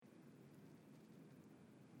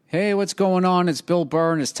Hey, what's going on? It's Bill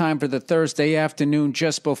Burr, and it's time for the Thursday afternoon,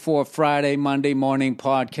 just before Friday, Monday morning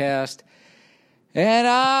podcast. And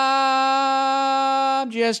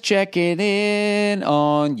I'm just checking in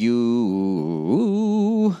on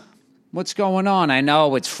you. What's going on? I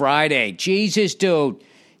know it's Friday. Jesus, dude.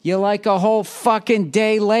 You're like a whole fucking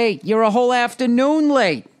day late. You're a whole afternoon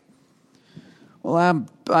late. Well,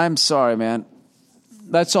 I'm sorry, man.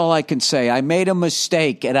 That's all I can say. I made a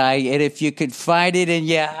mistake, and if you could find it in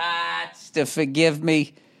your hearts to forgive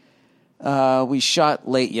me, we shot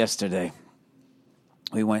late yesterday.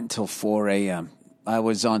 We went until 4 a.m. I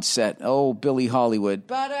was on set. Oh, Billy Hollywood.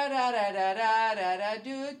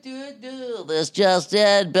 This just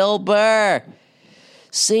in, Bill Burr.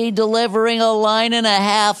 Scene delivering a line and a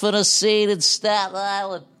half in a scene in Staten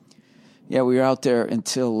Island. Yeah, we were out there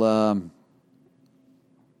until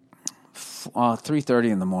 3:30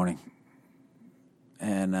 in the morning.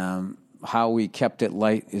 And how we kept it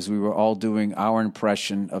light is we were all doing our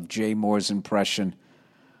impression of Jay Moore's impression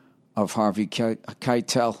of Harvey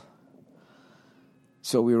Keitel.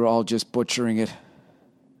 So we were all just butchering it,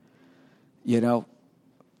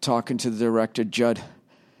 talking to the director, Judd.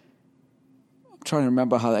 I'm trying to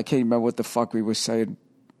remember I can't remember what the fuck we were saying.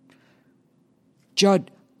 Judd,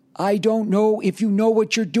 I don't know if you know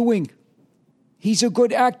what you're doing. He's a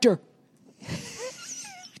good actor.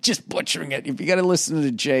 Just butchering it. If you got to listen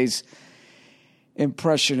to Jay's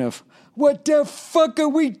impression of, what the fuck are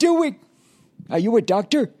we doing? Are you a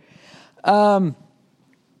doctor? I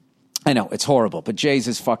know, it's horrible, but Jay's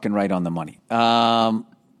is fucking right on the money. And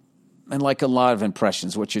like a lot of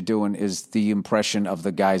impressions, what you're doing is the impression of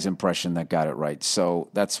the guy's impression that got it right. So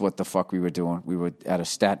that's what the fuck we were doing. We were at a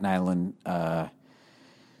Staten Island, the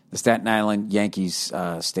Staten Island Yankees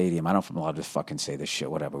stadium. I don't know if I'm allowed to fucking say this shit,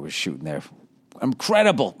 whatever. We were shooting there.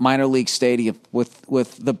 Incredible minor league stadium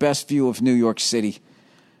with the best view of New York City,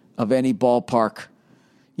 of any ballpark.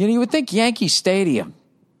 You would think Yankee Stadium,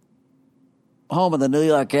 home of the New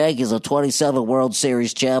York Yankees, of 27 World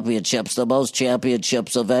Series championships, the most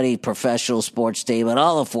championships of any professional sports team in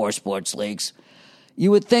all the four sports leagues. You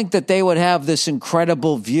would think that they would have this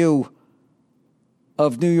incredible view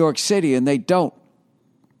of New York City, and they don't.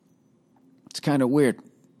 It's kind of weird.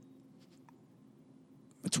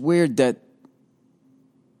 It's weird that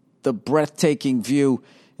the breathtaking view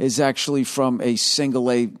is actually from a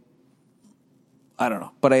single A. I don't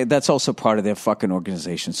know, but that's also part of their fucking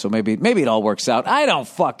organization. So maybe it all works out. I don't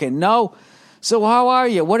fucking know. So how are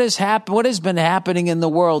you? What has happened? What has been happening in the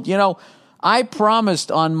world? I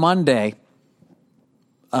promised on Monday.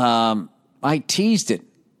 I teased it,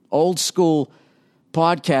 old school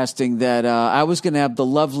podcasting, that I was going to have the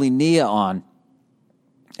lovely Nia on,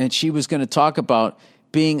 and she was going to talk about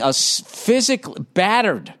being physically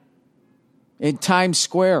battered in Times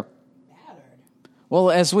Square.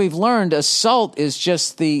 Well, as we've learned, assault is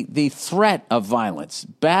just the threat of violence.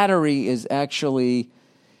 Battery is actually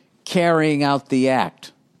carrying out the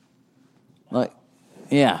act.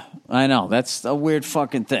 Yeah, I know. That's a weird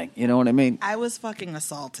fucking thing. You know what I mean? I was fucking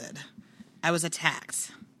assaulted. I was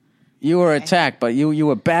attacked. You were attacked, but you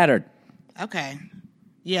were battered. Okay.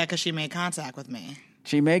 Yeah, because she made contact with me.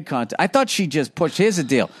 She made contact. I thought she just pushed. Here's the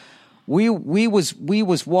deal. We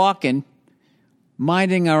was walking,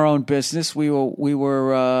 minding our own business. We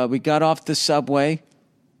got off the subway,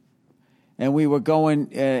 and we were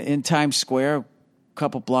going in Times Square, a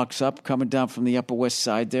couple blocks up, coming down from the Upper West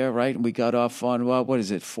Side there, right? And we got off on,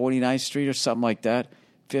 49th Street or something like that,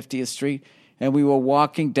 50th Street, and we were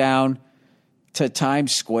walking down to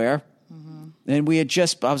Times Square, and I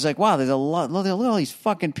was like, wow, there's a lot. Look at all these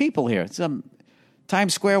fucking people here.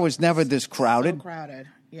 Times Square was never this crowded. So crowded,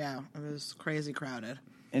 yeah, it was crazy crowded.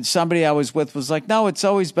 And somebody I was with was like, no, it's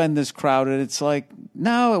always been this crowded. It's like,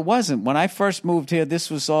 no, it wasn't. When I first moved here, this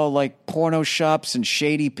was all like porno shops and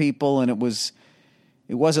shady people, and it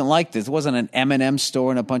wasn't like this. It wasn't an M&M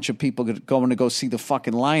store and a bunch of people going to go see the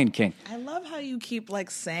fucking Lion King. I love how you keep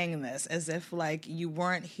saying this as if you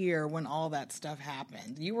weren't here when all that stuff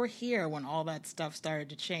happened. You were here when all that stuff started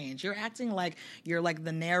to change. You're acting like you're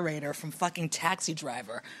the narrator from fucking Taxi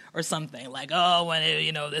Driver or something.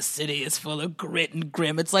 When this city is full of grit and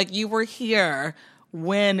grim. It's like you were here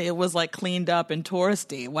when it was cleaned up and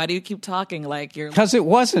touristy. Why do you keep talking like you're... Because it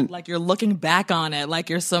wasn't. Like you're looking back on it like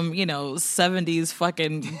you're some, 70s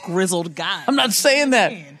fucking grizzled guy. I'm not saying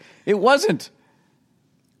that. It wasn't.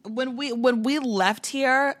 When we left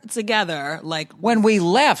here together, When we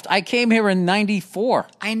left, I came here in 94.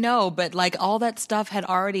 I know, but all that stuff had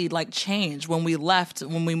already changed when we left,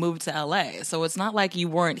 when we moved to LA. So it's not like you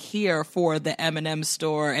weren't here for the M&M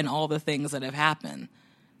store and all the things that have happened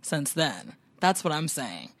since then. That's what I'm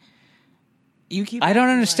saying. You keep. I don't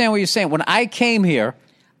acting understand what you're saying. When I came here,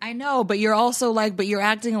 I know, but you're also like, but you're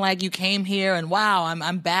acting like you came here and wow,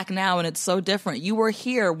 I'm back now and it's so different. You were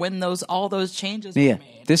here when all those changes were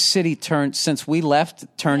made. This city since we left,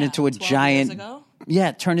 turned into a 12 giant. years ago? Yeah,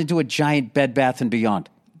 it turned into a giant Bed Bath and Beyond.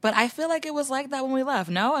 But I feel like it was like that when we left.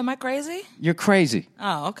 No, am I crazy? You're crazy.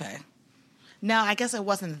 Oh, okay. No, I guess it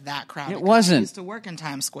wasn't that crowded. It wasn't. I used to work in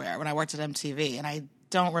Time Square when I worked at MTV, and I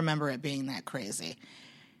don't remember it being that crazy.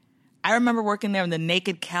 I remember working there when the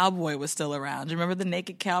Naked Cowboy was still around. Do you remember the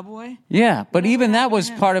Naked Cowboy? Yeah, but even that was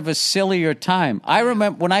part of a sillier time. I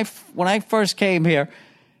remember when I first came here,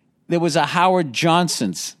 there was a Howard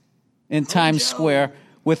Johnson's in Times Square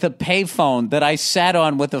with a payphone that I sat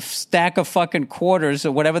on with a stack of fucking quarters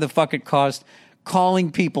or whatever the fuck it cost,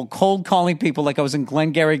 cold calling people like I was in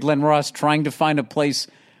Glengarry Glen Ross trying to find a place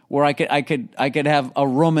where I could have a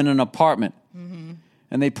room in an apartment.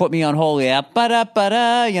 And they put me on hold. Yeah,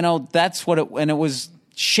 that's what and it was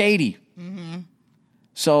shady.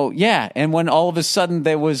 So, yeah. And when all of a sudden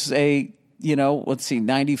there was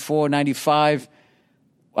 94, 95,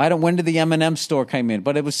 when did the M&M store come in?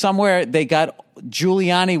 But it was somewhere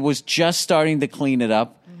Giuliani was just starting to clean it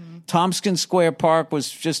up. Tompkins Square Park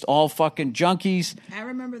was just all fucking junkies. I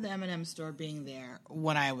remember the M&M store being there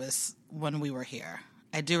when we were here.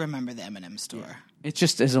 I do remember the M&M store. Yeah. It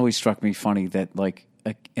just has always struck me funny that like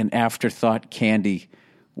an afterthought candy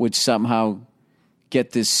would somehow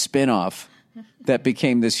get this spin-off that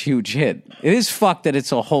became this huge hit. It is fucked that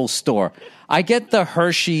it's a whole store. I get the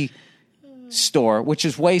Hershey store, which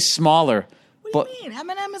is way smaller. What do you mean?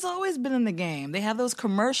 M&M has always been in the game. They have those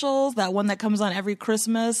commercials, that one that comes on every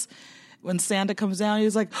Christmas when Santa comes down.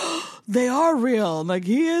 He's like, oh, they are real. Like,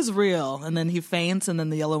 he is real. And then he faints, and then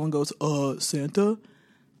the yellow one goes, Santa?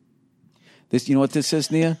 You know what this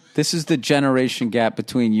is, Nia? This is the generation gap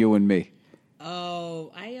between you and me.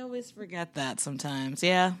 Oh, I always forget that sometimes.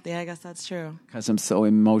 Yeah, I guess that's true. Because I'm so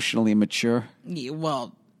emotionally mature? Yeah,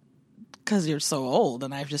 well, because you're so old,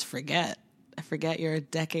 and I just forget. I forget you're a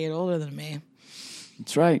decade older than me.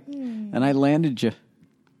 That's right. And I landed you.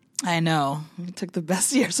 I know. It took the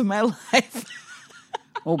best years of my life.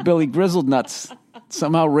 Old Billy Grizzled Nuts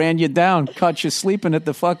somehow ran you down, caught you sleeping at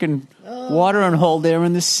the fucking watering hole there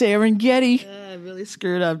in the Serengeti. I really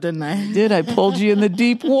screwed up, didn't I? You did. I pulled you in the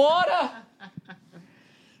deep water.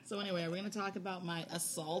 So anyway, are we going to talk about my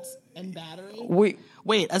assault and battery?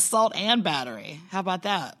 Wait, assault and battery. How about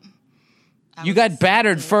that? You got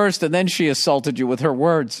battered first, and then she assaulted you with her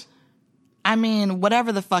words. I mean,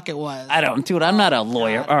 whatever the fuck it was. Dude, I'm not a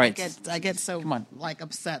lawyer. God, all right. I get so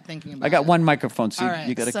upset thinking about it. I got one microphone, so all right,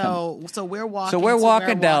 you got to come. So we're walking. So we're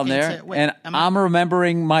walking down there, and I'm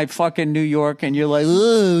remembering my fucking New York, and you're like,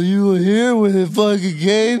 oh, you were here when it fucking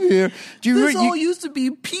came here. This all used to be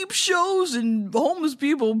peep shows and homeless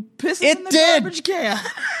people pissing in the garbage can.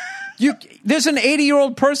 There's an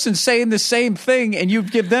 80-year-old person saying the same thing, and you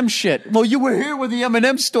give them shit. Well, you were here when the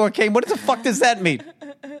M&M store came. What the fuck does that mean?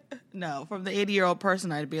 No, from the 80-year-old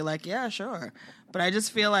person, I'd be like, yeah, sure. But I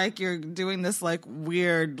just feel like you're doing this like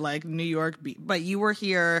weird, like New York beat. But you were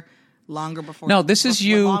here longer before. No, this is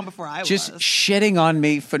you long before I just was. Shitting on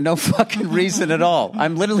me for no fucking reason at all.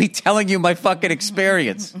 I'm literally telling you my fucking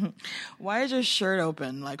experience. Why is your shirt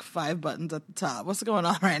open, like 5 buttons at the top? What's going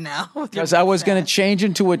on right now? Because I was going to change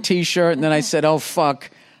into a T-shirt, and then I said, oh, fuck.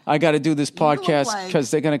 I got to do this podcast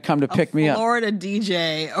because they're going to come to pick me up. Florida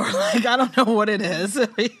DJ, or like, I don't know what it is.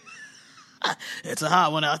 It's a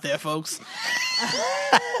hot one out there, folks.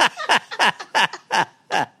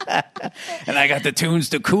 And I got the tunes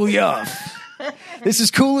to cool you off. This is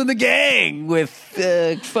Cool in the Gang with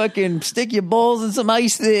fucking stick your balls in some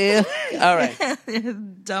ice there. All right.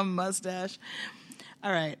 Dumb mustache.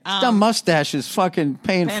 All right. Dumb mustache is fucking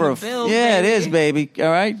paying for a bill, yeah, baby. It is, baby. All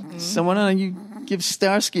right. Mm-hmm. Someone on you give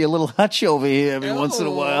Starsky a little hutch over here every once in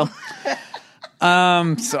a while.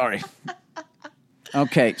 Sorry.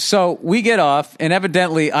 Okay, so we get off, and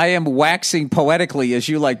evidently I am waxing poetically, as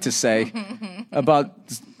you like to say, about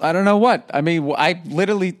I don't know what. I mean,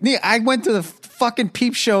 I went to the fucking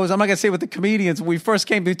peep shows. I'm not going to say with the comedians. When we first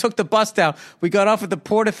came, we took the bus down. We got off at the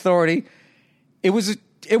Port Authority. It was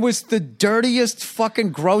the dirtiest,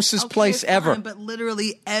 fucking grossest place ever. But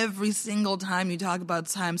literally every single time you talk about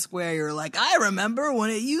Times Square, you're like, I remember when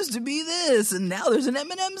it used to be this, and now there's an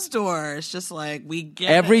M&M store. It's just like, we get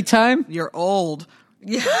every it. time? You're old.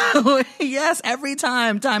 Yeah, yes, every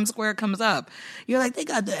time Times Square comes up, you're like, they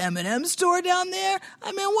got the M&M store down there?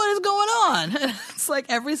 I mean, what is going on? It's like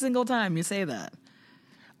every single time you say that.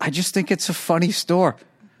 I just think it's a funny store.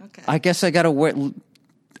 Okay. I guess I got to wear...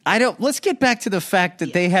 let's get back to the fact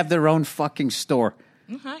that they have their own fucking store.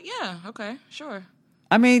 Yeah, okay, sure.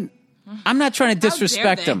 I mean, I'm not trying to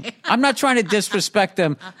disrespect them. I'm not trying to disrespect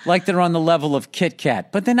them like they're on the level of Kit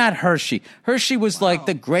Kat, but they're not Hershey. Hershey was like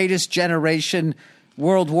the greatest generation,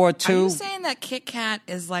 World War II. Are you saying that Kit Kat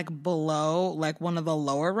is like below, like one of the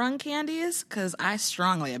lower rung candies? Because I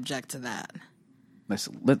strongly object to that.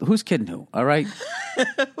 Listen, who's kidding who? All right.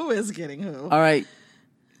 Who is kidding who? All right.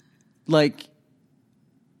 Like,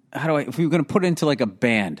 if we were going to put it into like a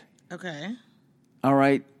band. Okay. All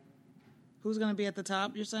right. Who's going to be at the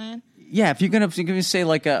top, you're saying? Yeah, if you're going to say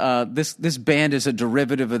like this band is a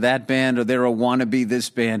derivative of that band, or they're a wannabe this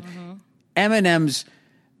band, M&M's,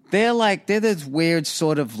 they're this weird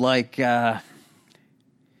sort of like, I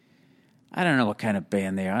don't know what kind of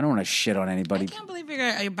band they are. I don't want to shit on anybody. I can't believe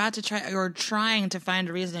you're about to try or trying to find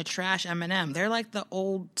a reason to trash M&M. They're like the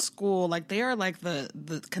old school, like they are like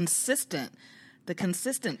the consistent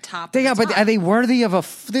top. They are, but are they worthy of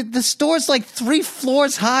the store's like 3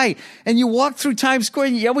 floors high, and you walk through Times Square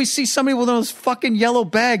and you always see somebody with those fucking yellow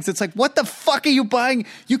bags. It's like, what the fuck are you buying?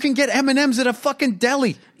 You can get M&M's at a fucking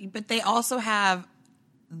deli. But they also have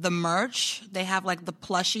the merch. They have like the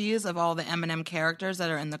plushies of all the M&M characters that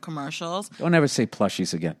are in the commercials. Don't ever say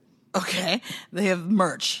plushies again. Okay, they have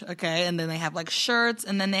merch. Okay, and then they have like shirts,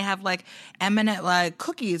 and then they have like M&M, like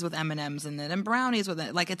cookies with M&Ms in it, and brownies with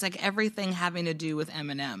it. Like it's like everything having to do with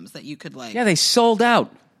M&Ms that you could like. Yeah, they sold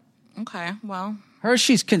out. Okay, well,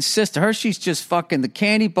 Hershey's consistent. Hershey's just fucking the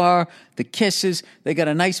candy bar, the kisses. They got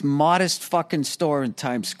a nice, modest fucking store in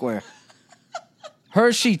Times Square.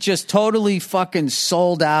 Hershey just totally fucking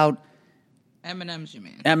sold out. M&Ms, you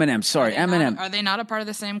mean? M&M, sorry, M&M. Are they not a part of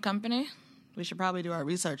the same company? We should probably do our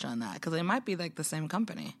research on that because they might be like the same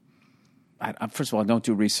company. First of all, don't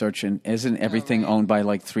do research, and isn't everything owned by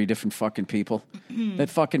like 3 different fucking people? That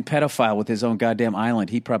fucking pedophile with his own goddamn island,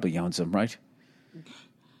 he probably owns them, right?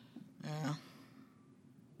 Yeah.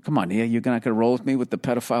 Come on, Nia, you're not going to roll with me with the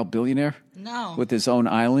pedophile billionaire? No. With his own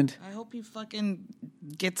island? I hope he fucking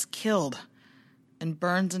gets killed and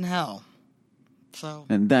burns in hell. So.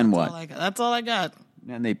 And then what? That's all I got.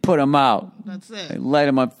 And they put him out. That's it. They light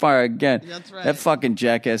him on fire again. That's right. That fucking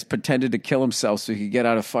jackass pretended to kill himself so he could get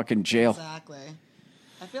out of fucking jail. Exactly.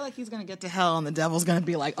 I feel like he's going to get to hell and the devil's going to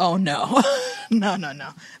be like, oh no. No.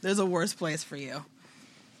 There's a worse place for you.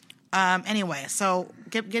 Anyway, so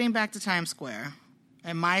getting back to Times Square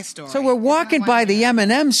and my story. So we're walking by the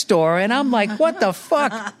M&M store and I'm like, what the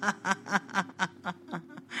fuck?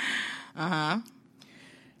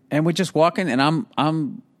 And we're just walking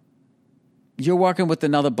and you're walking with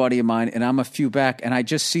another buddy of mine, and I'm a few back, and I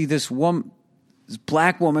just see this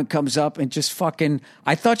black woman comes up and just fucking,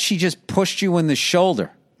 I thought she just pushed you in the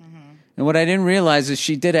shoulder. And what I didn't realize is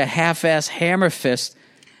she did a half-ass hammer fist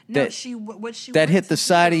that hit the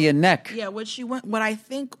side of your neck. Yeah, what I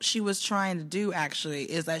think she was trying to do, actually,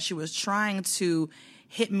 is that she was trying to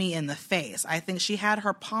hit me in the face. I think she had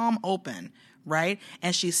her palm open, right?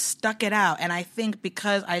 And she stuck it out. And I think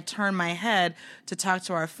because I turned my head to talk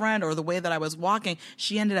to our friend, or the way that I was walking,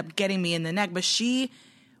 she ended up getting me in the neck. But she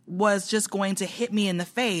was just going to hit me in the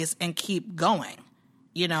face and keep going,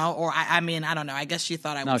 you know? Or I mean, I don't know. I guess she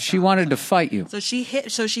thought I was. No, she wanted to fight you. So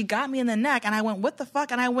she got me in the neck, and I went, what the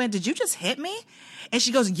fuck? And I went, did you just hit me? And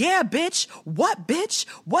she goes, yeah, bitch. What, bitch?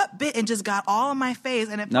 What, bitch? And just got all in my face.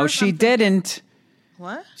 And no, she didn't.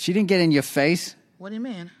 What? She didn't get in your face. What do you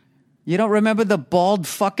mean? You don't remember the bald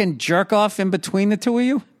fucking jerk off in between the two of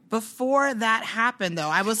you? Before that happened, though,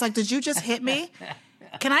 I was like, did you just hit me?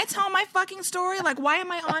 Can I tell my fucking story? Like, why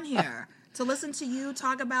am I on here? To listen to you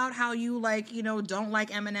talk about how you, like, you know, don't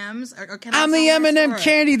like M&Ms? Or can I'm the M&M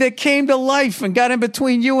candy that came to life and got in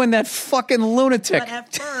between you and that fucking lunatic. But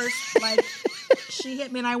at first, like, she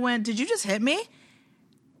hit me and I went, did you just hit me?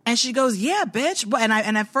 And she goes, yeah, bitch.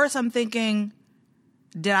 And at first I'm thinking,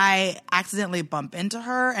 did I accidentally bump into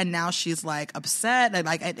her? And now she's like upset.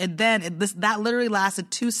 And then that literally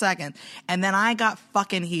lasted 2 seconds. And then I got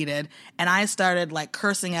fucking heated and I started like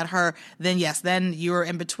cursing at her. Then you were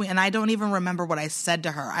in between. And I don't even remember what I said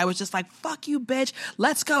to her. I was just like, fuck you, bitch.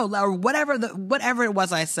 Let's go. Or whatever it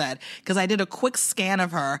was I said. Cause I did a quick scan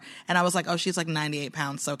of her and I was like, oh, she's like 98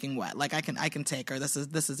 pounds soaking wet. Like I can take her. This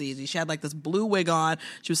is easy. She had like this blue wig on.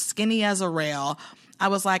 She was skinny as a rail. I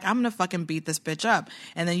was like, I'm going to fucking beat this bitch up.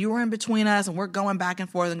 And then you were in between us and we're going back and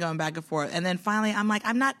forth. And then finally, I'm like,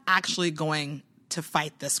 I'm not actually going to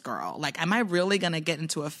fight this girl. Like, am I really going to get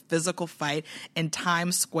into a physical fight in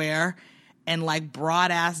Times Square and like broad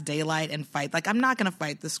ass daylight and fight? Like, I'm not going to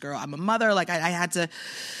fight this girl. I'm a mother. Like, I had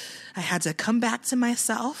to come back to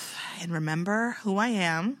myself and remember who I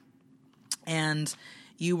am. And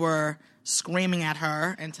you were screaming at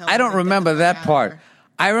her and telling I don't remember that part.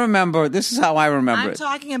 I remember, this is how I remember I'm it.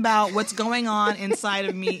 talking about what's going on inside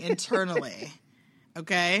of me internally.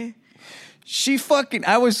 Okay?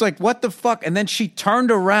 I was like, what the fuck? And then she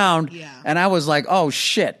turned around and I was like, oh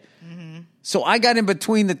shit. Mm-hmm. So I got in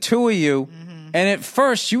between the two of you. Mm-hmm. And at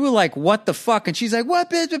first you were like, what the fuck? And she's like, what?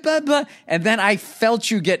 Blah, blah, blah. And then I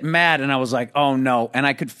felt you get mad and I was like, oh no. And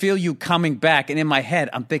I could feel you coming back. And in my head,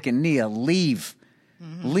 I'm thinking, Nia, leave.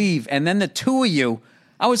 Mm-hmm. Leave. And then the two of you,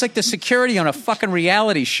 I was like the security on a fucking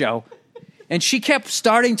reality show. And she kept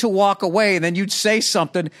starting to walk away, and then you'd say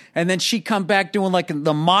something, and then she'd come back doing like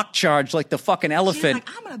the mock charge, like the fucking elephant. She's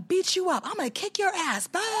like, I'm going to beat you up. I'm going to kick your ass.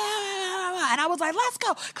 Blah, blah, blah, blah. And I was like, let's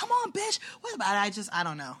go. Come on, bitch. What about it? I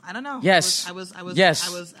don't know. Yes. I was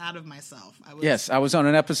out of myself. I was on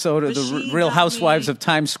an episode of the Real Housewives of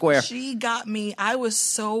Times Square. She got me. I was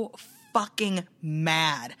so fucking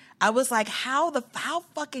mad. I was like, how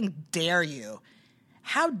fucking dare you?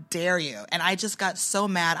 How dare you? And I just got so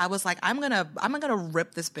mad. I was like, I'm gonna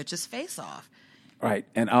rip this bitch's face off. Right.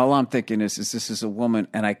 And all I'm thinking is this is a woman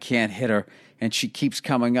and I can't hit her. And she keeps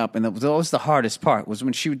coming up. And that was the hardest part, was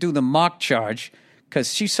when she would do the mock charge,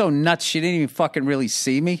 because she's so nuts, she didn't even fucking really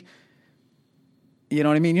see me. You know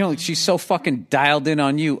what I mean? You know, she's so fucking dialed in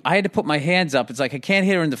on you. I had to put my hands up. It's like, I can't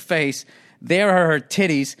hit her in the face. There are her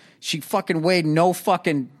titties. She fucking weighed no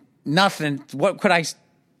fucking nothing. What could I,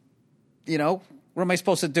 what am I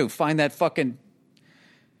supposed to do? Find that fucking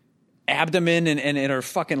abdomen and her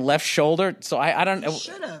fucking left shoulder? So I don't know.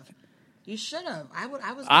 You should have.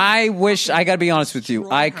 I wish, I got to be honest with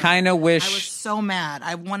you. I kind of wish. I was so mad.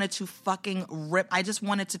 I wanted to fucking rip. I just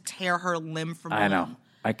wanted to tear her limb from limb. I know.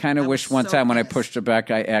 I kind of wish one time when I pushed her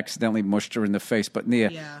back, I accidentally mushed her in the face. But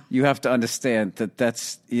Nia, you have to understand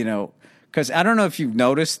that's, because I don't know if you've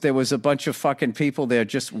noticed, there was a bunch of fucking people there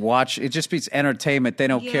just watch. It just beats entertainment. They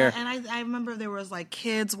don't care. And I remember there was like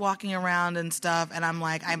kids walking around and stuff, and I'm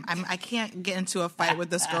like, I can't get into a fight with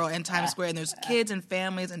this girl in Times Square. And there's kids and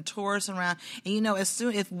families and tourists around. And as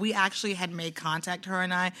soon if we actually had made contact, her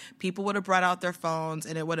and I, people would have brought out their phones,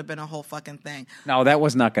 and it would have been a whole fucking thing. No, that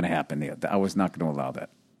was not going to happen, Nia. I was not going to allow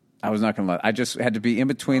that. I was not going to let. I just had to be in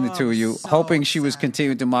between the two of you, hoping she was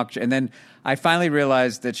continuing to mock. And then I finally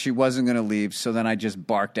realized that she wasn't going to leave, so then I just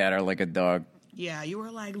barked at her like a dog. Yeah, you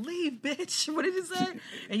were like, leave, bitch. What did you say?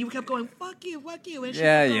 And you kept going, fuck you. And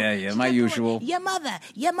yeah, my usual. Going, your mother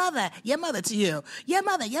to you. Your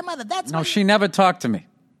mother, that's No, she never talked to me.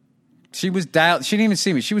 She was dialed. She didn't even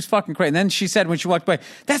see me. She was fucking crazy. And then she said when she walked by,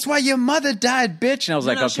 that's why your mother died, bitch. And I was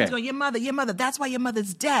like, okay. She was going, your mother, that's why your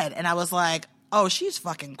mother's dead. And I was like, oh, she's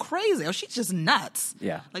fucking crazy. Oh, she's just nuts.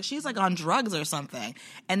 Yeah. Like she's like on drugs or something.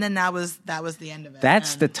 And then that was the end of it.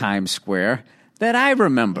 That's the Times Square that I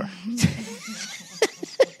remember.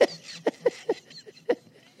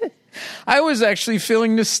 I was actually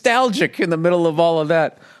feeling nostalgic in the middle of all of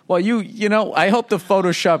that. Well, I hope the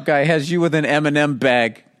Photoshop guy has you with an M&M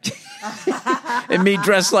bag. And me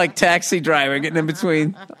dressed like Taxi Driver getting in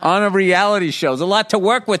between on a reality show. There's a lot to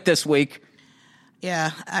work with this week.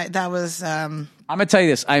 Yeah, that was. I'm gonna tell you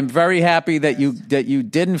this. I'm very happy that you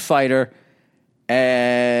didn't fight her,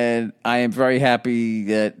 and I am very happy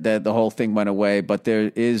that the whole thing went away. But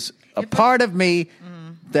there is a part of me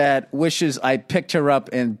that wishes I picked her up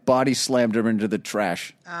and body slammed her into the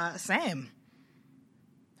trash. Same.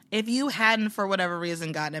 If you hadn't, for whatever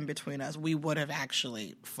reason, gotten in between us, we would have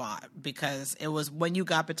actually fought, because it was when you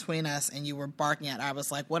got between us and you were barking at. I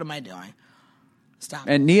was like, "What am I doing? Stop."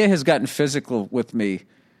 And Nia has gotten physical with me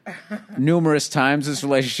numerous times in this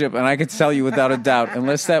relationship, and I can tell you without a doubt,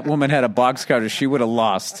 unless that woman had a box cutter, she would have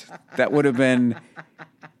lost. That would have been.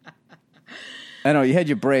 I know you had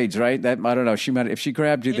your braids, right? That I don't know. If she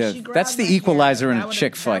grabbed you there, that's the equalizer in a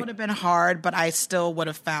chick fight. That would have been hard, but I still would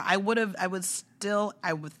have found. I would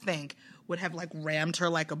think would have like rammed her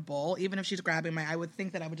like a bull. Even if she's grabbing I would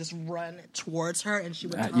think that I would just run towards her and she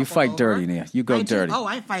would. You fight dirty, Nia. You go dirty. Oh,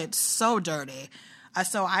 I fight so dirty.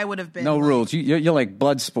 So I would have been no rules. You're like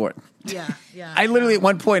blood sport. Yeah. I literally at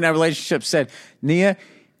one point in our relationship said, Nia,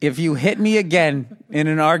 if you hit me again in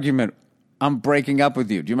an argument, I'm breaking up with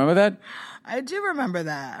you. Do you remember that? I do remember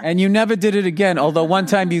that. And you never did it again, although one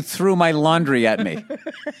time you threw my laundry at me.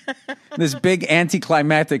 This big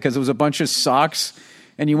anticlimactic, because it was a bunch of socks,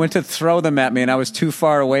 and you went to throw them at me, and I was too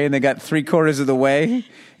far away, and they got 3/4 of the way,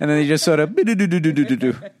 and then they just sort of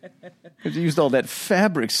because you used all that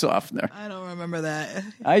fabric softener. I don't remember that.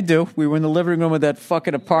 I do. We were in the living room of that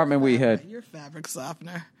fucking apartment we had. Your fabric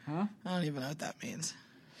softener. Huh? I don't even know what that means.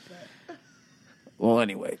 Well,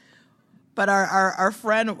 anyway. But our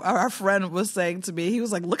friend was saying to me, he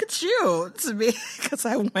was like, "Look at you," to me, because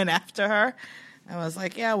I went after her. I was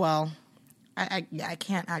like, "Yeah, well, I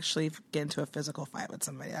can't actually get into a physical fight with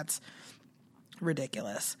somebody. That's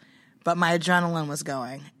ridiculous. But my adrenaline was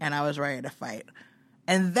going, and I was ready to fight.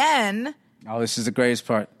 And then... Oh, this is the greatest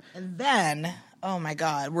part. And then, oh my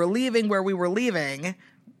God, we're leaving where we were leaving.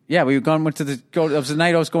 Yeah, we went to it was the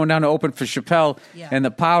night I was going down to open for Chappelle, and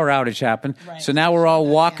the power outage happened. Right. So now we're all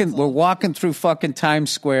walking. We're walking through fucking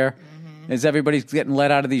Times Square as everybody's getting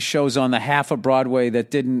let out of these shows on the half of Broadway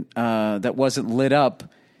that wasn't lit up.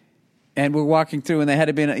 And we're walking through, and there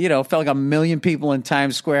had been, felt like 1 million people in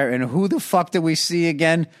Times Square. And who the fuck did we see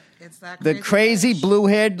again? It's that crazy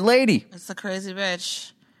blue-haired lady. It's the crazy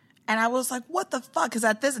bitch. And I was like, what the fuck? Because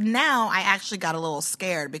at this, now I actually got a little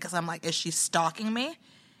scared because I'm like, is she stalking me?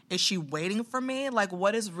 Is she waiting for me? Like,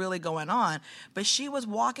 what is really going on? But she was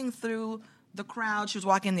walking through the crowd. She was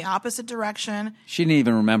walking in the opposite direction. She didn't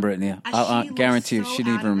even remember it, Nia. I guarantee you, she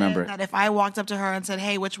didn't even remember it. That if I walked up to her and said,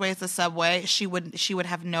 hey, which way is the subway? She would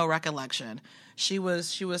have no recollection. She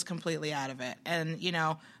was completely out of it. And,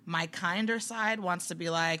 my kinder side wants to be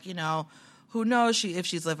like, who knows if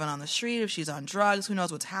she's living on the street, if she's on drugs, who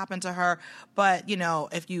knows what's happened to her. But,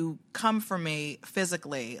 if you come for me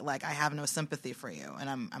physically, like, I have no sympathy for you, and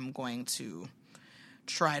I'm going to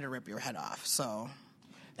try to rip your head off. So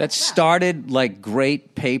that started like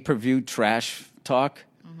great pay-per-view trash talk.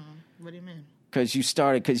 What do you mean? Because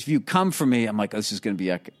if you come for me, I'm like, oh, this is going to be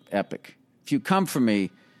epic. If you come for me,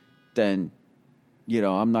 then,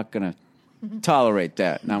 I'm not going to tolerate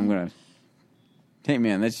that. And I'm going to... Hey,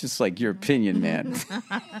 man, that's just like your opinion, man.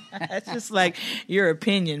 That's just like your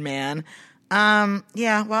opinion, man.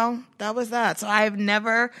 Yeah, well, that was that. So I've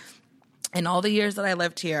never, in all the years that I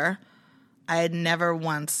lived here, I had never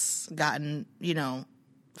once gotten,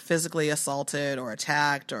 physically assaulted or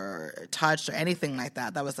attacked or touched or anything like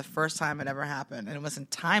that. That was the first time it ever happened. And it was in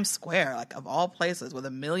Times Square, like, of all places, with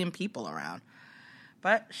 1 million people around.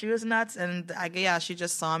 But she was nuts, and she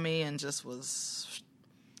just saw me and just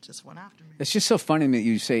went after me. It's just so funny that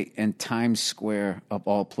you say in Times Square of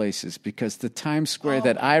all places, because the Times Square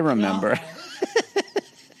that I remember.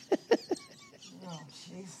 Oh,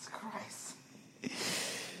 Jesus Christ.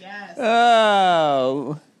 Yes.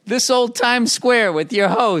 Oh, this old Times Square with your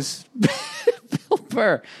host, Bill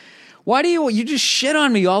Burr. Why do you just shit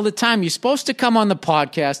on me all the time? You're supposed to come on the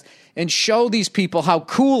podcast and show these people how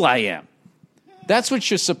cool I am. That's what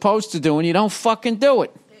you're supposed to do, and you don't fucking do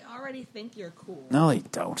it. Think you're cool. No, they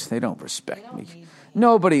don't. They don't respect me.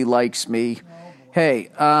 Nobody likes me. Hey,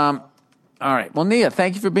 all right. Well, Nia,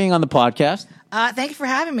 thank you for being on the podcast. Thank you for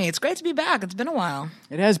having me. It's great to be back. It's been a while.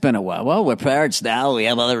 It has been a while. Well, we're parents now. We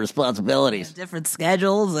have other responsibilities. Different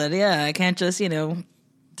schedules. And I can't just, do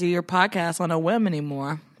your podcast on a whim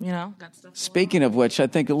anymore. Got stuff. Speaking of which, I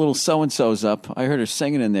think a little so-and-so's up. I heard her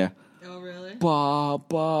singing in there. Oh, really? Ba,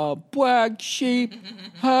 ba, black sheep,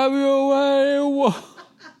 have your way.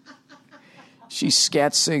 She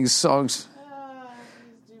scat sings songs.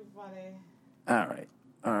 She's too funny. All right.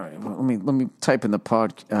 Well, let me type in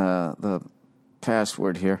the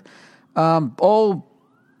password here. Billy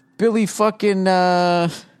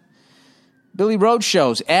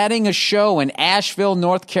Roadshow's adding a show in Asheville,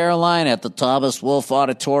 North Carolina, at the Thomas Wolfe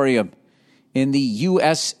Auditorium in the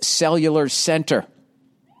U.S. Cellular Center.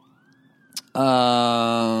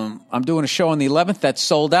 I'm doing a show on the 11th that's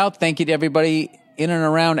sold out. Thank you to everybody in and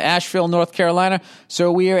around Asheville, North Carolina.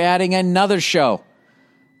 So we are adding another show,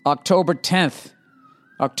 October 10th.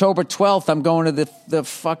 October 12th, I'm going to the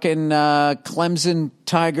fucking Clemson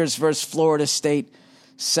Tigers versus Florida State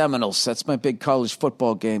Seminoles. That's my big college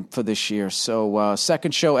football game for this year. So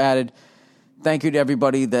second show added. Thank you to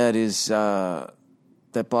everybody that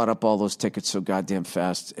bought up all those tickets so goddamn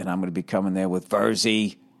fast. And I'm going to be coming there with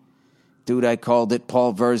Verzi. Dude, I called it,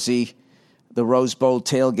 Paul Verzi. The Rose Bowl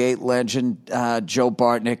tailgate legend, Joe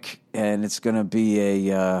Bartnick, and it's going to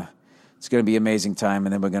be an amazing time.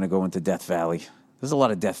 And then we're going to go into Death Valley. There's a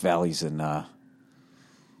lot of Death Valleys in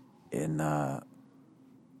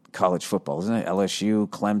college football, isn't it? LSU,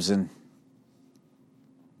 Clemson,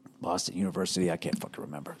 Boston University. I can't fucking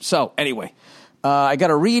remember. So anyway, I got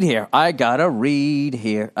to read here.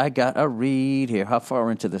 How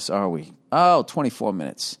far into this are we? Oh, 24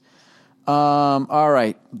 minutes. All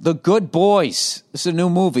right. The Good Boys. This is a new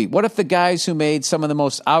movie. What if the guys who made some of the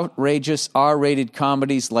most outrageous R-rated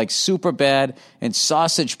comedies like Superbad and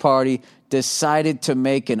Sausage Party decided to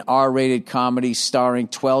make an R-rated comedy starring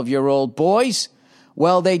 12-year-old boys?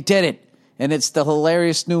 Well, they did it. And it's the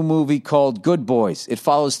hilarious new movie called Good Boys. It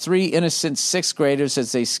follows 3 innocent 6th graders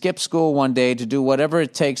as they skip school one day to do whatever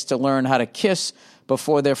it takes to learn how to kiss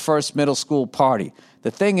before their first middle school party. The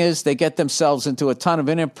thing is, they get themselves into a ton of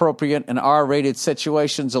inappropriate and R-rated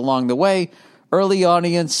situations along the way. Early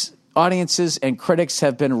audience audiences and critics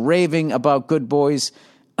have been raving about Good Boys,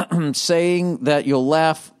 saying that you'll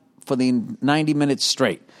laugh for the 90 minutes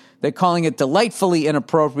straight. They're calling it delightfully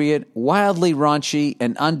inappropriate, wildly raunchy,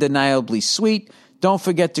 and undeniably sweet. Don't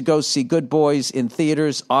forget to go see Good Boys in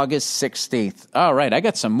theaters August 16th. All right, I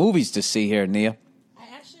got some movies to see here, Nia. I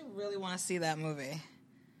actually really want to see that movie.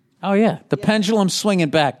 Oh, yeah. The pendulum's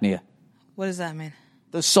swinging back, Nia. What does that mean?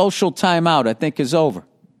 The social timeout, I think, is over.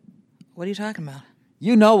 What are you talking about?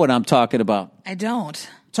 You know what I'm talking about. I don't.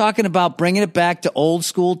 Talking about bringing it back to old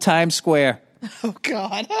school Times Square. Oh,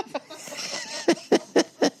 God.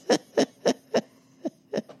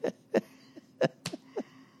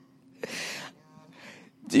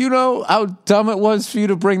 Do you know how dumb it was for you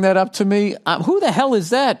to bring that up to me? Who the hell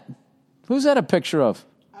is that? Who's that a picture of?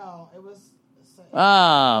 Oh, it was...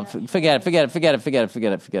 Forget it. Forget it. Forget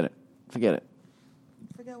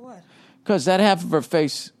what? Because that half of her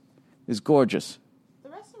face is gorgeous. The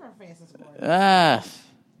rest of her face is gorgeous.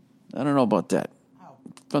 I don't know about that. Oh.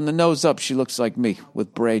 From the nose up, she looks like me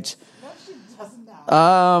with braids. No, she does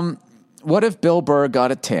not. What if Bill Burr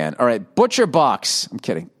got a tan? All right, Butcher Box. I'm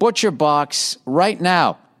kidding. Butcher Box right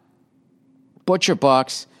now. Butcher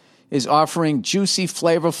Box is offering juicy,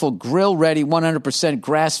 flavorful, grill-ready, 100%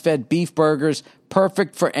 grass-fed beef burgers,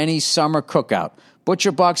 perfect for any summer cookout.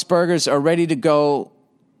 Butcher Box burgers are ready to go,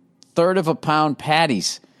 third of a pound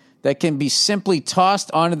patties that can be simply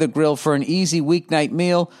tossed onto the grill for an easy weeknight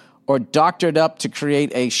meal or doctored up to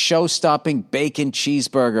create a show-stopping bacon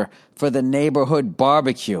cheeseburger for the neighborhood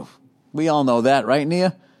barbecue. We all know that, right,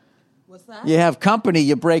 Nia? What's that? You have company,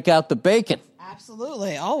 you break out the bacon.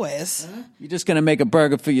 Absolutely, always. You're just going to make a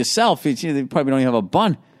burger for yourself. You probably don't even have a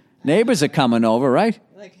bun. Neighbors are coming over, right?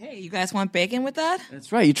 Like, hey, you guys want bacon with that?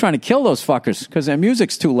 That's right. You're trying to kill those fuckers because their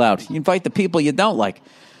music's too loud. You invite the people you don't like.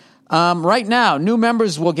 Right now, new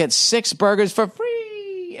members will get 6 burgers for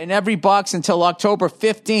free in every box until October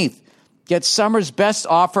 15th. Get summer's best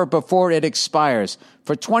offer before it expires.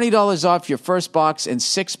 For $20 off your first box and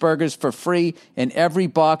 6 burgers for free in every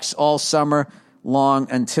box all summer long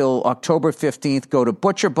until October 15th, go to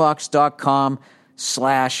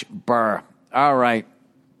butcherbox.com/Burr. All right.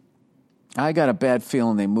 I got a bad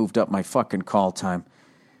feeling they moved up my fucking call time.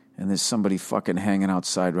 And there's somebody fucking hanging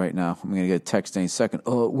outside right now. I'm going to get a text any second.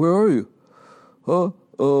 Where are you?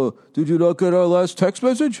 Did you not get our last text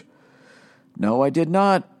message? No, I did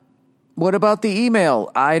not. What about the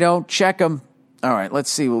email? I don't check them. All right, let's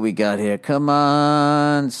see what we got here. Come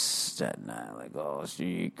on.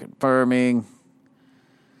 Confirming.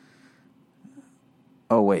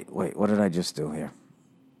 Oh, wait. What did I just do here?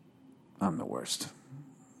 I'm the worst.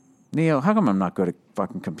 Neo, how come I'm not good at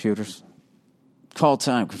fucking computers? Call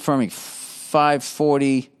time, confirming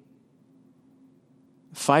 5:40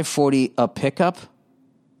 a pickup?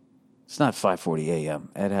 It's not 5:40 a.m.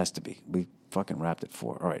 It has to be. We fucking wrapped at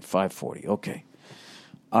 4. All right, 5:40. Okay.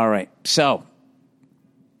 All right. So,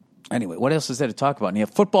 anyway, what else is there to talk about? And you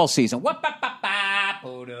have football season.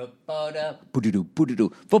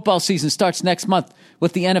 Football season starts next month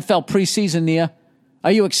with the NFL preseason, Nia.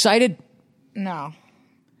 Are you excited? No.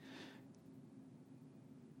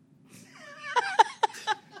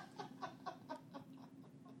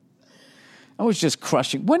 I was just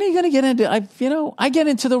crushing. When are you going to get into? I get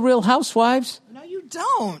into the Real Housewives. No, you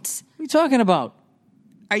don't. What are you talking about?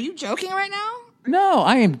 Are you joking right now? No,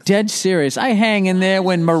 I am dead serious. I hang in there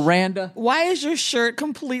when Miranda. Why is your shirt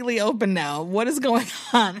completely open now? What is going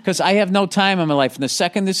on? Because I have no time in my life. And the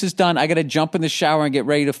second this is done, I got to jump in the shower and get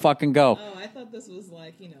ready to fucking go. Oh, I thought this was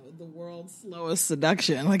like, the world's slowest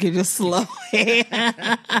seduction. Like you're just slowly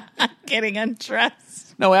getting undressed.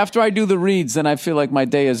 No, after I do the reads, then I feel like my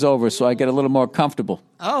day is over, so I get a little more comfortable.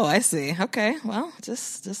 Oh, I see. Okay, well,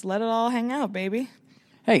 just let it all hang out, baby.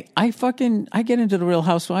 Hey, I get into the Real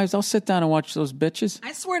Housewives. I'll sit down and watch those bitches.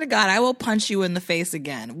 I swear to God, I will punch you in the face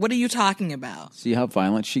again. What are you talking about? See how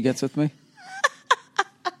violent she gets with me?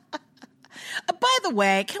 By the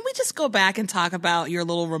way, can we just go back and talk about your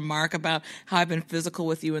little remark about how I've been physical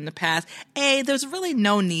with you in the past? A, there's really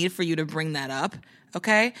no need for you to bring that up,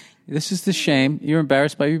 okay? This is the shame. You're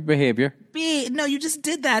embarrassed by your behavior. B, no, you just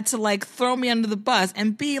did that to, throw me under the bus.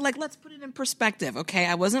 And B, let's put it in perspective, okay?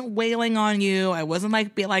 I wasn't wailing on you. I wasn't,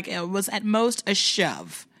 it was at most a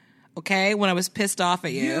shove, okay, when I was pissed off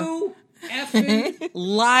at you. You effing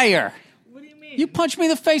liar. What do you mean? You punched me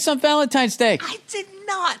in the face on Valentine's Day. I did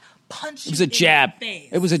not punch you It was a jab. in the face.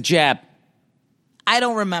 It was a jab. I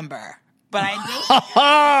don't remember, but I do.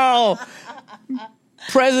 Oh!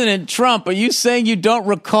 President Trump, are you saying you don't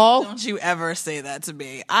recall? Don't you ever say that to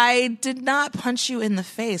me. I did not punch you in the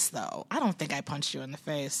face, though. I don't think I punched you in the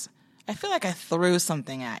face. I feel like I threw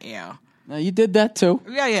something at you. You did that too.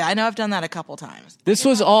 Yeah. I know I've done that a couple times. This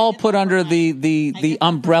was all put under the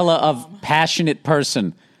umbrella of passionate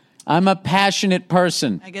person. I'm a passionate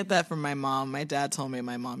person. I get that from my mom. My dad told me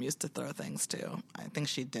my mom used to throw things too. I think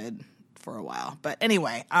she did for a while. But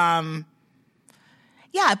anyway, yeah,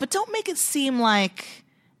 but don't make it seem like,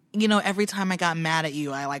 every time I got mad at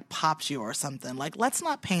you, I like popped you or something. Like, let's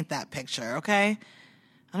not paint that picture, okay?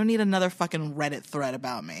 I don't need another fucking Reddit thread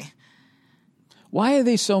about me. Why are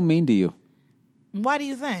they so mean to you? Why do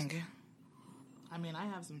you think? I mean, I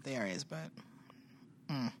have some theories, but...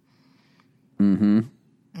 I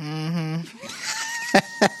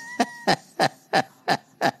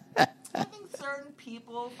think certain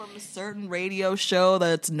people from a certain radio show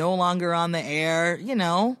that's no longer on the air,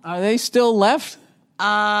 Are they still left?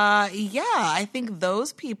 Yeah, I think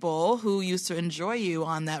those people who used to enjoy you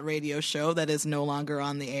on that radio show that is no longer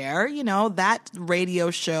on the air, that radio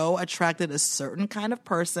show attracted a certain kind of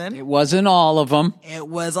person. It wasn't all of them. It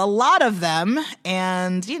was a lot of them.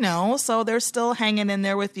 And, so they're still hanging in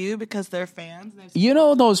there with you because they're fans.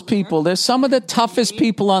 Those people, they're some of the toughest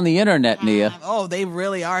people on the internet, Nia. Oh, they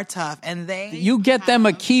really are tough. And you get them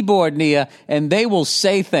a keyboard, Nia, and they will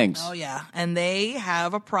say things. Oh, yeah. And they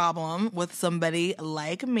have a problem with somebody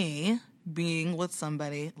like me being with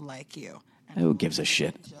somebody like you. And who gives a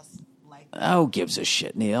shit? Who gives a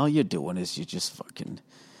shit, Neil? All you're doing is you're just fucking...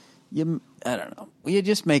 I don't know. You're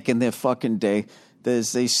just making their fucking day. They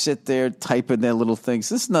sit there typing their little things.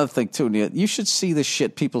 This is another thing, too, Neil. You should see the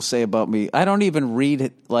shit people say about me. I don't even read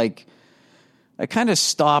it. Like, I kind of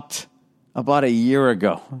stopped about a year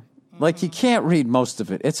ago. Like, you can't read most of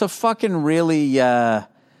it. It's a fucking really...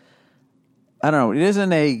 I don't know. It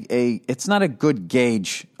isn't it's not a good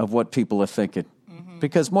gauge of what people are thinking.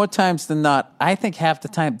 Because more times than not, I think half the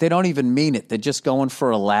time they don't even mean it. They're just going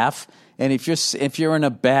for a laugh. And if you're in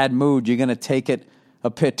a bad mood, you're going to take it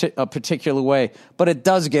a particular way. But it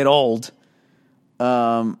does get old.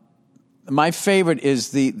 My favorite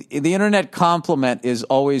is the internet compliment is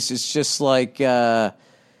always, it's just like, like,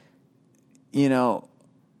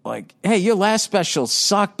 hey, your last special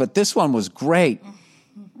sucked, but this one was great.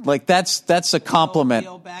 Like that's a compliment.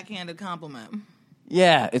 The old backhanded compliment.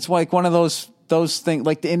 Yeah, it's like one of those things.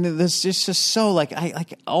 Like, and this is just so like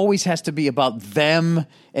it always has to be about them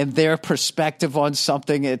and their perspective on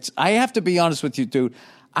something. I have to be honest with you, dude.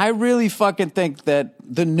 I really fucking think that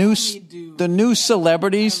the new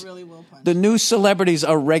celebrities, the new celebrities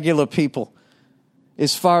are regular people.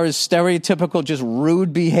 As far as stereotypical, just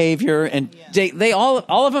rude behavior, and they all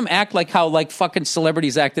of them act like how like fucking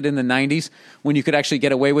celebrities acted in the 90s when you could actually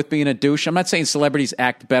get away with being a douche. I'm not saying celebrities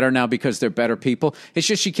act better now because they're better people. It's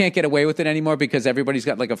just you can't get away with it anymore because everybody's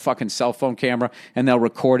got like a fucking cell phone camera and they'll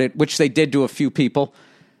record it, which they did to a few people.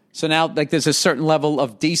 So now, like, there's a certain level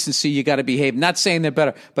of decency you got to behave. Not saying they're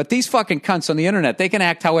better, but these fucking cunts on the internet, they can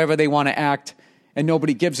act however they want to act, and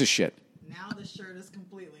nobody gives a shit. Now the shirt is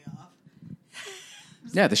completely off.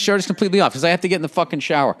 Yeah, the shirt is completely off because I have to get in the fucking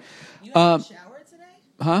shower. You haven't showered today?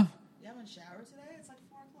 Huh? You haven't showered today? It's like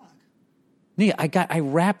 4 o'clock. Nia, I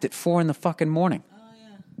wrapped at 4 in the fucking morning. Oh,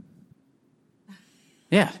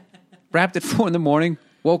 yeah. Yeah. Wrapped at 4 in the morning,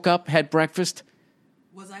 woke up, had breakfast.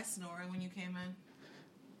 Was I snoring when you came in?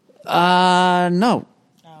 No.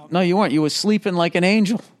 Oh, okay. No, you weren't. You were sleeping like an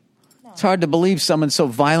angel. No. It's hard to believe someone so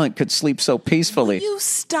violent could sleep so peacefully. Will you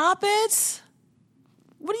stop it?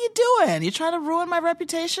 What are you doing? You trying to ruin my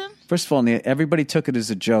reputation? First of all, Nia, everybody took it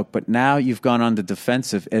as a joke, but now you've gone on the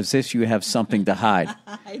defensive as if you have something to hide.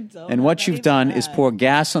 I don't. And what you've done is pour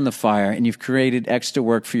gas on the fire, and you've created extra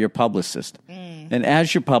work for your publicist. And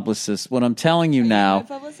as your publicist, what I'm telling you now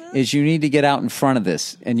is you need to get out in front of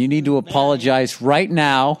this, and you need to apologize right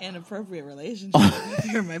now. Inappropriate relationship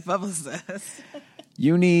if you're my publicist.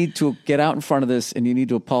 You need to get out in front of this, and you need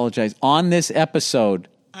to apologize on this episode.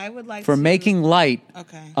 I would like for making light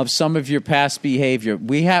of some of your past behavior.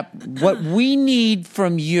 What we need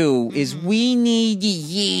from you is we need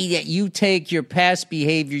that you take your past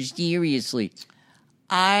behavior seriously.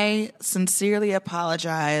 I sincerely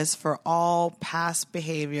apologize for all past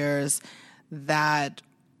behaviors that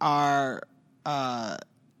are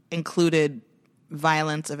included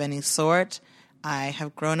violence of any sort. I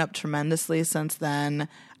have grown up tremendously since then.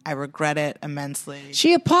 I regret it immensely.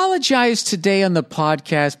 She apologized today on the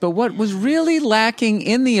podcast, but what was really lacking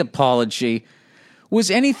in the apology was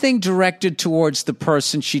anything directed towards the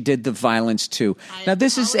person she did the violence to. Now,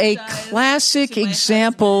 this is a classic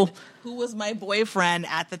example. Who was my boyfriend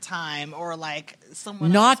at the time, or like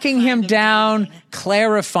someone knocking him down,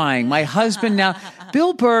 clarifying. My husband now.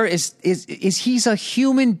 Bill Burr is he's a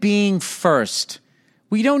human being first.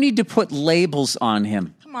 We don't need to put labels on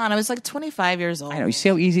him. Come Come on, I was like 25 years old. I know. You see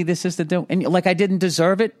how easy this is to do? And like I didn't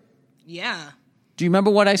deserve it? Yeah. Do you remember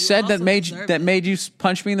what I said that also made you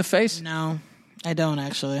punch me in the face? No, I don't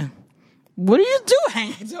actually. What are you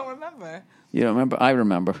doing? I don't remember. You don't remember? I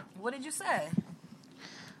remember. What did you say?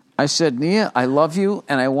 I said, Nia, I love you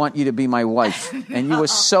and I want you to be my wife. And you were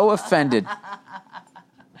so offended.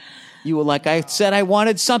 You were like, I said I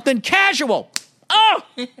wanted something casual. Oh!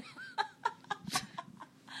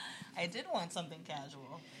 I did want something casual.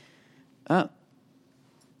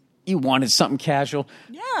 You wanted something casual?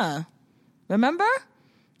 Yeah. Remember?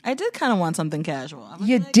 I did kind of want something casual.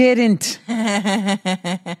 You didn't.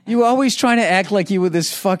 You were always trying to act like you were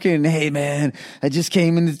this fucking, hey man, I just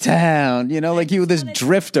came into town. You know, like you were this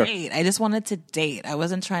drifter. I just wanted to date. I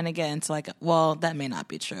wasn't trying to get into like, well, that may not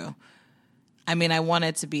be true. I mean, I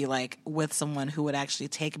wanted to be like with someone who would actually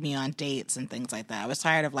take me on dates and things like that. I was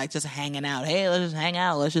tired of like just hanging out. Hey, let's just hang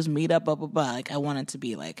out. Let's just meet up, blah, blah, blah. Like I wanted to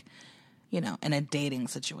be like, you know, in a dating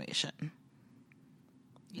situation.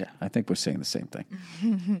 Yeah, I think we're saying the same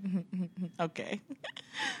thing. Okay.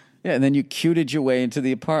 Yeah, and then you cuted your way into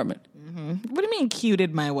the apartment. Mm-hmm. What do you mean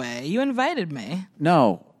cuted my way? You invited me.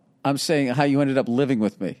 No, I'm saying how you ended up living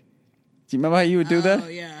with me. Do you remember how you would do that? Oh,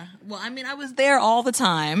 yeah. Well, I mean, I was there all the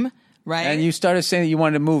time, right? And you started saying that you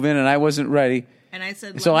wanted to move in and I wasn't ready. And I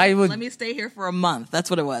said, so let me stay here for a month. That's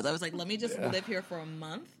what it was. I was like, let me just live here for a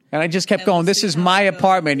month. And I just kept going, this is my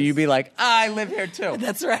apartment. And you'd be like, I live here too.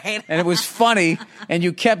 That's right. And it was funny. And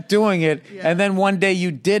you kept doing it. Yeah. And then one day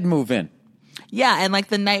you did move in. Yeah. And like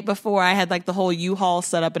the night before, I had like the whole U-Haul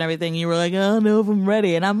set up and everything. You were like, I don't know if I'm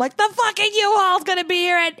ready. And I'm like, the fucking U-Haul's going to be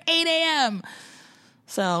here at 8 a.m.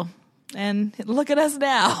 So, and look at us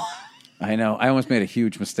now. I know. I almost made a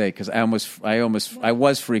huge mistake because I was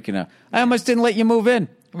freaking out. I almost didn't let you move in.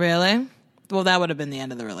 Really? Well, that would have been the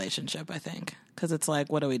end of the relationship, I think. Because it's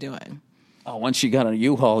like, what are we doing? Oh, once you got on a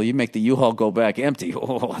U-Haul, you make the U-Haul go back empty.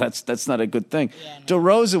 Oh, that's not a good thing. Yeah, no.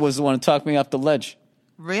 DeRosa was the one who talked me off the ledge.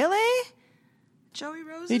 Really? Joey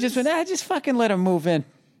Rose? He just went, just fucking let him move in.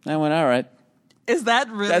 I went, all right. Is that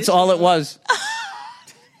really That's true? All it was.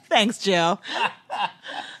 Thanks, Joe.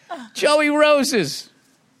 Joey Roses.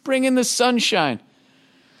 Bring in the sunshine.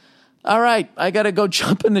 All right, I got to go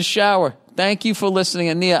jump in the shower. Thank you for listening.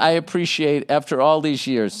 And Nia, I appreciate after all these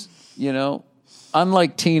years, you know,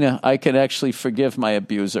 unlike Tina, I can actually forgive my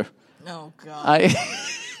abuser. Oh, God.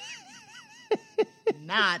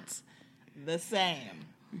 Not the same.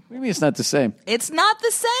 What do you mean it's not the same? It's not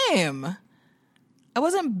the same. I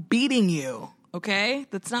wasn't beating you, okay?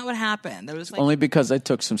 That's not what happened. There was like, only because I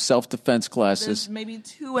took some self-defense classes. There's maybe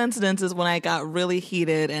 2 incidences when I got really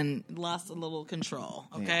heated and lost a little control,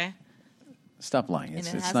 okay? Yeah. Stop lying.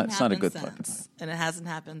 It's not a good fucking thing. And it hasn't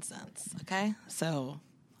happened since, okay? So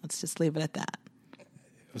let's just leave it at that.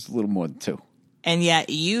 It was a little more than 2. And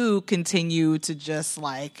yet you continue to just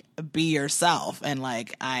like be yourself. And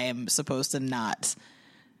like I am supposed to not.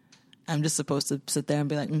 I'm just supposed to sit there and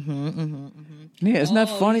be like, Yeah, isn't that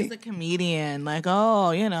funny? He's a comedian. Like,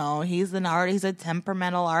 oh, you know, he's an artist. He's a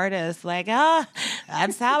temperamental artist. Like,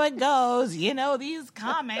 that's how it goes. You know, these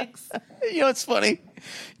comics. You know, it's funny.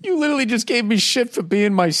 You literally just gave me shit for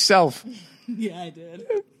being myself. Yeah, I did.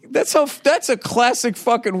 That's a classic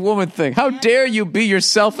fucking woman thing. How dare you be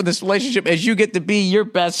yourself in this relationship as you get to be your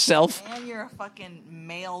best self? And you're a fucking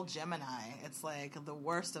male Gemini. It's like the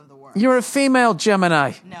worst of the worst. You're a female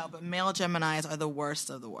Gemini. No, but male Geminis are the worst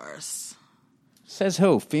of the worst. Says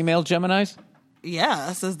who? Female Geminis?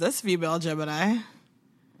 Yeah, says this female Gemini.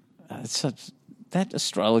 That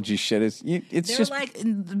astrology shit is. It's They're just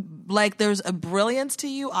like there's a brilliance to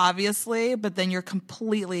you, obviously, but then you're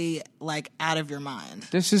completely like out of your mind.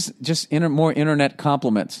 This is just more internet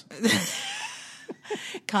compliments.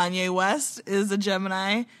 Kanye West is a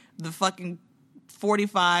Gemini. The fucking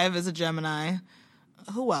 45 is a Gemini.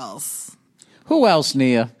 Who else? Who else,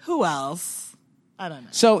 Nia? Who else? I don't know.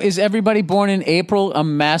 So is everybody born in April a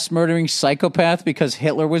mass murdering psychopath because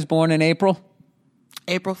Hitler was born in April?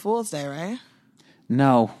 April Fool's Day, right?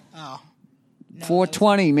 No. Oh. No,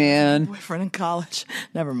 420, man. Boyfriend in college.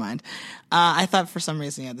 Never mind. I thought for some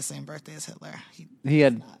reason he had the same birthday as Hitler. He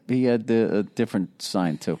had a different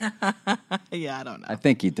sign too. Yeah, I don't know. I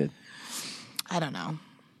think he did. I don't know.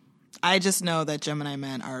 I just know that Gemini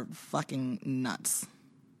men are fucking nuts.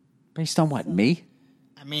 Based on what, me?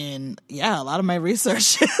 I mean, yeah, a lot of my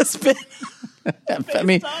research has been. I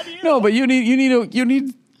mean, no, but you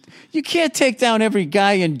can't take down every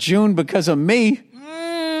guy in June because of me.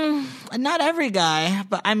 Not every guy,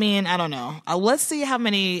 but I mean, I don't know. Let's see how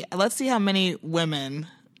many women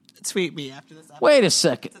tweet me after this episode. Wait a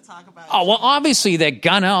second. To talk about well, obviously they're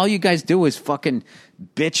gonna. All you guys do is fucking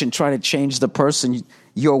bitch and try to change the person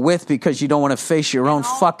you're with because you don't want to face your own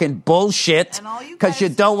fucking bullshit. Because you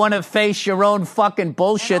don't want to face your own fucking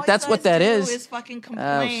bullshit. That's what that is fucking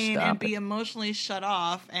complain and be emotionally shut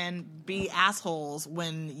off and be assholes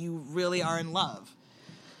when you really are in love.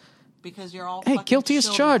 Because you're all fucking guilty as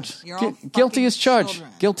charged. Guilty as charged.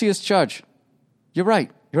 Guilty as charged. You're right.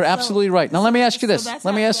 You're absolutely right. Now let me ask you this.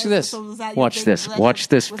 Let me ask you this. Watch this. Watch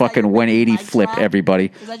this fucking 180 flip,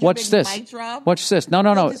 everybody. Watch this. Watch this.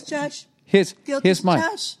 No. Here's mine.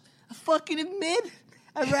 I fucking admit.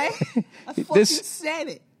 All right? I fucking said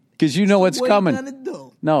it. Because you know what's coming. What are you going to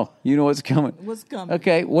do? No, you know what's coming. What's coming?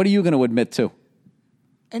 Okay, what are you going to admit to?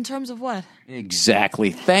 In terms of what?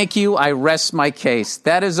 Exactly. Thank you. I rest my case.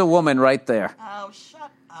 That is a woman right there. Oh, shut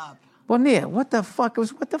up. Well, Nia, what the fuck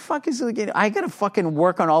is it? I got to fucking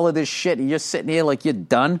work on all of this shit, and you're sitting here like you're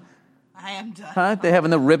done? I am done. Huh? They're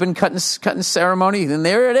having the ribbon cutting ceremony, and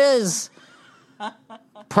there it is.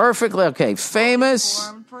 Perfectly. Okay, famous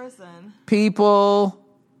people.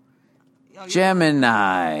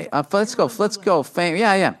 Gemini. Let's go.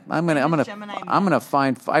 Yeah. I'm gonna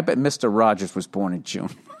find. I bet Mr. Rogers was born in June.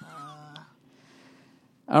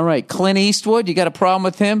 All right, Clint Eastwood. You got a problem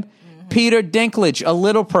with him? Mm-hmm. Peter Dinklage, a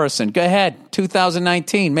little person. Go ahead.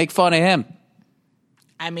 2019. Make fun of him.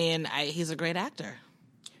 I mean, he's a great actor.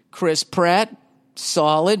 Chris Pratt,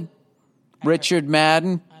 solid. Richard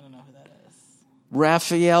Madden. I don't know who that is.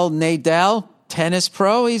 Rafael Nadal, tennis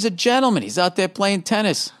pro. He's a gentleman. He's out there playing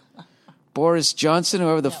tennis. Boris Johnson,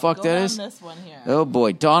 whoever the fuck that is. This one here. Oh,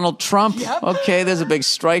 boy. Donald Trump. Yep. Okay, there's a big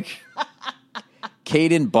strike.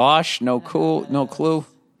 Caden Bosch, no clue.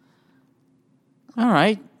 All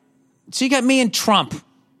right. So you got me and Trump.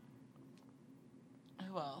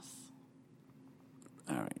 Who else?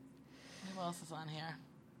 All right. Who else is on here?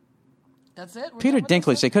 That's it? Peter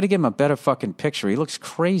Dinklage, they could have given him a better fucking picture. He looks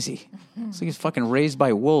crazy. Looks like he's fucking raised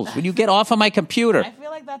by wolves. Would you get off of my computer? I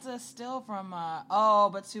feel like that's a still from,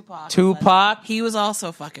 but Tupac. Tupac? He was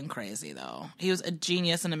also fucking crazy, though. He was a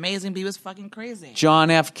genius and amazing, but he was fucking crazy. John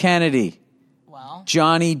F. Kennedy. Well.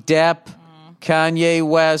 Johnny Depp. Kanye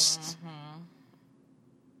West.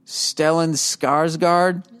 Stellan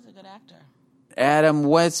Skarsgård. He's a good actor. Adam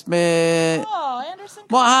Westman. Oh, Anderson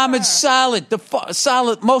Cooper. Mohammed Salah,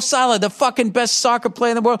 the fucking best soccer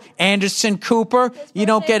player in the world. Anderson Cooper. You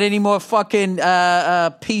don't get any more fucking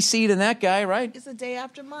PC than that guy, right? It's the day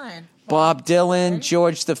after mine. Bob Dylan,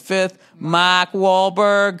 George V, Mark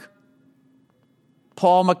Wahlberg,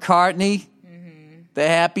 Paul McCartney, the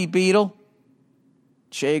Happy Beatle,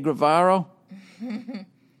 Che Guevara,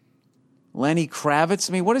 Lenny Kravitz.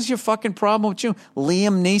 I mean, what is your fucking problem with you?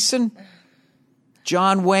 Liam Neeson,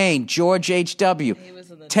 John Wayne, George H.W.,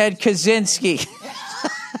 Ted Kaczynski,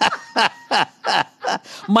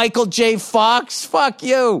 Michael J. Fox. Fuck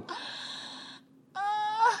you.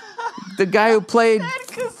 The guy who played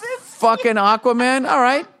fucking Aquaman. All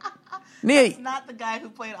right. That's not the guy who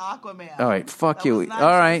played Aquaman. All right. Fuck that you. Was not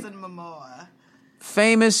all right. Jason Momoa.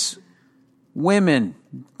 Famous women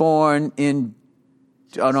born in.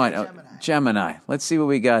 Gemini. Let's see what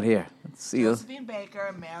we got here. Let's see. Josephine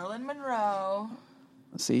Baker, Marilyn Monroe.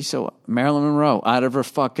 Let's see. So Marilyn Monroe, out of her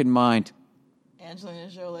fucking mind. Angelina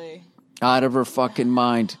Jolie. Out of her fucking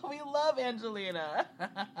mind. We love Angelina.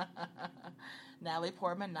 Natalie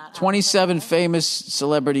Portman, not 27 famous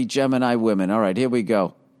celebrity Gemini women. All right, here we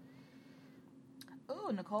go.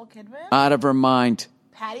 Ooh, Nicole Kidman. Out of her mind.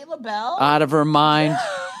 Patti LaBelle. Out of her mind.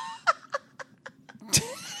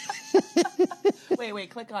 Wait,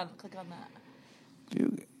 click on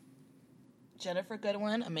that. Jennifer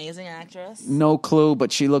Goodwin, amazing actress. No clue,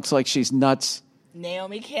 but she looks like she's nuts.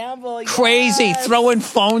 Naomi Campbell, crazy, yes. Throwing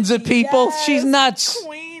phones at people. Yes. She's nuts.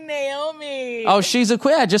 Queen Naomi. Oh, she's a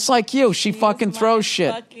queen, just like you. She fucking throws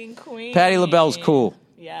shit. Fucking queen. Patti LaBelle's cool.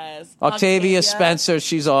 Yes. Octavia Spencer,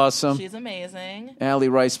 she's awesome. She's amazing. Allie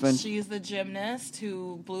Reisman. She's the gymnast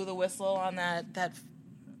who blew the whistle on that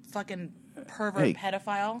fucking pervert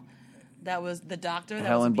pedophile. That was the doctor. That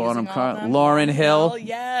Helen was Bonham Carter. Lauryn Hill.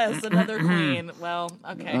 Yes, another queen. Well,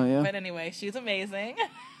 okay. Oh, yeah? But anyway, she's amazing.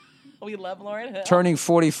 We love Lauryn Hill. Turning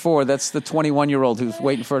 44. That's the 21-year-old who's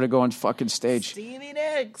waiting for her to go on fucking stage. Stevie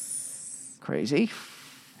Nicks. Crazy?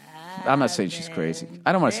 I'm not saying she's crazy.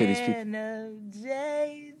 I don't want to say these people.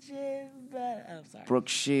 Oh, sorry. Brooke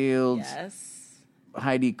Shields. Yes.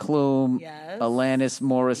 Heidi Klum. Yes. Alanis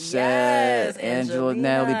Morissette. Yes.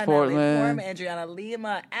 Natalie Portman. Adriana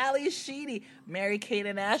Lima. Ali Sheedy. Mary-Kate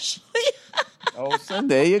and Ashley. Olsen,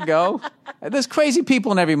 there you go. There's crazy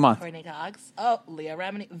people in every month. Courtney Cox. Oh, Leah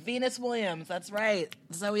Remini. Venus Williams. That's right.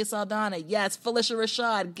 Zoe Saldana. Yes. Felicia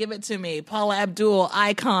Rashad. Give it to me. Paula Abdul.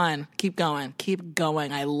 Icon. Keep going. Keep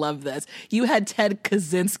going. I love this. You had Ted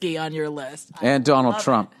Kaczynski on your list. And Donald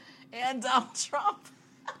Trump. And Donald Trump.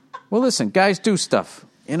 Well, listen, guys do stuff.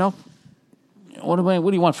 You know? What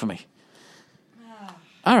do you want from me?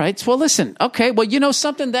 All right. Well, listen. Okay. Well, you know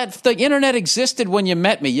something? That the internet existed when you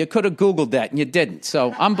met me. You could have Googled that, and you didn't.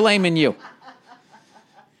 So I'm blaming you.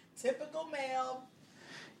 Typical male.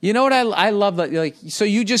 You know what I love? Like, so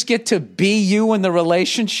you just get to be you in the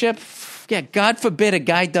relationship? Yeah, God forbid a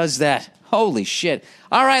guy does that. Holy shit.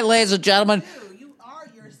 All right, ladies and gentlemen. You are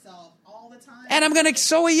yourself all the time. And I'm going to,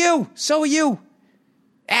 so are you. So are you.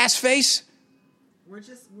 Ass face. We're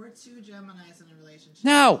two Geminis in a relationship.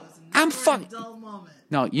 No, I'm fucking. Dull moment.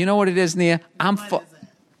 No, you know what it is, Nia? What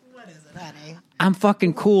is it, honey? I'm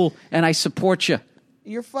fucking cool, and I support you.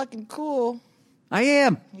 You're fucking cool. I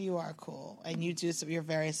am. You are cool, and you're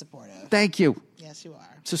very supportive. Thank you. Yes, you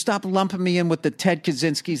are. So stop lumping me in with the Ted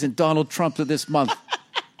Kaczynskis and Donald Trump of this month.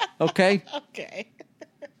 Okay? Okay.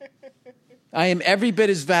 I am every bit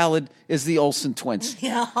as valid as the Olsen twins.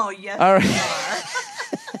 Oh, yes, all right. you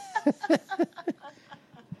are.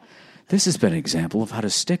 This has been an example of how to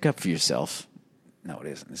stick up for yourself. No, it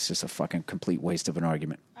isn't. It's just a fucking complete waste of an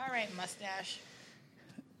argument. All right, mustache.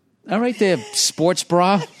 All right there, sports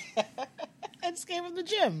bra. I just came from the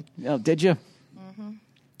gym. Oh, did you? Mm-hmm.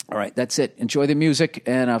 All right, that's it. Enjoy the music,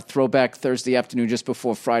 and a throwback Thursday afternoon just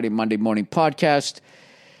before Friday, Monday morning podcast.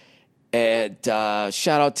 And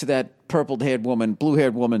shout out to that purple-haired woman,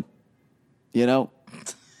 blue-haired woman, you know,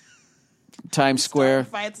 Times Square.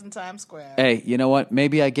 Fights in Times Square. Hey, you know what?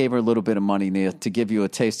 Maybe I gave her a little bit of money, Neil, to give you a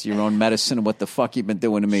taste of your own medicine and what the fuck you've been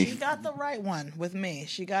doing to me. She got the right one with me.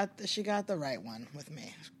 She got the right one with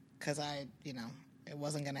me. Because it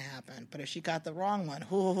wasn't going to happen. But if she got the wrong one,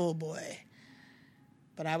 oh boy.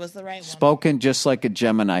 But I was the right one. Spoken just like a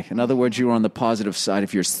Gemini. In other words, you were on the positive side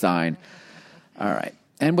of your sign. All right.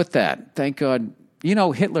 And with that, thank God. You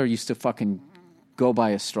know, Hitler used to fucking go by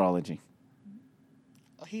astrology.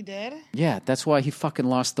 He did? Yeah, that's why he fucking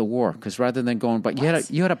lost the war. Because rather than going by, he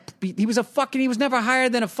was never higher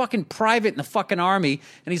than a fucking private in the fucking army,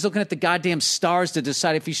 and he's looking at the goddamn stars to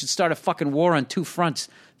decide if he should start a fucking war on two fronts.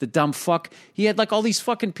 The dumb fuck. He had like all these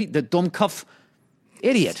fucking people. The dummkopf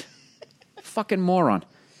idiot, fucking moron.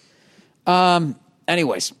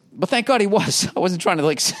 Anyways, but thank God he was. I wasn't trying to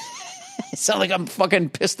like sound like I'm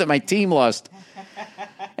fucking pissed that my team lost.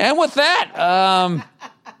 And with that,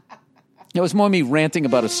 it was more me ranting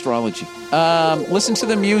about astrology. Listen to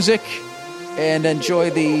the music and enjoy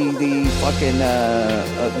the fucking...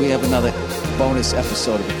 we have another bonus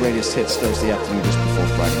episode of the Greatest Hits Thursday afternoon just before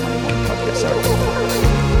Friday, Monday morning podcast. Sorry.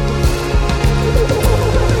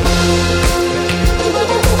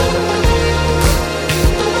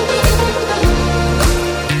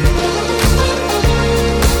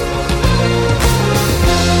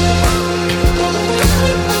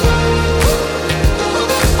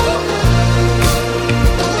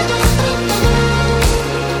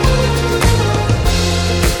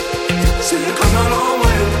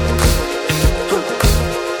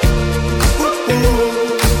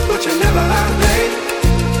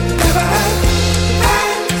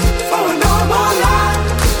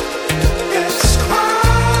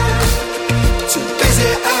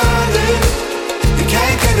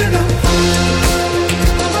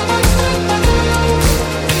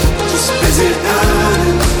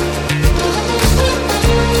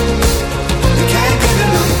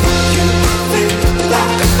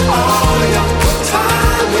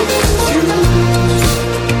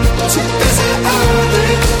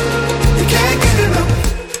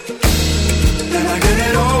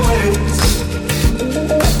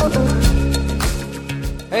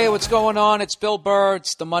 Going on? It's Bill Burr.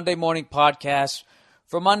 It's the Monday Morning Podcast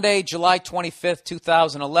for Monday, July 25th,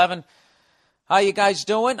 2011. How you guys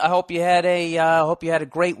doing? I hope you had a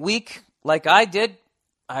great week like I did.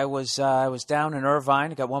 I was down in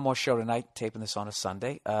Irvine. I got one more show tonight, taping this on a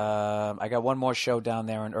Sunday. I got one more show down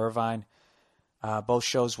there in Irvine. Both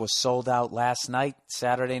shows were sold out last night,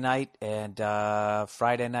 Saturday night, and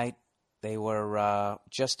Friday night. They were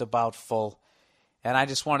just about full. And I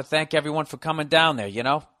just want to thank everyone for coming down there, you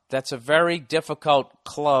know. That's a very difficult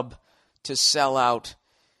club to sell out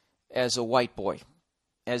as a white boy,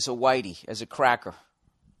 as a whitey, as a cracker,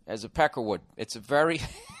 as a peckerwood. It's it's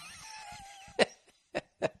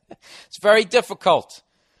very difficult,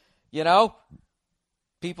 you know.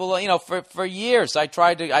 People, you know, for years I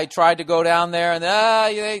tried to go down there, and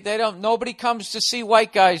they don't. Nobody comes to see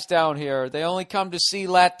white guys down here. They only come to see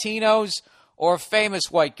Latinos or famous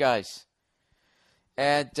white guys.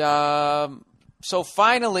 And so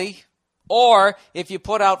finally, or if you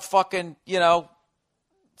put out fucking, 4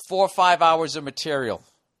 or 5 hours of material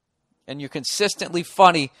and you're consistently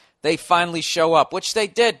funny, they finally show up, which they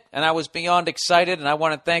did. And I was beyond excited, and I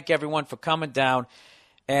want to thank everyone for coming down.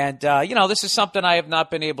 And, this is something I have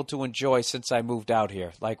not been able to enjoy since I moved out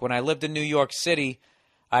here. Like when I lived in New York City,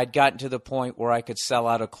 I'd gotten to the point where I could sell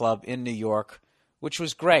out a club in New York, which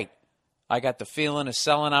was great. I got the feeling of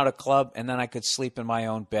selling out a club, and then I could sleep in my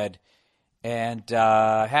own bed. And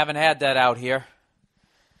haven't had that out here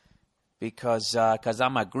because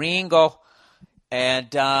I'm a gringo.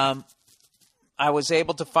 And I was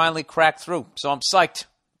able to finally crack through. So I'm psyched,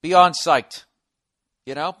 beyond psyched.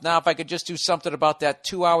 Now if I could just do something about that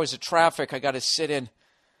 2 hours of traffic I got to sit in,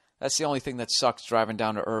 that's the only thing that sucks driving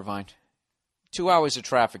down to Irvine. 2 hours of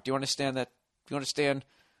traffic. Do you understand that? Do you understand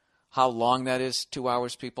how long that is? 2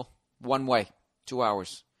 hours, people? One way, 2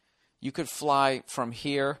 hours. You could fly from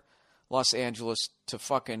here, Los Angeles, to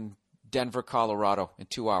fucking Denver, Colorado in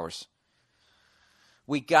 2 hours.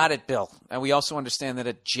 We got it, Bill. And we also understand that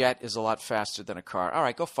a jet is a lot faster than a car. All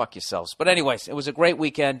right, go fuck yourselves. But anyways, it was a great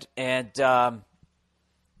weekend, and I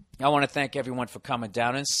want to thank everyone for coming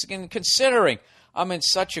down. And considering I'm in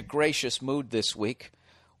such a gracious mood this week,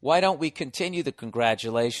 why don't we continue the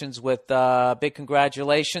congratulations with big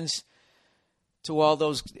congratulations to all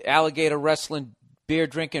those alligator wrestling, beer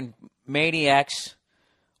drinking maniacs,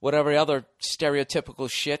 whatever other stereotypical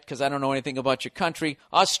shit, because I don't know anything about your country.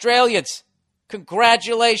 Australians,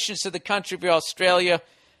 congratulations to the country of Australia.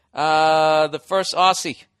 The first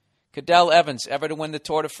Aussie, Cadell Evans, ever to win the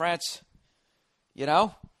Tour de France.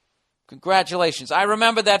 Congratulations. I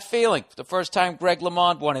remember that feeling. The first time Greg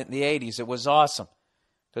LeMond won it in the 80s. It was awesome.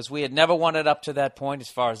 Because we had never won it up to that point, as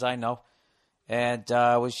far as I know. And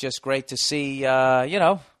it was just great to see,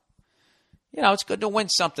 it's good to win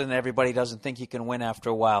something that everybody doesn't think you can win after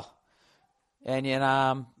a while. And,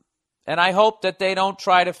 and I hope that they don't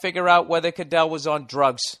try to figure out whether Cadell was on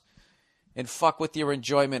drugs and fuck with your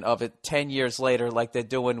enjoyment of it 10 years later like they're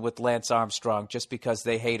doing with Lance Armstrong just because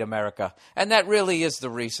they hate America. And that really is the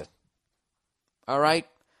reason. All right?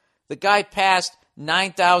 The guy passed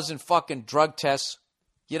 9,000 fucking drug tests.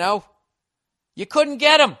 You couldn't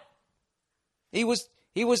get him. He was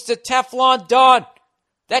the Teflon Don.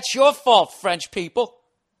 That's your fault, French people.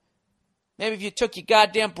 Maybe if you took your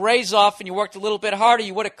goddamn braids off and you worked a little bit harder,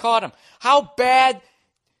 you would have caught him. How bad?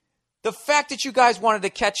 The fact that you guys wanted to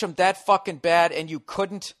catch him that fucking bad and you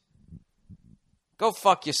couldn't? Go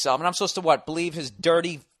fuck yourself. And I'm supposed to believe his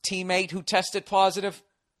dirty teammate who tested positive?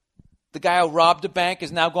 The guy who robbed a bank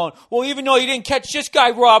is now going, well, even though you didn't catch this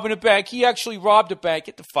guy robbing a bank, he actually robbed a bank.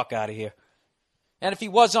 Get the fuck out of here. And if he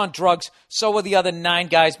was on drugs, so were the other 9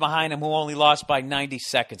 guys behind him who only lost by 90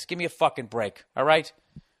 seconds. Give me a fucking break, all right?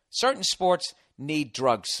 Certain sports need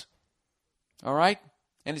drugs, all right?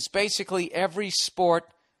 And it's basically every sport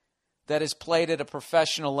that is played at a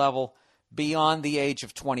professional level beyond the age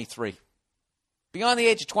of 23. Beyond the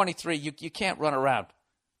age of 23, you can't run around.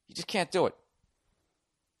 You just can't do it.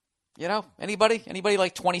 Anybody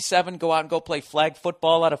like 27 go out and go play flag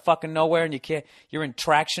football out of fucking nowhere and you're in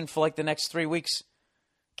traction for like the next 3 weeks?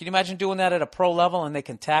 Can you imagine doing that at a pro level and they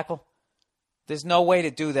can tackle? There's no way to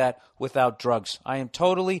do that without drugs. I am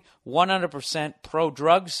totally 100% pro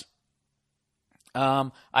drugs.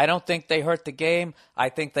 I don't think they hurt the game. I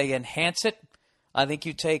think they enhance it. I think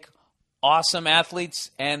you take awesome athletes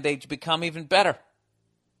and they become even better.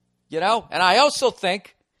 And I also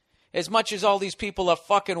think, as much as all these people are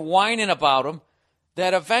fucking whining about them,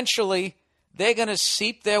 that eventually they're going to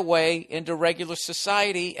seep their way into regular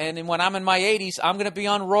society. And when I'm in my 80s, I'm going to be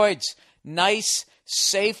on roids. Nice,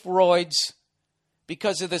 safe roids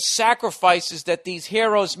because of the sacrifices that these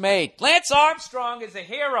heroes made. Lance Armstrong is a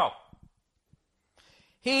hero.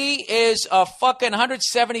 He is a fucking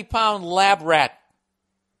 170-pound lab rat.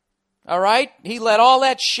 All right? He let all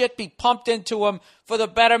that shit be pumped into him for the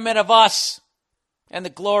betterment of us. And the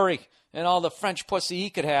glory and all the French pussy he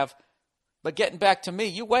could have. But getting back to me,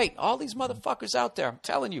 you wait. All these motherfuckers out there, I'm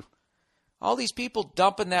telling you. All these people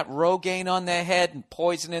dumping that Rogaine on their head and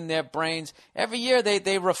poisoning their brains. Every year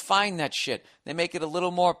they refine that shit. They make it a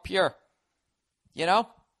little more pure.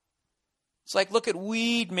 It's like, look at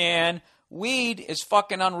weed, man. Weed is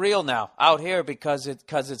fucking unreal now out here because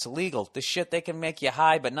it's legal. The shit, they can make you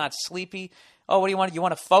high but not sleepy. Oh, what do you want? You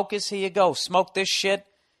want to focus? Here you go. Smoke this shit.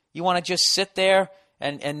 You want to just sit there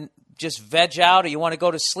and just veg out, or you want to go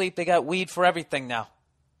to sleep? They got weed for everything now.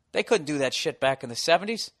 They couldn't do that shit back in the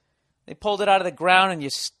 70s. They pulled it out of the ground and you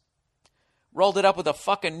rolled it up with a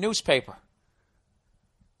fucking newspaper.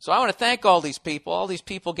 So I want to thank all these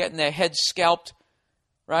people getting their heads scalped,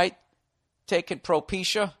 right? Taking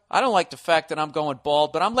Propecia. I don't like the fact that I'm going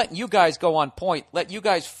bald, but I'm letting you guys go on point. Let you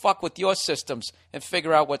guys fuck with your systems and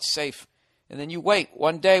figure out what's safe. And then you wait.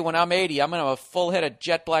 One day when I'm 80, I'm going to have a full head of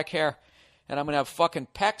jet black hair. And I'm going to have fucking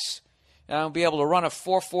pecs. And I'm going to be able to run a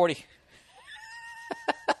 440.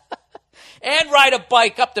 And ride a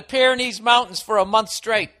bike up the Pyrenees Mountains for a month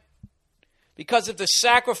straight. Because of the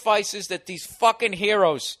sacrifices that these fucking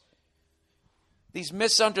heroes, these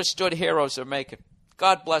misunderstood heroes are making.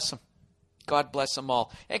 God bless them. God bless them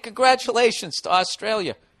all. And congratulations to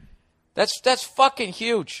Australia. That's fucking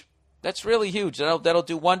huge. That's really huge. That'll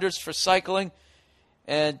do wonders for cycling.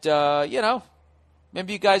 And,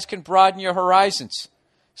 maybe you guys can broaden your horizons.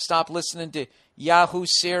 Stop listening to Yahoo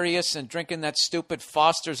Serious and drinking that stupid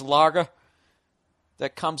Foster's Lager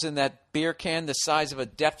that comes in that beer can the size of a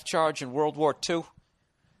depth charge in World War II. Do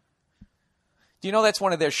you know that's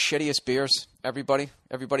one of their shittiest beers, everybody?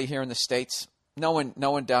 Everybody here in the States? No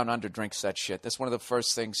one down under drinks that shit. That's one of the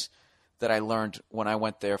first things that I learned when I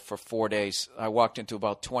went there for 4 days. I walked into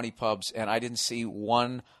about 20 pubs, and I didn't see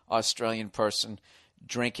one Australian person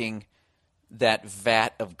drinking that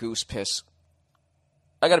vat of goose piss.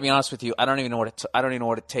 I got to be honest with you. I don't even know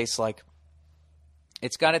what it tastes like.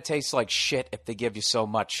 It's got to taste like shit if they give you so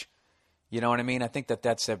much. You know what I mean? I think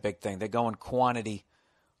that's their big thing. They're going quantity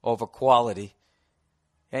over quality.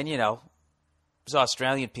 And, there's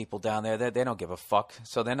Australian people down there. They don't give a fuck,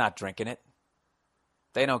 so they're not drinking it.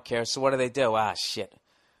 They don't care. So what do? Shit.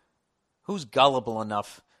 Who's gullible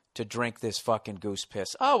enough to drink this fucking goose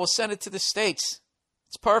piss? Oh, we'll send it to the States.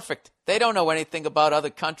 It's perfect. They don't know anything about other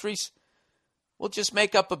countries. We'll just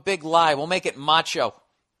make up a big lie. We'll make it macho.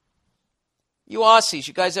 You Aussies,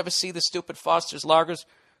 you guys ever see the stupid Foster's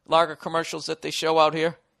lager commercials that they show out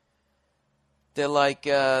here? They're like,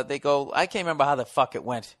 they go, I can't remember how the fuck it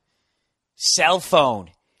went. Cell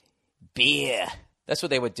phone, beer. That's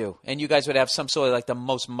what they would do. And you guys would have some sort of like the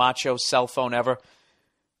most macho cell phone ever,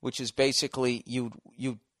 which is basically you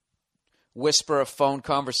whisper a phone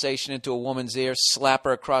conversation into a woman's ear, slap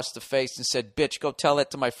her across the face and said, bitch, go tell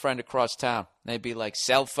that to my friend across town. And they'd be like,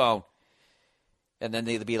 cell phone. And then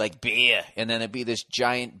they'd be like, beer. And then it'd be this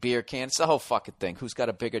giant beer can. It's the whole fucking thing. Who's got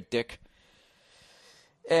a bigger dick?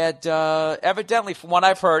 And evidently, from what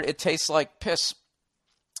I've heard, it tastes like piss.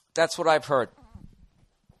 That's what I've heard.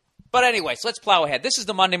 But anyways, let's plow ahead. This is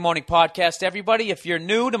the Monday Morning Podcast, everybody. If you're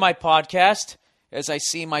new to my podcast, as I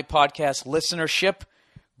see my podcast listenership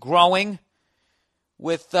growing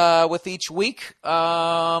with each week,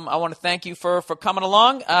 I want to thank you for coming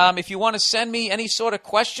along. If you want to send me any sort of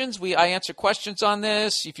questions, I answer questions on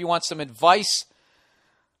this. If you want some advice,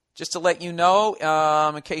 just to let you know,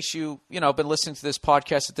 in case you've been listening to this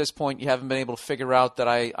podcast at this point, you haven't been able to figure out that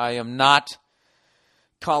I am not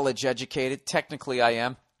college educated. Technically, I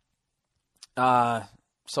am.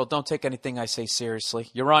 So don't take anything I say seriously.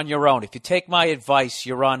 You're on your own. If you take my advice,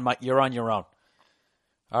 you're on your own.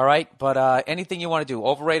 All right? But anything you want to do,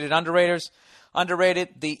 overrated, underrated.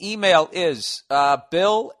 The email is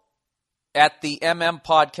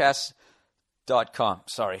bill@themmpodcast.com.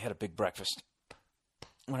 Sorry, I had a big breakfast.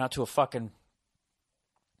 Went out to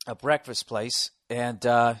a breakfast place, and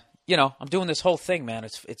I'm doing this whole thing, man.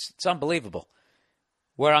 It's unbelievable.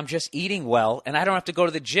 Where I'm just eating well, and I don't have to go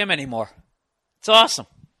to the gym anymore. It's awesome.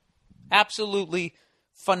 Absolutely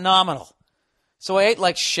phenomenal. So I ate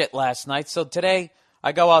like shit last night. So today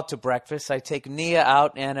I go out to breakfast. I take Nia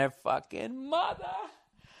out and her fucking mother.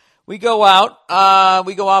 We go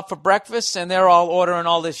out for breakfast, and they're all ordering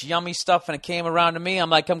all this yummy stuff, and it came around to me. I'm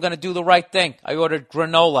like, I'm going to do the right thing. I ordered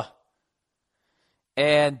granola.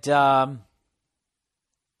 And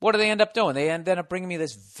what do they end up doing? They ended up bringing me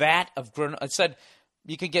this vat of granola. It said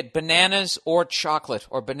you could get bananas or chocolate,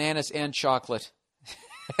 or bananas and chocolate.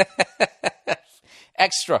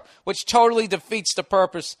 Extra, which totally defeats the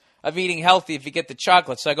purpose of eating healthy if you get the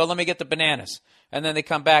chocolate. So I go, let me get the bananas. And then they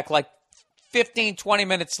come back like 15, 20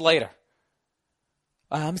 minutes later.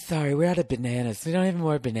 I'm sorry, we're out of bananas. We don't have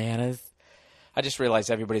more bananas. I just realized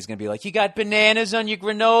everybody's going to be like, you got bananas on your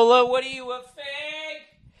granola? What are you, a fake?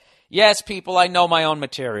 Yes, people, I know my own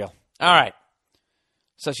material. All right.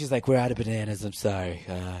 So she's like, we're out of bananas. I'm sorry.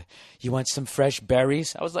 You want some fresh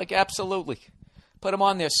berries? I was like, absolutely. Put them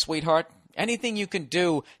on there, sweetheart. Anything you can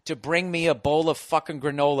do to bring me a bowl of fucking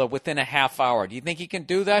granola within a half hour. Do you think you can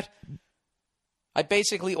do that? I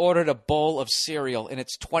basically ordered a bowl of cereal, and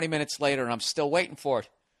it's 20 minutes later, and I'm still waiting for it.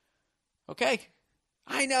 Okay.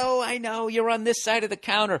 I know. You're on this side of the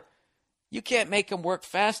counter. You can't make them work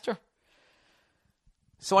faster.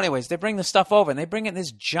 So anyways, they bring the stuff over, and they bring it in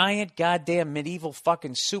this giant goddamn medieval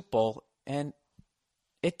fucking soup bowl, and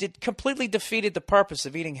completely defeated the purpose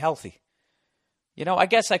of eating healthy. I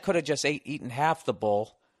guess I could have just eaten half the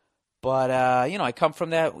bowl, but, I come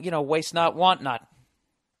from that, waste not, want not.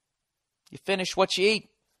 You finish what you eat.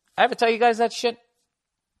 I ever tell you guys that shit?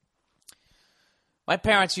 My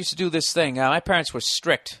parents used to do this thing. My parents were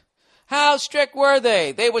strict. How strict were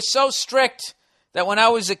they? They were so strict that when I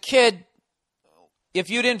was a kid, if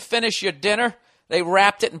you didn't finish your dinner, they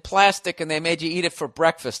wrapped it in plastic and they made you eat it for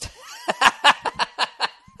breakfast.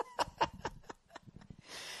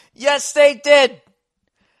 Yes, they did.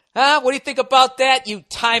 Huh? What do you think about that, you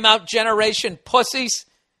timeout generation pussies?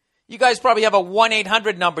 You guys probably have a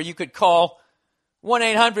 1-800 number you could call.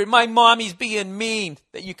 1-800, my mommy's being mean,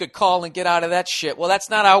 that you could call and get out of that shit. Well,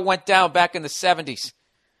 that's not how it went down back in the 70s. It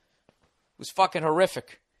was fucking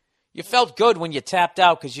horrific. You felt good when you tapped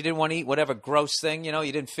out because you didn't want to eat whatever gross thing, you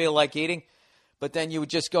didn't feel like eating. But then you would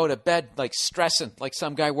just go to bed like stressing, like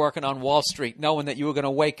some guy working on Wall Street, knowing that you were going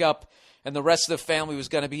to wake up and the rest of the family was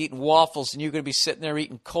going to be eating waffles and you're going to be sitting there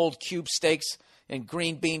eating cold cube steaks and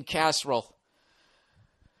green bean casserole.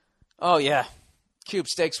 Oh, yeah. Cube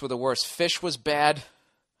steaks were the worst. Fish was bad.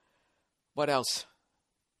 What else?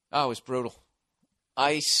 Oh, it was brutal.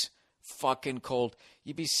 Ice, fucking cold.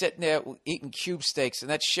 You'd be sitting there eating cube steaks, and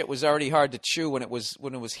that shit was already hard to chew when it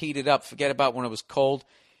was heated up. Forget about when it was cold.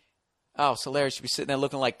 Oh, it's hilarious. You'd be sitting there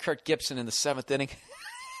looking like Kurt Gibson in the 7th inning.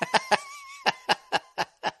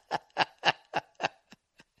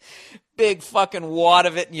 Big fucking wad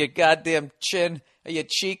of it in your goddamn chin, or your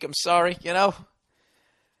cheek. I'm sorry,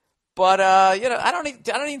 But, I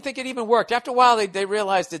don't even think it even worked. After a while, they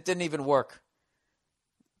realized it didn't even work.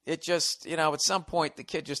 It just, at some point, the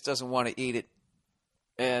kid just doesn't want to eat it.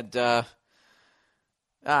 And, I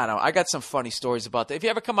don't know. I got some funny stories about that. If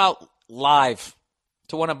you ever come out live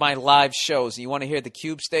to one of my live shows and you want to hear the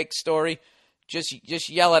cube steak story, just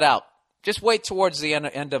yell it out. Just wait towards the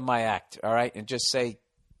end of my act, all right? And just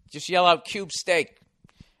yell out cube steak,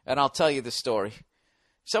 and I'll tell you the story.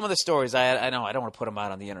 Some of the stories, I know I don't want to put them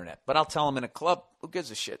out on the internet, but I'll tell them in a club. Who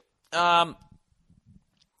gives a shit? The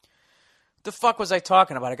fuck was I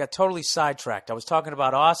talking about? I got totally sidetracked. I was talking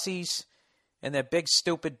about Aussies and their big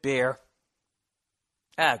stupid beer.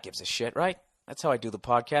 Who gives a shit, right? That's how I do the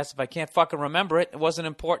podcast. If I can't fucking remember it, it wasn't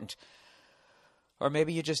important. Or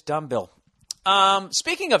maybe you're just dumb, Bill.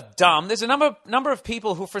 Speaking of dumb, there's a number of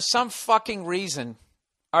people who, for some fucking reason,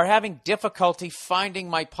 are having difficulty finding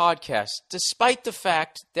my podcast, despite the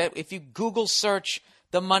fact that if you Google search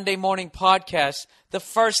the Monday Morning Podcast, the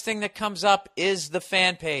first thing that comes up is the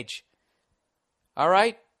fan page. All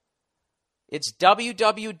right? It's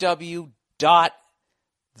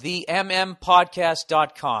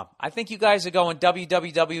www.themmpodcast.com. I think you guys are going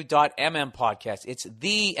www.mmpodcast. It's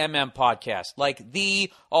the MM Podcast, like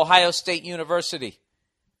the Ohio State University.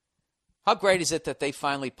 How great is it that they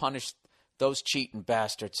finally punished those cheating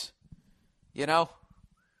bastards?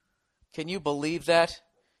 Can you believe that?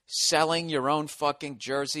 Selling your own fucking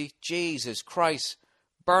jersey? Jesus Christ.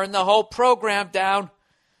 Burn the whole program down.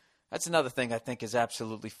 That's another thing I think is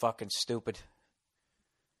absolutely fucking stupid.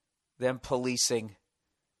 Them policing.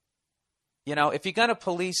 If you're going to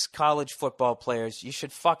police college football players, you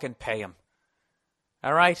should fucking pay them.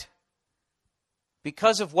 All right?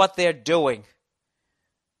 Because of what they're doing,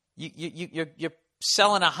 you're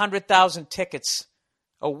selling 100,000 tickets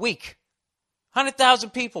a week.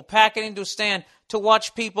 100,000 people packing into a stand to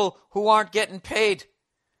watch people who aren't getting paid,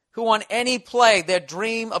 who on any play, their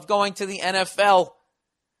dream of going to the NFL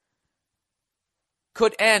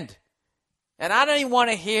could end. And I don't even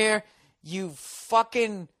want to hear you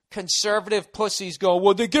fucking conservative pussies go,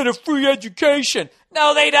 well, they get a free education.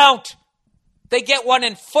 No, they don't. They get one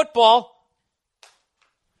in football.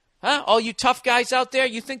 Huh? All you tough guys out there,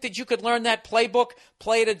 you think that you could learn that playbook,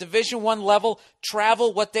 play at a Division I level,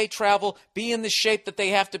 travel what they travel, be in the shape that they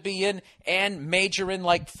have to be in, and major in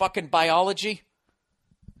like fucking biology?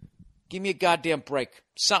 Give me a goddamn break.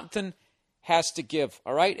 Something has to give,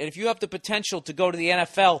 all right? And if you have the potential to go to the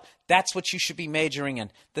NFL, that's what you should be majoring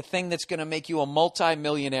in. The thing that's going to make you a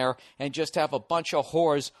multimillionaire and just have a bunch of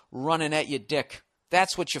whores running at your dick.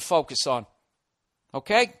 That's what you focus on.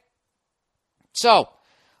 Okay? So,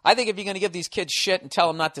 I think if you're going to give these kids shit and tell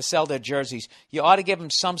them not to sell their jerseys, you ought to give them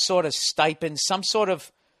some sort of stipend, some sort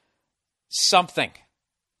of something.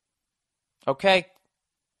 Okay?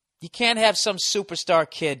 You can't have some superstar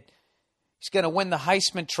kid. He's going to win the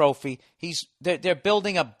Heisman Trophy. They're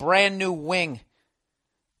building a brand new wing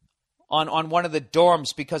on one of the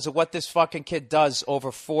dorms because of what this fucking kid does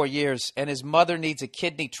over 4 years. And his mother needs a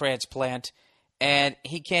kidney transplant. And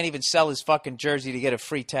he can't even sell his fucking jersey to get a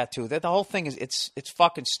free tattoo. The whole thing is, it's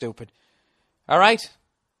fucking stupid. All right?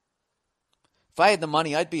 If I had the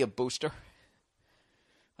money, I'd be a booster.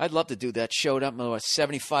 I'd love to do that. Showed up in a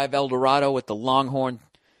 75 Eldorado with the longhorn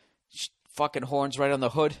fucking horns right on the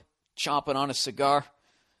hood, chomping on a cigar.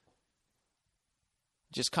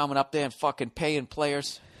 Just coming up there and fucking paying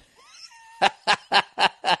players.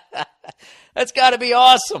 That's got to be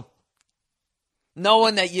awesome.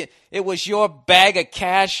 Knowing that it was your bag of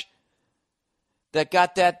cash that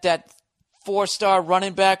got that 4-star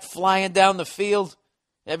running back flying down the field.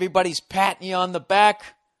 Everybody's patting you on the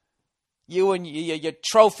back. You and your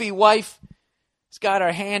trophy wife has got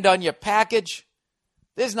her hand on your package.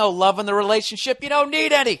 There's no love in the relationship. You don't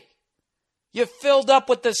need any. You're filled up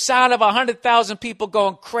with the sound of 100,000 people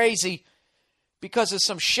going crazy because of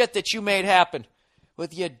some shit that you made happen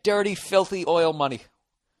with your dirty, filthy oil money.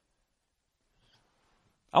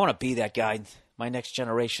 I want to be that guy in my next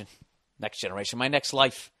generation, my next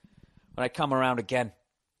life, when I come around again.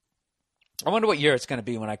 I wonder what year it's going to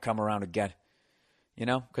be when I come around again. You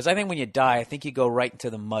know, because I think when you die, I think you go right into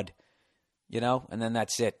the mud, you know, and then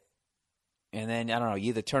that's it. And then, I don't know, you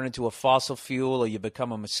either turn into a fossil fuel or you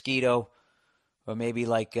become a mosquito or maybe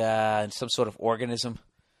like some sort of organism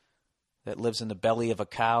that lives in the belly of a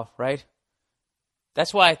cow, right?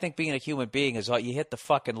 That's why I think being a human being is you hit the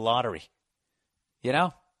fucking lottery, you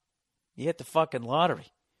know? You hit the fucking lottery.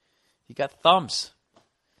 You got thumbs.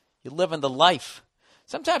 You're living the life.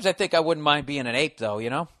 Sometimes I think I wouldn't mind being an ape, though, you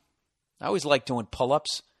know? I always like doing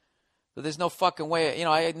pull-ups. But there's no fucking way. You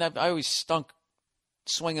know, I always stunk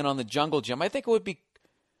swinging on the jungle gym. I think it would be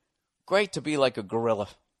great to be like a gorilla.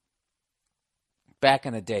 Back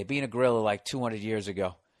in the day, being a gorilla like 200 years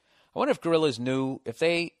ago. I wonder if gorillas knew, if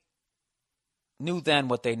they knew then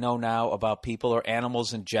what they know now about people or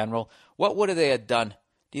animals in general, what would they have done?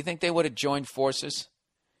 Do you think they would have joined forces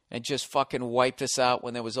and just fucking wiped us out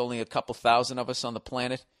when there was only a couple thousand of us on the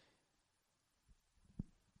planet?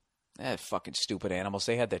 Fucking stupid animals.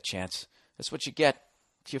 They had their chance. That's what you get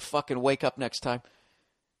if you fucking wake up next time.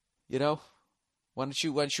 You know? Why don't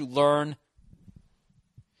you learn?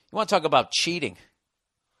 You want to talk about cheating?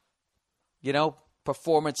 You know?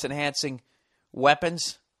 Performance-enhancing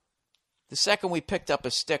weapons. The second we picked up a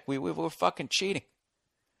stick, we were fucking cheating.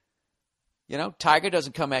 You know? Tiger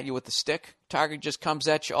doesn't come at you with the stick. Tiger just comes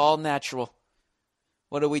at you all natural.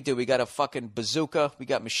 What do? We got a fucking bazooka. We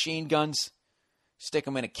got machine guns. Stick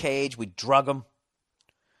them in a cage. We drug them.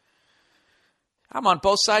 I'm on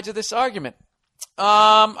both sides of this argument.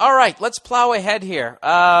 All right, let's plow ahead here.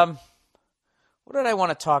 What did I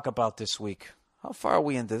want to talk about this week? How far are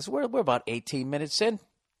we into this? We're about 18 minutes in.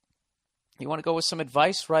 You want to go with some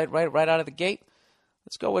advice right out of the gate?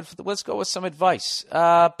 Let's go with some advice.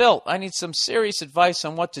 Bill, I need some serious advice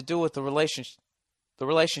on what to do with the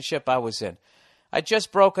relationship I was in. I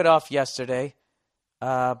just broke it off yesterday.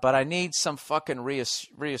 But I need some fucking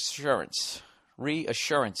reassurance.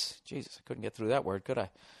 Jesus, I couldn't get through that word, could I?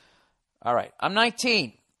 All right, I'm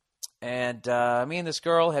 19, and me and this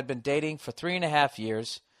girl had been dating for 3.5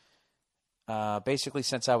 years, basically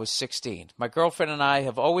since I was 16. My girlfriend and I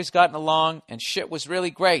have always gotten along, and shit was really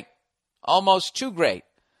great, almost too great.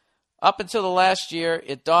 Up until the last year,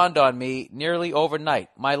 it dawned on me nearly overnight.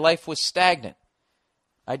 My life was stagnant.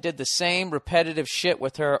 I did the same repetitive shit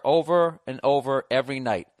with her over and over every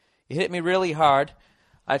night. It hit me really hard.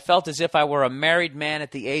 I felt as if I were a married man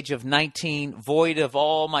at the age of 19, void of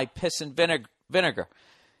all my piss and vinegar.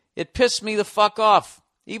 It pissed me the fuck off.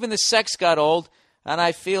 Even the sex got old, and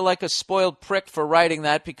I feel like a spoiled prick for writing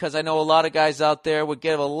that because I know a lot of guys out there would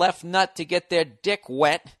give a left nut to get their dick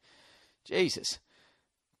wet. Jesus.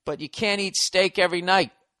 But you can't eat steak every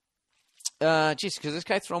night. Could this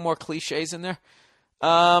guy throw more cliches in there?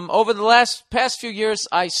 Over the past few years,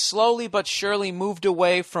 I slowly but surely moved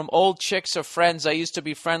away from old chicks or friends I used to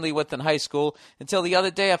be friendly with in high school until the other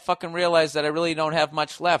day I fucking realized that I really don't have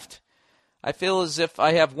much left. I feel as if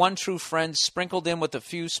I have one true friend sprinkled in with a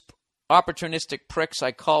few opportunistic pricks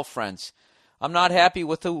I call friends. I'm not happy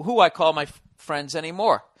with who I call my friends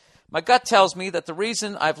anymore. My gut tells me that the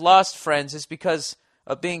reason I've lost friends is because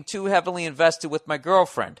of being too heavily invested with my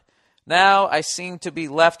girlfriend. Now I seem to be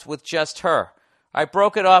left with just her. I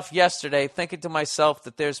broke it off yesterday thinking to myself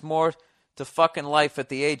that there's more to fucking life at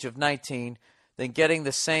the age of 19 than getting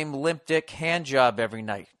the same limp dick hand job every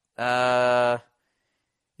night.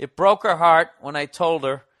 It broke her heart when I told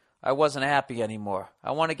her I wasn't happy anymore.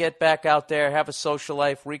 I want to get back out there, have a social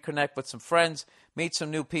life, reconnect with some friends, meet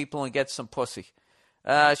some new people, and get some pussy.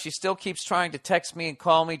 She still keeps trying to text me and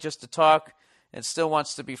call me just to talk and still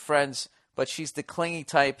wants to be friends, but she's the clingy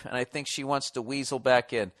type, and I think she wants to weasel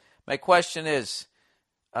back in. My question is,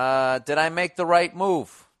 did I make the right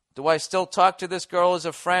move? Do I still talk to this girl as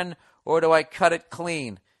a friend, or do I cut it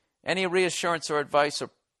clean? Any reassurance or advice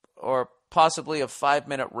or possibly a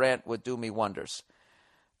 5-minute rant would do me wonders.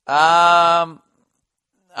 All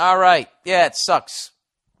right. Yeah, it sucks.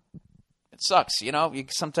 It sucks. You know,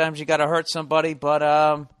 sometimes you got to hurt somebody,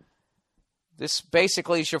 but this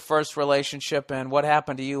basically is your first relationship, and what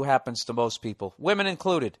happened to you happens to most people, women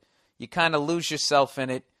included. You kind of lose yourself in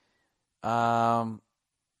it. You're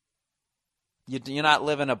not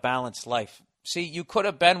living a balanced life. See, you could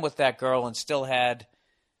have been with that girl and still had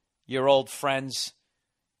your old friends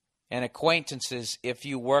and acquaintances if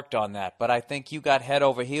you worked on that. But I think you got head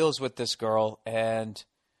over heels with this girl, and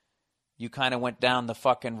you kind of went down the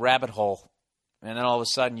fucking rabbit hole. And then all of a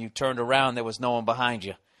sudden you turned around, there was no one behind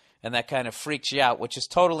you. And that kind of freaks you out, which is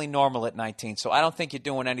totally normal at 19. So I don't think you're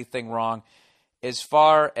doing anything wrong. As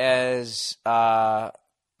far as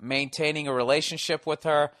maintaining a relationship with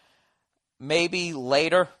her, maybe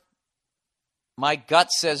later. My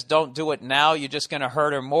gut says don't do it now. You're just going to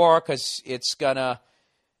hurt her more because it's going to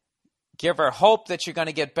give her hope that you're going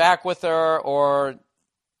to get back with her, or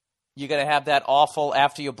you're going to have that awful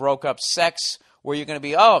after you broke up sex where you're going to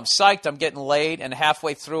be, oh, I'm psyched, I'm getting laid, and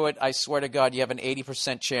halfway through it, I swear to God, you have an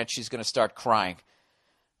 80% chance she's going to start crying.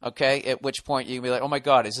 Okay? At which point you're going to be like, oh my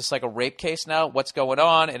God, is this like a rape case now? What's going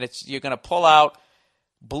on? And you're going to pull out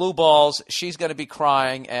blue balls, she's going to be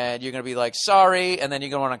crying, and you're going to be like, sorry, and then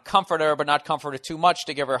you're going to want to comfort her, but not comfort her too much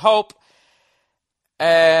to give her hope.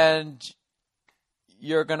 And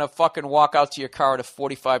you're going to fucking walk out to your car at a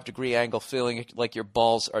 45-degree angle feeling like your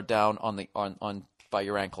balls are down on by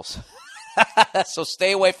your ankles. So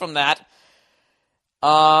stay away from that.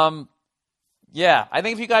 Yeah, I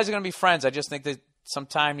think if you guys are going to be friends, I just think that some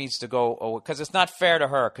time needs to go, because it's not fair to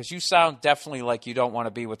her, because you sound definitely like you don't want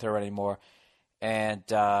to be with her anymore. And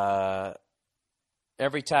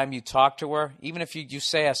every time you talk to her, even if you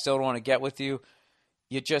say, I still don't want to get with you,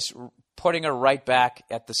 you're just putting her right back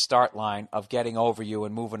at the start line of getting over you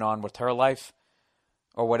and moving on with her life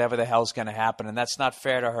or whatever the hell's going to happen. And that's not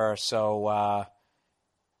fair to her. So,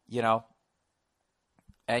 you know,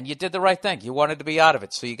 and you did the right thing. You wanted to be out of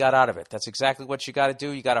it, so you got out of it. That's exactly what you got to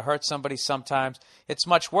do. You got to hurt somebody sometimes. It's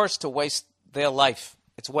much worse to waste their life.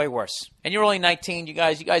 It's way worse. And you're only 19. You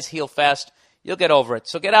guys heal fast. You'll get over it.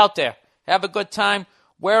 So get out there. Have a good time.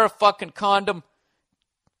 Wear a fucking condom.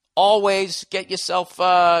 Always get yourself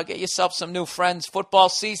some new friends. Football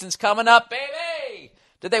season's coming up, baby.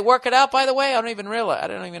 Did they work it out, by the way? I don't even realize. I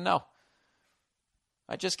don't even know.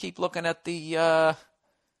 I just keep looking at the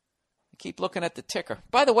ticker.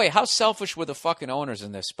 By the way, how selfish were the fucking owners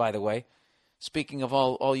in this, by the way? Speaking of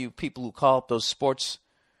all you people who call up those sports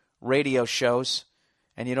radio shows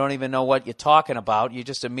and you don't even know what you're talking about, you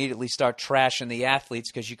just immediately start trashing the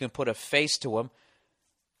athletes because you can put a face to them.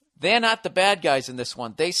 They're not the bad guys in this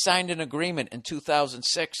one. They signed an agreement in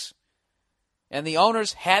 2006. And the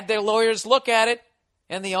owners had their lawyers look at it,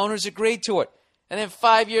 and the owners agreed to it. And then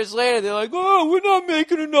 5 years later, they're like, oh, we're not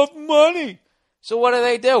making enough money. So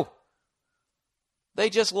what do?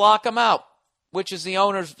 They just lock them out, which is the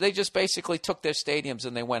owners. They just basically took their stadiums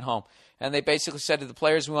and they went home. And they basically said to the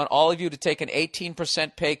players, we want all of you to take an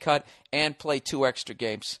 18% pay cut and play 2 extra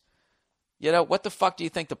games. You know, what the fuck do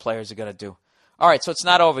you think the players are going to do? All right, so it's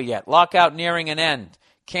not over yet. Lockout nearing an end.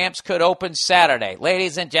 Camps could open Saturday.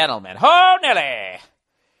 Ladies and gentlemen, ho Nelly!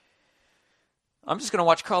 I'm just going to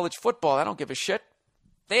watch college football. I don't give a shit.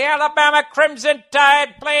 The Alabama Crimson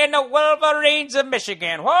Tide playing the Wolverines of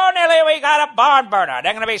Michigan. Whoa, Nelly, we got a barn burner.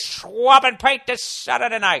 They're going to be swapping paint this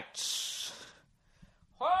Saturday night.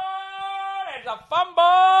 Whoa, there's a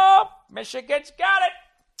fumble. Michigan's got it.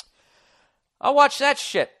 I'll watch that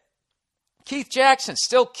shit. Keith Jackson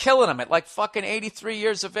still killing him at like fucking 83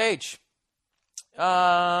 years of age.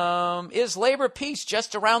 Is labor peace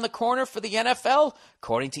just around the corner for the NFL?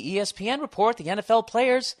 According to ESPN report, the NFL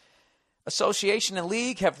Players Association and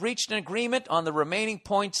League have reached an agreement on the remaining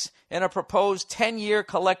points in a proposed 10-year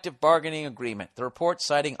collective bargaining agreement. The report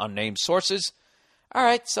citing unnamed sources. All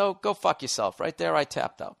right, so go fuck yourself. Right there, I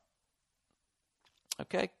tapped out.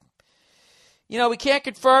 Okay. You know, we can't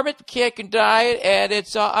confirm it, we can't deny it, and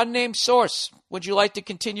it's an unnamed source. Would you like to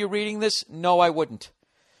continue reading this? No, I wouldn't.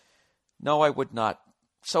 No, I would not.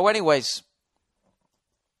 So anyways,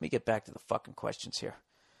 let me get back to the fucking questions here.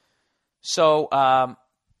 So,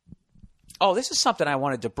 this is something I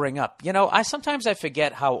wanted to bring up. You know, sometimes I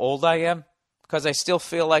forget how old I am because I still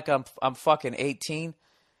feel like I'm fucking 18.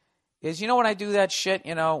 You know when I do that shit,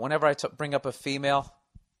 you know, whenever I bring up a female,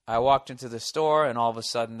 I walked into the store and all of a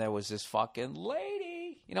sudden there was this fucking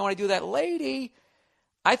lady. You know when I do that lady,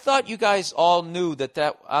 I thought you guys all knew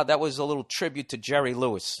that was a little tribute to Jerry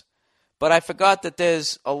Lewis. But I forgot that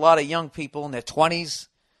there's a lot of young people in their 20s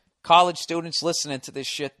college students listening to this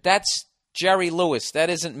shit, that's Jerry Lewis. That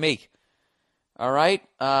isn't me. All right?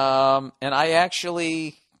 And I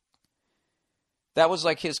actually, that was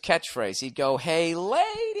like his catchphrase. He'd go, hey,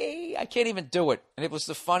 lady. I can't even do it. And it was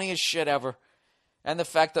the funniest shit ever. And the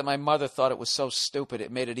fact that my mother thought it was so stupid,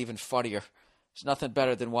 it made it even funnier. There's nothing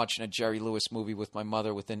better than watching a Jerry Lewis movie with my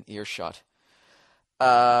mother within earshot.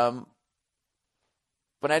 But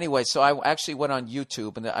anyway, so I actually went on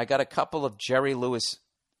YouTube, and I got a couple of Jerry Lewis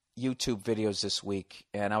YouTube videos this week,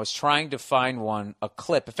 and I was trying to find a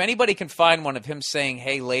clip. If anybody can find one of him saying,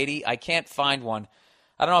 hey, lady, I can't find one.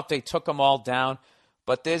 I don't know if they took them all down,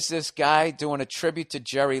 but there's this guy doing a tribute to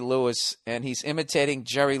Jerry Lewis, and he's imitating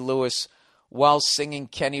Jerry Lewis while singing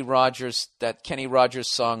that Kenny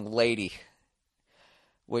Rogers song, Lady,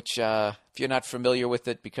 which, if you're not familiar with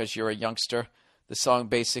it because you're a youngster, the song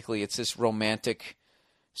basically, it's this romantic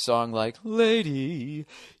song like, lady,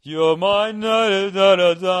 you're my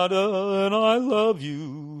da-da-da-da-da, and I love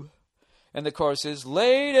you. And the chorus is,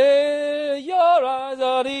 lady, your eyes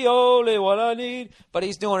are the only one I need. But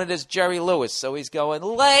he's doing it as Jerry Lewis, so he's going,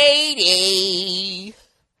 lady.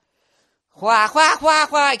 Wah, wah, wah,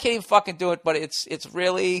 wah. I can't even fucking do it, but it's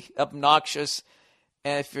really obnoxious.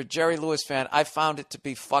 And if you're a Jerry Lewis fan, I found it to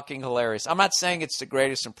be fucking hilarious. I'm not saying it's the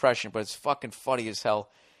greatest impression, but it's fucking funny as hell.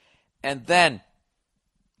 And then,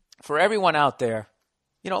 for everyone out there,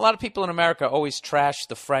 a lot of people in America always trash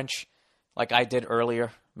the French, like I did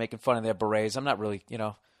earlier, making fun of their berets. I'm not really,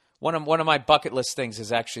 one of my bucket list things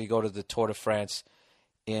is actually go to the Tour de France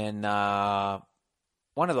in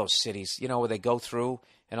one of those cities, where they go through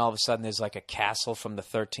and all of a sudden there's like a castle from the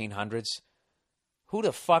 1300s. Who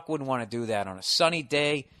the fuck wouldn't want to do that on a sunny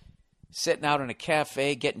day, sitting out in a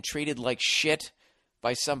cafe, getting treated like shit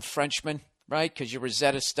by some Frenchman, right? Because your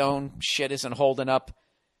Rosetta Stone shit isn't holding up.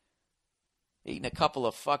 Eating a couple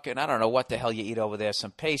of fucking, I don't know what the hell you eat over there,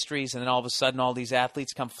 some pastries, and then all of a sudden all these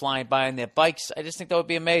athletes come flying by on their bikes. I just think that would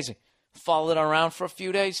be amazing. Follow it around for a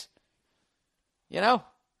few days.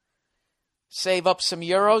 Save up some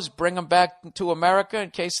euros, bring them back to America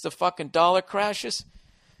in case the fucking dollar crashes.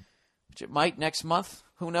 Which it might next month.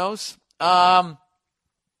 Who knows? I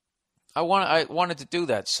wanted to do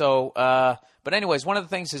that. So, but anyways, one of the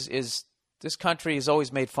things is this country has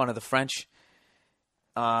always made fun of the French,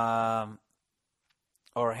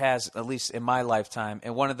 or has, at least in my lifetime.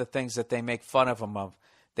 And one of the things that they make fun of them of,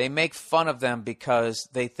 they make fun of them because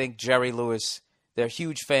they think Jerry Lewis, they're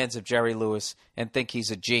huge fans of Jerry Lewis and think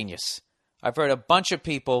he's a genius. I've heard a bunch of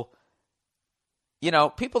people,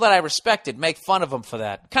 people that I respected make fun of him for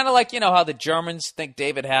that. Kind of like, how the Germans think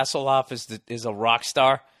David Hasselhoff is a rock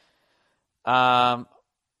star. I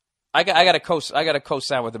got to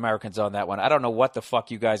co-sign with Americans on that one. I don't know what the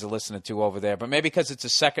fuck you guys are listening to over there, but maybe because it's a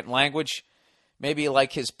second language, maybe you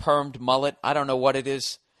like his permed mullet. I don't know what it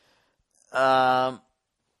is.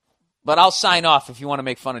 But I'll sign off if you want to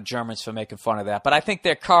make fun of Germans for making fun of that. But I think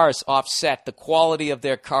their cars offset, the quality of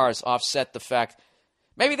their cars offset the fact.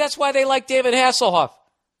 Maybe that's why they like David Hasselhoff.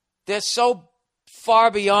 They're so far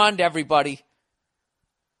beyond everybody.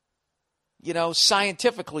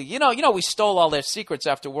 Scientifically. We stole all their secrets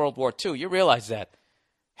after World War II. You realize that.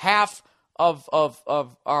 Half of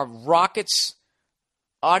our rockets,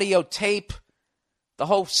 audio tape, the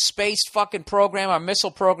whole space fucking program, our missile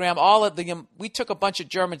program, all of we took a bunch of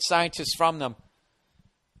German scientists from them.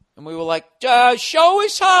 And we were like, show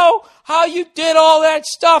us how you did all that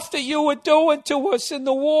stuff that you were doing to us in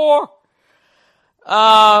the war.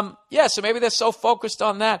 So maybe they're so focused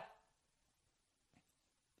on that.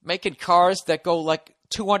 Making cars that go like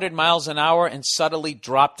 200 miles an hour and subtly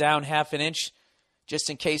drop down half an inch just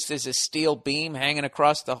in case there's a steel beam hanging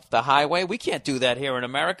across the highway. We can't do that here in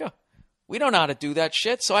America. We don't know how to do that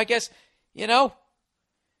shit. So I guess, you're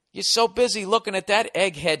so busy looking at that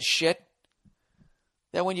egghead shit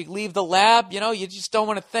that when you leave the lab, you just don't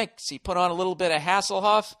want to think. So you put on a little bit of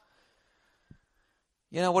Hasselhoff.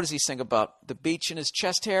 What does he sing about? The beach in his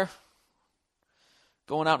chest hair?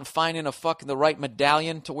 Going out and finding the right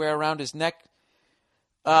medallion to wear around his neck.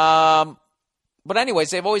 But anyways,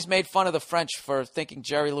 they've always made fun of the French for thinking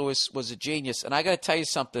Jerry Lewis was a genius. And I got to tell you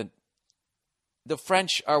something. The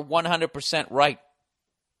French are 100% right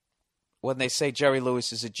when they say Jerry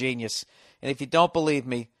Lewis is a genius. And if you don't believe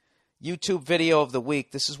me, YouTube video of the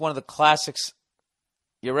week. This is one of the classics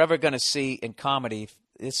you're ever going to see in comedy.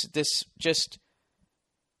 The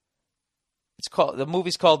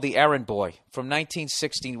movie's called The Errand Boy from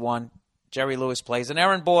 1961. Jerry Lewis plays an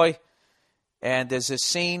errand boy, and there's a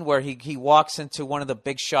scene where he walks into one of the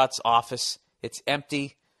big shots' office. It's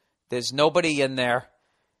empty. There's nobody in there.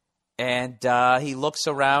 And he looks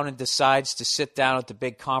around and decides to sit down at the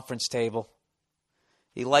big conference table.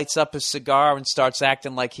 He lights up his cigar and starts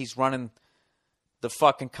acting like he's running the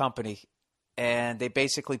fucking company. And they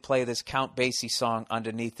basically play this Count Basie song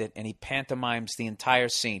underneath it, and he pantomimes the entire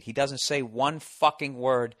scene. He doesn't say one fucking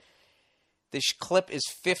word. This clip is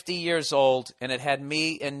 50 years old, and it had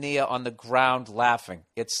me and Nia on the ground laughing.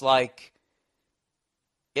 It's like,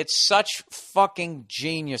 it's such fucking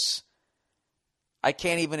genius. I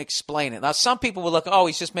can't even explain it. Now, some people will look, oh,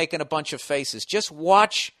 he's just making a bunch of faces. Just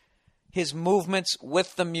watch his movements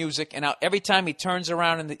with the music, and how every time he turns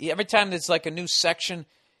around, and every time there's like a new section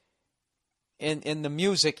in the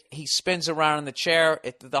music, he spins around in the chair.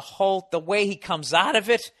 The way he comes out of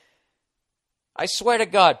it, I swear to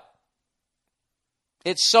God,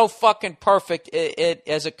 it's so fucking perfect. It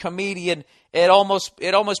as a comedian, it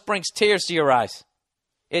almost brings tears to your eyes.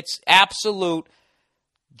 It's absolute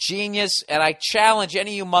genius, and I challenge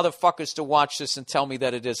any of you motherfuckers to watch this and tell me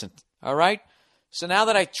that it isn't. All right? So now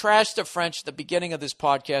that I trashed the French at the beginning of this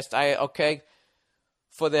podcast,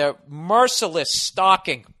 for their merciless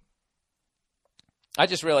stalking. I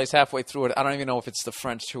just realized halfway through it, I don't even know if it's the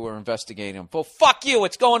French who are investigating them. Well, fuck you.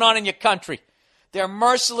 What's going on in your country? Their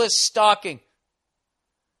merciless stalking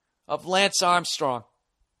of Lance Armstrong.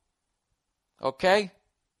 Okay?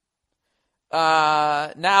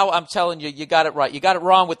 Now I'm telling you, you got it right. You got it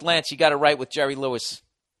wrong with Lance. You got it right with Jerry Lewis.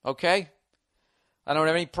 Okay? I don't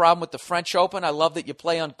have any problem with the French Open. I love that you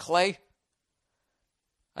play on clay.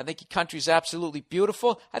 I think your country's absolutely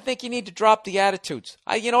beautiful. I think you need to drop the attitudes.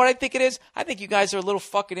 You know what I think it is? I think you guys are a little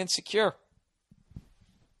fucking insecure.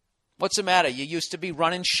 What's the matter? You used to be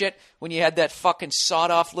running shit when you had that fucking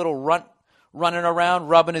sawed-off little runt running around,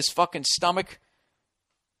 rubbing his fucking stomach.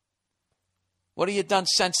 What have you done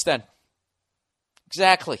since then?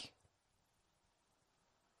 Exactly.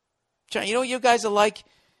 You know what you guys are like?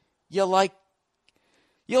 You're like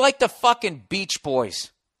the fucking Beach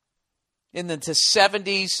Boys in the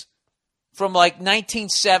 70s, from like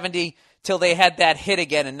 1970 till they had that hit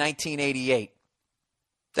again in 1988.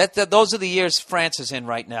 Those are the years France is in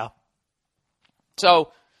right now.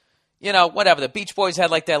 So, whatever. The Beach Boys had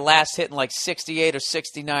like their last hit in like 68 or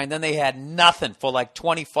 69. Then they had nothing for like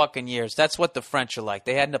 20 fucking years. That's what the French are like.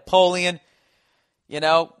 They had Napoleon.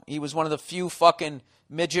 He was one of the few fucking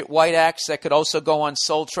midget white acts that could also go on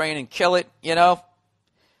Soul Train and kill it,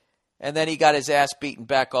 And then he got his ass beaten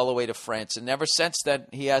back all the way to France. And ever since then,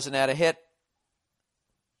 he hasn't had a hit.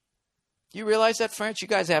 You realize that, France? You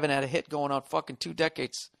guys haven't had a hit going on fucking 2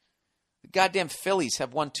 decades. The goddamn Phillies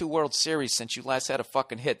have won 2 World Series since you last had a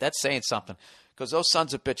fucking hit. That's saying something. Because those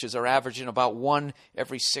sons of bitches are averaging about 1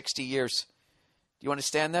 every 60 years. Do you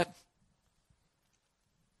understand that?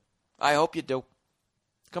 I hope you do.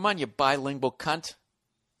 Come on, you bilingual cunt.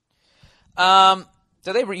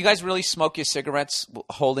 You guys really smoke your cigarettes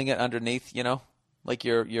holding it underneath, Like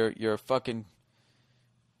your fucking,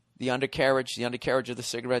 the undercarriage of the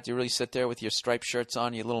cigarette? Do you really sit there with your striped shirts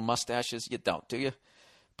on, your little mustaches? You don't, do you?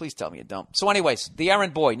 Please tell me you don't. So anyways, The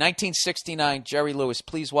Errand Boy, 1969, Jerry Lewis.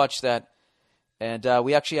 Please watch that. And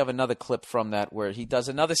we actually have another clip from that where he does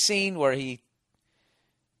another scene where he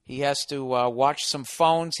has to watch some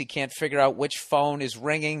phones. He can't figure out which phone is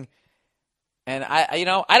ringing. And I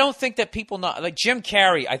don't think that people know. Like Jim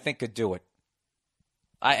Carrey, I think could do it.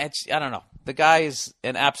 I don't know. The guy is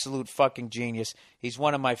an absolute fucking genius. He's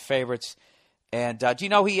one of my favorites. And do you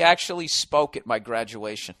know he actually spoke at my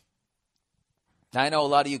graduation? Now, I know a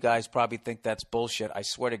lot of you guys probably think that's bullshit. I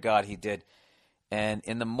swear to God, he did. And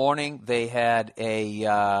in the morning, they had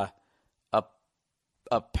a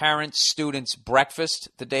parent-students breakfast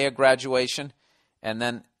the day of graduation, and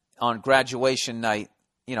then on graduation night,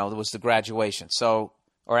 there was the graduation. So,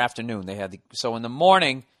 or afternoon, so in the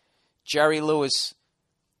morning, Jerry Lewis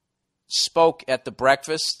spoke at the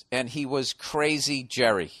breakfast, and he was crazy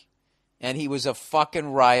Jerry. And he was a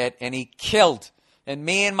fucking riot, and he killed. And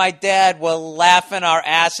me and my dad were laughing our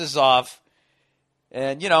asses off.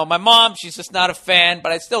 And, my mom, she's just not a fan,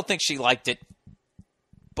 but I still think she liked it.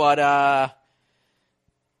 But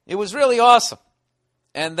it was really awesome.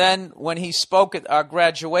 And then when he spoke at our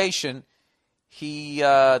graduation, he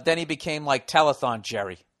became like Telethon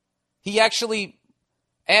Jerry. He actually,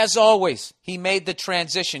 as always, he made the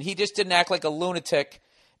transition. He just didn't act like a lunatic.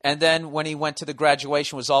 And then when he went to the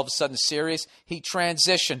graduation, was all of a sudden serious. He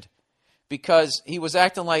transitioned because he was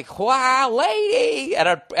acting like, wow, lady, at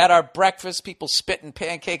our breakfast, people spitting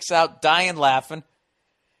pancakes out, dying laughing.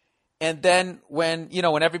 And then when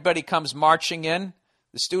everybody comes marching in,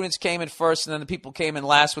 the students came in first, and then the people came in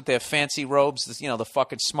last with their fancy robes, the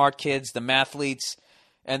fucking smart kids, the mathletes,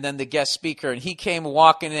 and then the guest speaker. And he came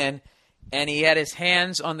walking in, and he had his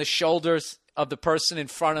hands on the shoulders of the person in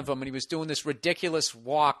front of him, and he was doing this ridiculous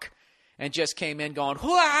walk. and just came in going,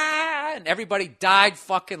 "Hurrah!" and everybody died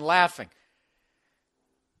fucking laughing.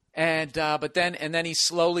 And then he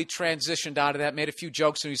slowly transitioned out of that, made a few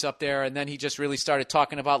jokes when he was up there, and then he just really started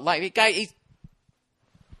talking about life. He's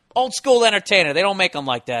old school entertainer. They don't make him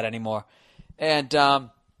like that anymore. And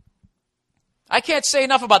I can't say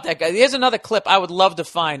enough about that guy. Here's another clip I would love to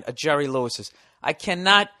find of Jerry Lewis's. I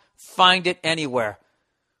cannot find it anywhere.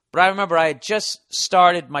 But I remember I had just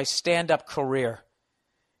started my stand-up career,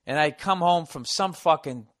 and I'd come home from some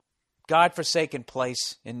fucking godforsaken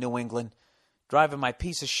place in New England, driving my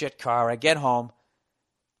piece of shit car. I get home,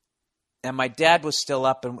 and my dad was still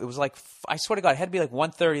up, and it was like, I swear to God, it had to be like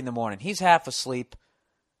 1:30 in the morning. He's half asleep.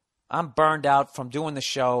 I'm burned out from doing the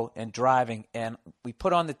show and driving, and we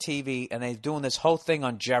put on the TV, and they're doing this whole thing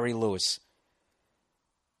on Jerry Lewis.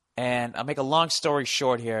 And I'll make a long story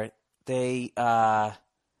short here. They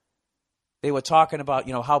were talking about,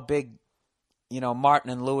 how big, Martin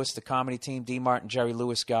and Lewis, the comedy team, D. Martin, Jerry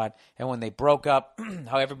Lewis got. And when they broke up,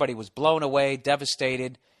 how everybody was blown away,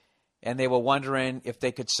 devastated, and they were wondering if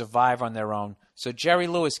they could survive on their own. So Jerry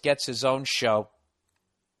Lewis gets his own show,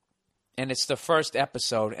 and it's the first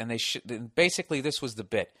episode, and basically this was the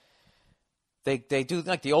bit. They do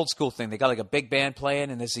like the old school thing. They got like a big band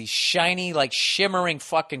playing, and there's these shiny, like shimmering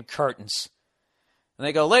fucking curtains. And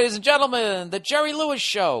they go, "Ladies and gentlemen, the Jerry Lewis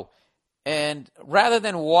Show." And rather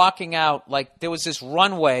than walking out, like there was this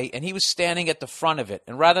runway, and he was standing at the front of it.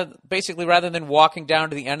 And rather than walking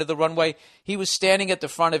down to the end of the runway, he was standing at the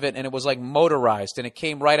front of it, and it was like motorized, and it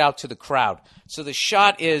came right out to the crowd. So the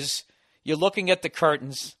shot is, you're looking at the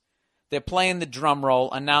curtains, they're playing the drum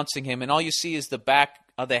roll, announcing him, and all you see is the back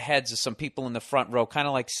of the heads of some people in the front row, kind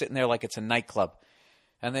of like sitting there like it's a nightclub.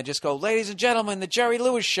 And they just go, "Ladies and gentlemen, the Jerry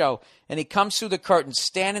Lewis Show." And he comes through the curtains,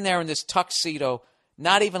 standing there in this tuxedo,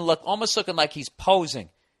 almost looking like he's posing.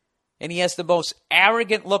 And he has the most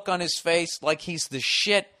arrogant look on his face, like he's the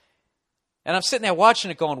shit. And I'm sitting there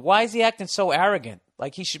watching it going, why is he acting so arrogant?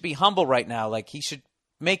 Like he should be humble right now. Like he should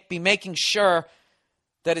be making sure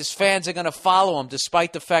that his fans are going to follow him,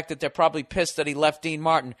 despite the fact that they're probably pissed that he left Dean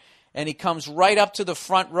Martin. And he comes right up to the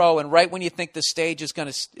front row, and right when you think the stage is going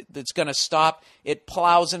to stop, it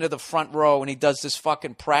plows into the front row, and he does this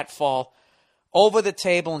fucking pratfall over the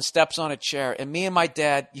table and steps on a chair. And me and my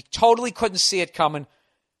dad, you totally couldn't see it coming.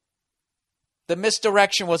 The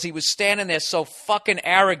misdirection was he was standing there so fucking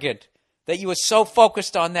arrogant that you were so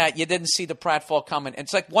focused on that you didn't see the pratfall coming. And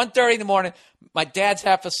it's like 1:30 in the morning. My dad's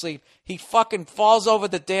half asleep. He fucking falls over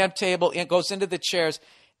the damn table and goes into the chairs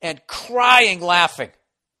and crying laughing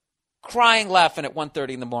at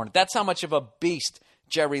 1:30 in the morning. That's how much of a beast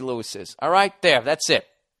Jerry Lewis is. All right, there. That's it.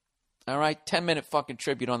 All right, 10-minute fucking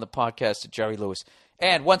tribute on the podcast to Jerry Lewis.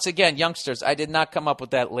 And once again, youngsters, I did not come up with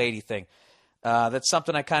that lady thing. That's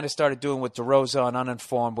something I kind of started doing with DeRosa on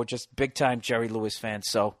Uninformed. We're just big-time Jerry Lewis fans.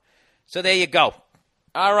 So there you go.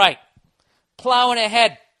 All right, plowing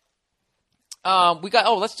ahead. Why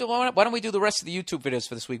don't we do the rest of the YouTube videos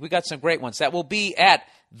for this week? We got some great ones. That will be at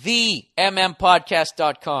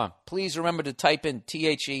themmpodcast.com. Please remember to type in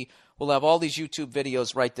THE. We'll have all these YouTube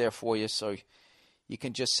videos right there for you, so you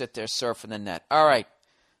can just sit there surfing the net. All right,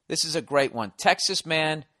 this is a great one. Texas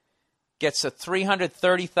man gets a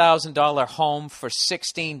 $330,000 home for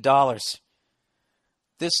 $16.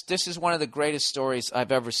 This is one of the greatest stories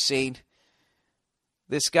I've ever seen.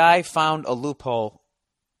 This guy found a loophole.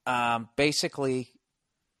 Basically,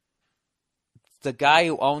 the guy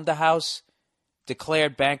who owned the house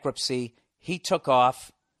declared bankruptcy. He took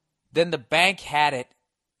off. Then the bank had it.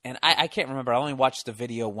 And I can't remember. I only watched the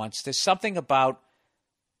video once. There's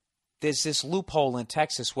this loophole in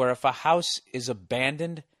Texas where if a house is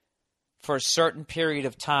abandoned for a certain period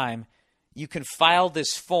of time, you can file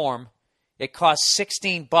this form. It costs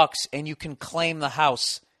 $16 and you can claim the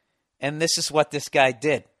house. And this is what this guy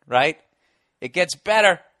did, right? It gets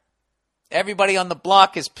better. Everybody on the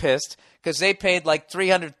block is pissed because they paid like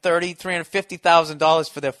 $350,000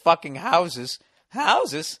 for their fucking houses.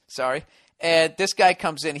 And this guy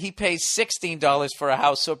comes in. He pays $16 for a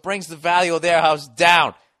house, so it brings the value of their house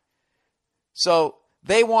down. So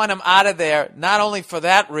they want him out of there, not only for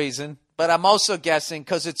that reason, but I'm also guessing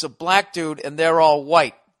because it's a black dude and they're all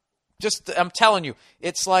white. I'm telling you,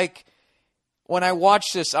 it's like when I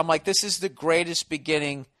watch this, I'm like, this is the greatest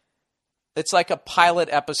beginning. It's like a pilot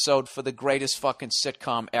episode for the greatest fucking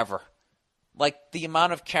sitcom ever. Like the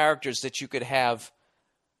amount of characters that you could have.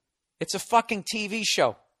 It's a fucking TV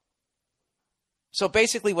show. So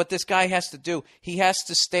basically what this guy has to do, he has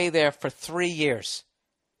to stay there for 3 years.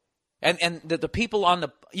 And the people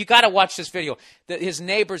you got to watch this video. His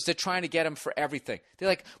neighbors, they're trying to get him for everything. They're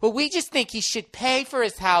like, well, we just think he should pay for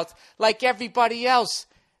his house like everybody else.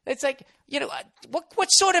 It's like, what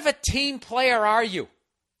sort of a team player are you?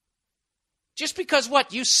 Just because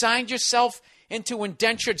you signed yourself into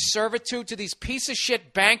indentured servitude to these piece of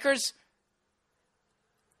shit bankers?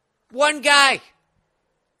 One guy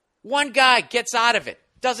gets out of it.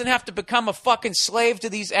 Doesn't have to become a fucking slave to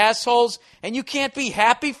these assholes, and you can't be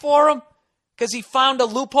happy for him because he found a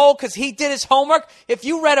loophole, because he did his homework. If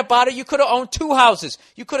you read about it, you could have owned 2 houses.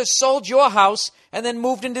 You could have sold your house and then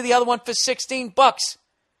moved into the other one for $16.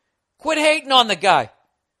 Quit hating on the guy.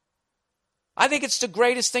 I think it's the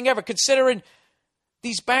greatest thing ever, considering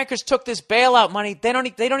these bankers took this bailout money. They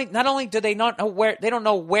don't not only do they not know where, they don't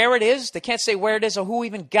know where it is. They can't say where it is or who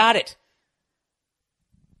even got it.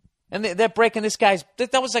 And they're breaking this guy's,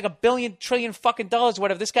 that was like $1 billion, trillion fucking dollars,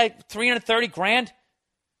 whatever. This guy, $330,000.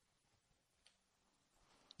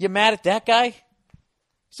 You mad at that guy?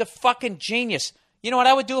 He's a fucking genius. You know what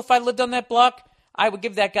I would do if I lived on that block? I would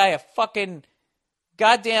give that guy a fucking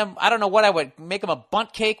goddamn, I don't know what I would, make him a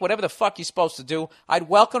bunt cake, whatever the fuck you're supposed to do. I'd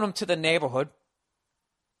welcome him to the neighborhood.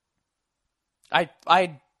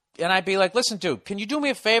 I'd be like, listen, dude, can you do me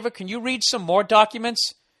a favor? Can you read some more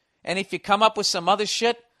documents? And if you come up with some other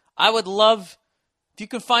shit, I would love if you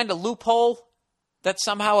can find a loophole that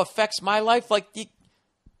somehow affects my life. Like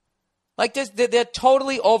this, they're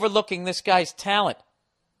totally overlooking this guy's talent.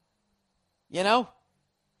 You know?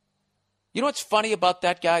 You know what's funny about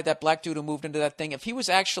that guy, that black dude who moved into that thing? If he was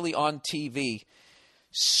actually on TV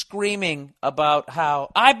screaming about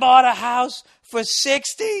how I bought a house for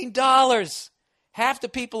 $16, half the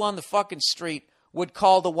people on the fucking street would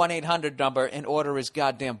call the 1-800 number and order his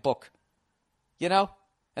goddamn book. You know?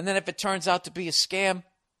 And then if it turns out to be a scam,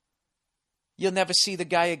 you'll never see the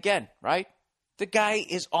guy again, right? The guy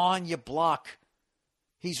is on your block.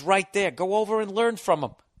 He's right there. Go over and learn from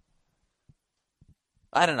him.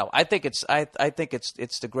 I don't know. I think it's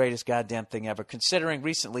the greatest goddamn thing ever. Considering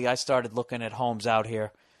recently I started looking at homes out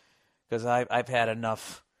here because I've had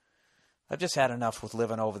enough. I've just had enough with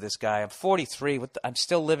living over this guy. I'm 43. I'm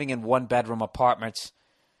still living in 1-bedroom apartments,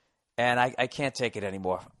 and I can't take it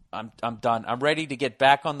anymore. I'm done. I'm ready to get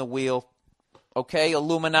back on the wheel. Okay,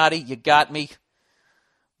 Illuminati, you got me.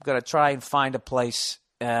 I'm gonna try and find a place,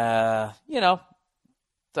 that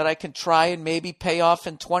I can try and maybe pay off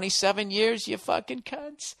in 27 years. You fucking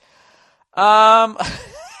cunts. But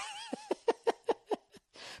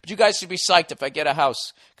you guys should be psyched if I get a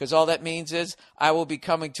house, because all that means is I will be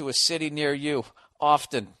coming to a city near you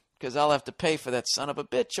often, because I'll have to pay for that son of a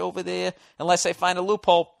bitch over there unless I find a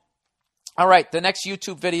loophole. All right, the next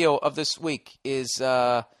YouTube video of this week is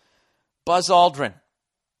Buzz Aldrin.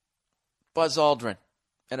 Buzz Aldrin,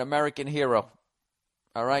 an American hero.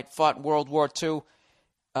 All right, fought in World War II,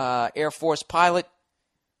 Air Force pilot.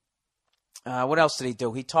 What else did he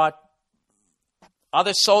do? He taught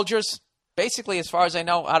other soldiers, basically, as far as I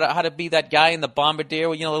know, how to be that guy in the bombardier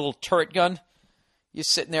with, a little turret gun. You're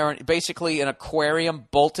sitting there, basically an aquarium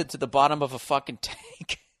bolted to the bottom of a fucking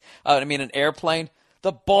tank. An airplane.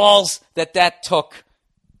 The balls that took.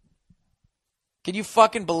 Can you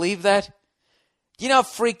fucking believe that? You know how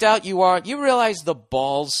freaked out you are? You realize the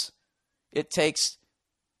balls it takes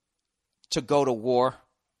to go to war?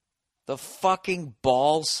 The fucking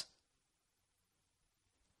balls.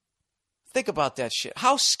 Think about that shit.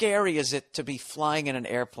 How scary is it to be flying in an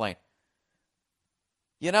airplane?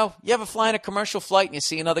 You ever fly in a commercial flight and you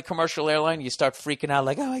see another commercial airline and you start freaking out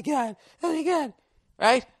like, oh my God,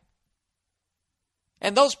 right?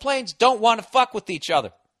 And those planes don't want to fuck with each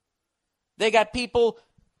other. They got people,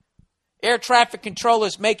 air traffic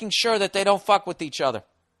controllers, making sure that they don't fuck with each other.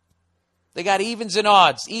 They got evens and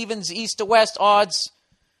odds. Evens, east to west, odds,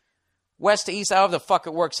 west to east, however the fuck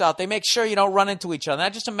it works out. They make sure you don't run into each other. Now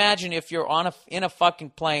just imagine if you're in a fucking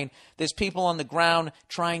plane, there's people on the ground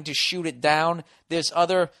trying to shoot it down. There's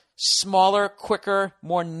other smaller, quicker,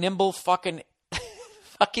 more nimble fucking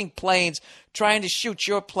planes trying to shoot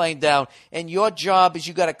your plane down, and your job is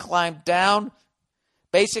you got to climb down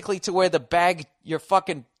basically to where your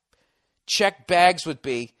fucking checked bags would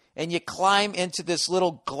be, and you climb into this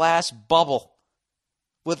little glass bubble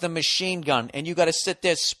with a machine gun, and you got to sit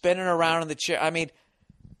there spinning around in the chair.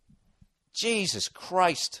 Jesus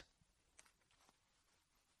Christ.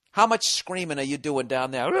 How much screaming are you doing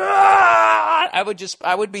down there? I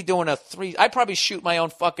would be doing I'd probably shoot my own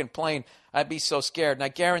fucking plane. I'd be so scared. And I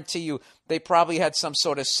guarantee you, they probably had some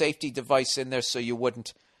sort of safety device in there so you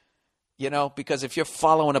wouldn't. Because if you're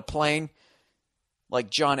following a plane, like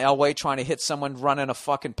John Elway trying to hit someone running a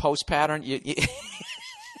fucking post pattern,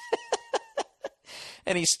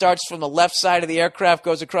 and he starts from the left side of the aircraft,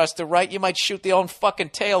 goes across the right, you might shoot the own fucking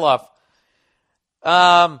tail off.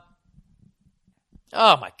 Oh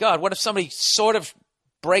my God, what if somebody sort of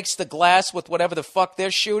breaks the glass with whatever the fuck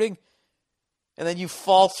they're shooting, and then you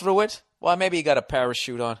fall through it. Well, maybe you got a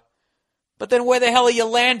parachute on. But then where the hell are you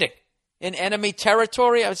landing? In enemy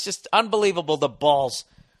territory? It's just unbelievable, the balls.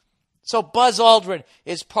 So Buzz Aldrin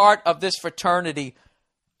is part of this fraternity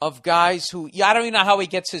of guys who, I don't even know how he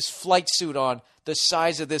gets his flight suit on, the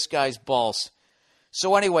size of this guy's balls.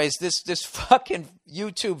 So anyways, this fucking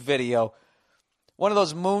YouTube video, one of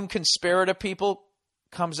those moon conspirator people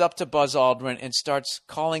comes up to Buzz Aldrin and starts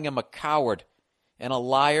calling him a coward and a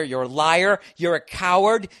liar. You're a liar. You're a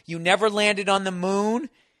coward. You never landed on the moon.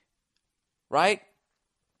 Right?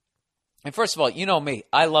 And first of all, you know me.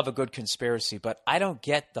 I love a good conspiracy, but I don't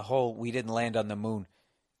get the whole we didn't land on the moon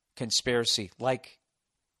conspiracy. Like,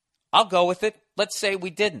 I'll go with it. Let's say we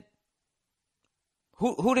didn't.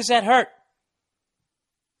 Who does that hurt?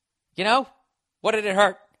 You know? What did it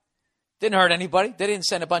hurt? Didn't hurt anybody. They didn't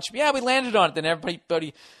send a bunch of, we landed on it. Then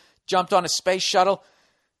everybody jumped on a space shuttle,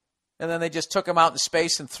 and then they just took them out in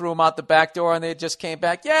space and threw them out the back door, and they just came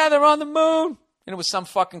back. Yeah, they're on the moon. And it was some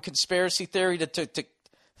fucking conspiracy theory to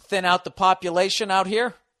thin out the population out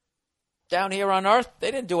here, down here on Earth. They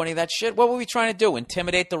didn't do any of that shit. What were we trying to do?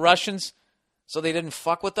 Intimidate the Russians so they didn't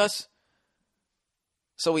fuck with us?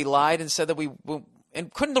 So we lied and said that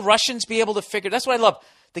and couldn't the Russians be able to figure, that's what I love.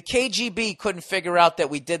 The KGB couldn't figure out that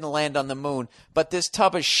we didn't land on the moon, but this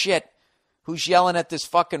tub of shit who's yelling at this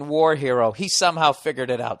fucking war hero, he somehow figured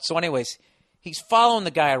it out. So anyways, he's following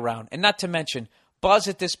the guy around, and not to mention, Buzz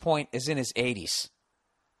at this point is in his 80s.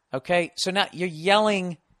 Okay? So now you're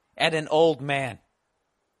yelling at an old man.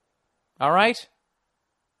 All right?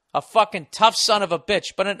 A fucking tough son of a bitch.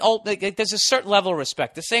 But there's a certain level of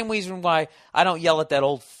respect. The same reason why I don't yell at that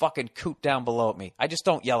old fucking coot down below at me. I just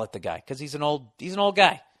don't yell at the guy because he's an old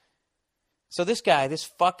guy. So this guy, this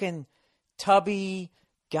fucking tubby,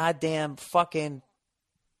 goddamn fucking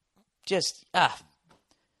just,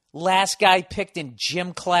 last guy picked in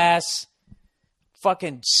gym class,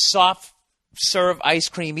 fucking soft serve ice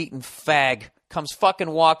cream eating fag comes fucking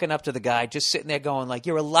walking up to the guy, just sitting there going like,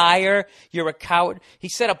 you're a liar, you're a coward. He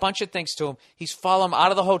said a bunch of things to him. He's following him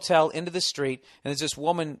out of the hotel into the street, and there's this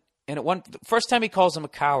woman, and the first time he calls him a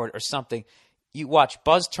coward or something, you watch,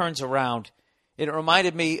 Buzz turns around. It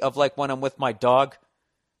reminded me of like when I'm with my dog,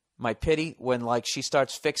 my Pitty, when like she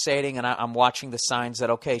starts fixating and I'm watching the signs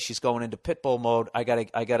that, okay, she's going into pit bull mode. I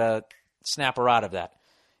gotta snap her out of that.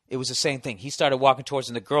 It was the same thing. He started walking towards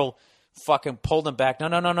him, and the girl fucking pulled him back.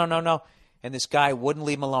 No. And this guy wouldn't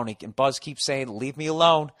leave him alone. And Buzz keeps saying, leave me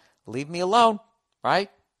alone, right?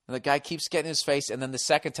 And the guy keeps getting in his face. And then the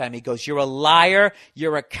second time he goes, you're a liar,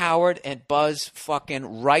 you're a coward. And Buzz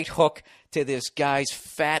fucking right hook to this guy's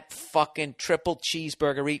fat fucking triple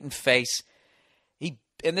cheeseburger eating face.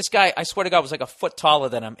 And this guy, I swear to God, was like a foot taller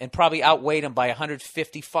than him and probably outweighed him by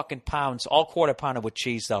 150 fucking pounds, all quarter pounder with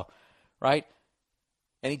cheese though, right?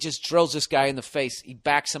 And he just drills this guy in the face. He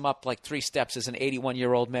backs him up like 3 steps as an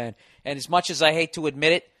 81-year-old man. And as much as I hate to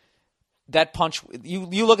admit it, that punch, you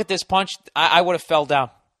look at this punch, I would have fell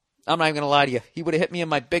down. I'm not even going to lie to you. He would have hit me in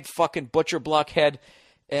my big fucking butcher block head,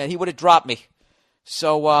 and he would have dropped me.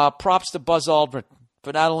 So props to Buzz Aldrin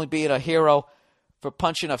for not only being a hero, for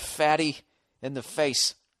punching a fatty in the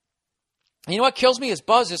face. And you know what kills me is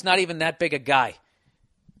Buzz is not even that big a guy.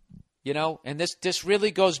 You know, and this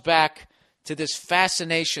really goes back to this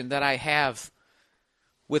fascination that I have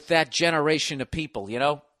with that generation of people, you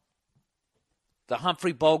know? The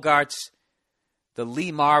Humphrey Bogarts, the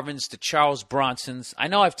Lee Marvins, the Charles Bronsons. I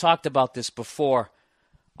know I've talked about this before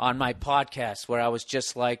on my podcast where I was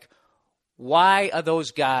just like, why are those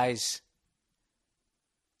guys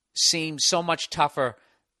seem so much tougher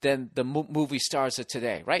than the movie stars of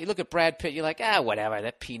today, right? You look at Brad Pitt, you're like, whatever,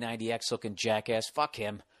 that P90X looking jackass, fuck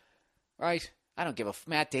him, right? I don't give a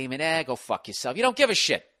Matt Damon, go fuck yourself. You don't give a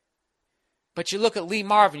shit. But you look at Lee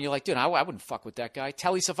Marvin, you're like, dude, I wouldn't fuck with that guy.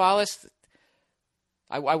 Telly Savalas,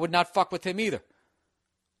 I would not fuck with him either.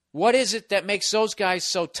 What is it that makes those guys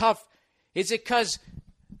so tough? Is it because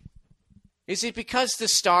the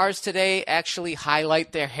stars today actually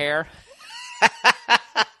highlight their hair?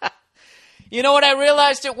 You know what I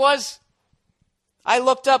realized it was? I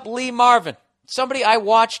looked up Lee Marvin, somebody I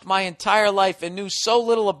watched my entire life and knew so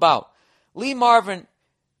little about. Lee Marvin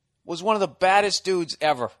was one of the baddest dudes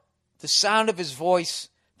ever. The sound of his voice,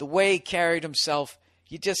 the way he carried himself,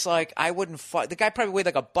 you just like, I wouldn't fuck. The guy probably weighed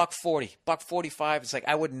like a $140, $145. It's like,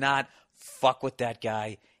 I would not fuck with that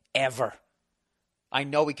guy ever. I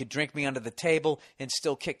know he could drink me under the table and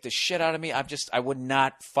still kick the shit out of me. I would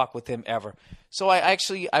not fuck with him ever. So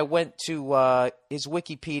I went to his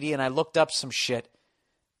Wikipedia and I looked up some shit.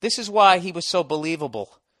 This is why he was so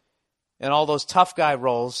believable in all those tough guy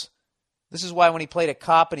roles This is why when he played a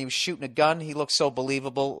cop and he was shooting a gun, he looked so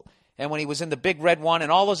believable. And when he was in The Big Red One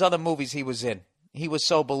and all those other movies he was in, he was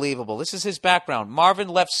so believable. This is his background. Marvin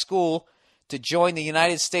left school to join the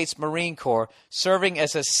United States Marine Corps, serving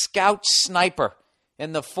as a scout sniper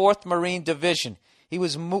in the 4th Marine Division. He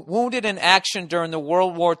was wounded in action during the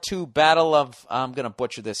World War II Battle of, I'm going to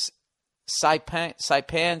butcher this,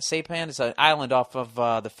 Saipan is an island off of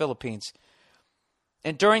the Philippines.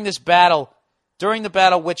 And during the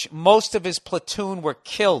battle which most of his platoon were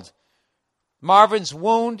killed, Marvin's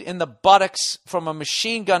wound in the buttocks from a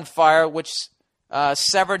machine gun fire which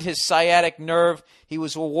severed his sciatic nerve, he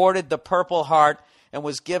was awarded the Purple Heart and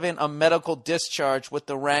was given a medical discharge with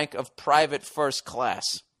the rank of Private First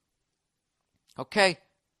Class. Okay?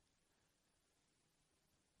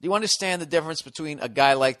 Do you understand the difference between a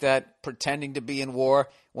guy like that pretending to be in war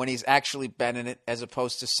when he's actually been in it, as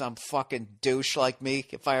opposed to some fucking douche like me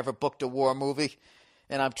if I ever booked a war movie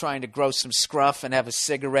and I'm trying to grow some scruff and have a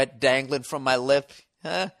cigarette dangling from my lip?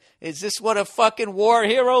 Huh? Is this what a fucking war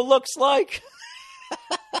hero looks like?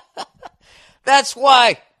 That's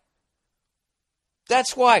why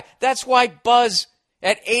Buzz,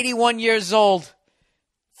 at 81 years old,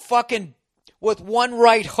 fucking with one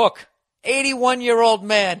right hook, 81-year-old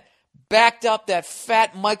man, backed up that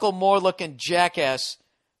fat Michael Moore-looking jackass.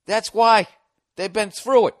 That's why. They've been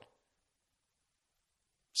through it.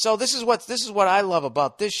 So this is what I love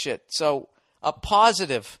about this shit. So a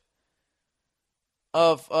positive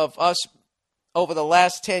of us over the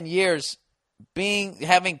last 10 years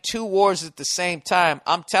having 2 wars at the same time.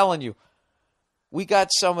 I'm telling you, we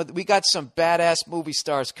got some badass movie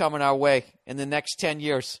stars coming our way in the next 10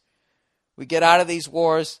 years. We get out of these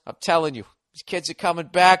wars, I'm telling you, these kids are coming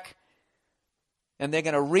back, and they're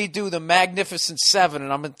going to redo the Magnificent Seven,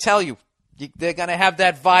 and I'm going to tell you, they're going to have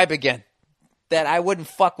that vibe again, that I wouldn't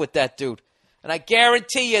fuck with that dude. And I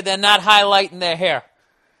guarantee you they're not highlighting their hair.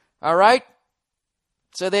 All right?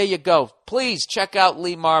 So there you go. Please check out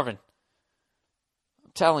Lee Marvin.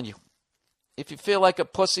 I'm telling you, if you feel like a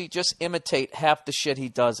pussy, just imitate half the shit he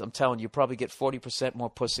does. I'm telling you, probably get 40% more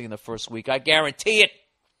pussy in the first week. I guarantee it.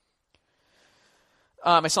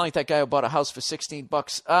 I sound like that guy who bought a house for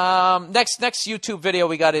 $16. Next YouTube video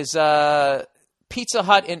we got is Pizza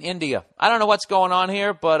Hut in India. I don't know what's going on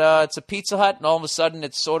here, but it's a Pizza Hut, and all of a sudden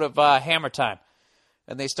it's sort of hammer time.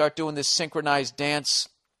 And they start doing this synchronized dance.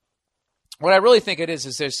 What I really think it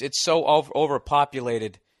is it's so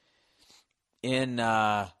overpopulated in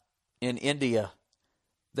India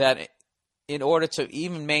that in order to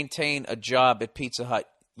even maintain a job at Pizza Hut,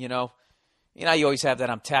 you always have that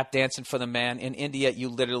I'm tap dancing for the man. In India, you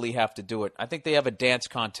literally have to do it. I think they have a dance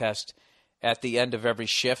contest at the end of every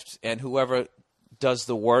shift, and whoever does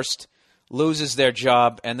the worst loses their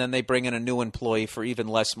job, and then they bring in a new employee for even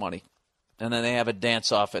less money. And then they have a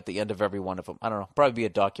dance-off at the end of every one of them. I don't know. Probably be a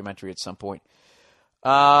documentary at some point.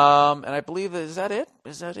 And I believe, is that it?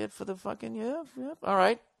 Is that it for the fucking, yeah? All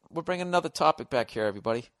right. We're bringing another topic back here,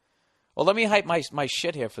 everybody. Well, let me hype my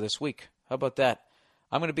shit here for this week. How about that?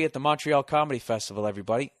 I'm going to be at the Montreal Comedy Festival,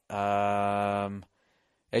 everybody. As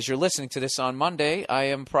you're listening to this on Monday, I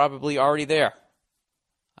am probably already there.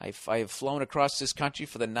 I have flown across this country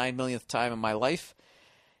for the 9 millionth time in my life.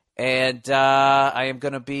 And I am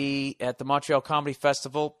going to be at the Montreal Comedy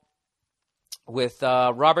Festival with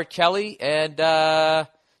Robert Kelly and Joe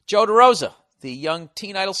DeRosa, the young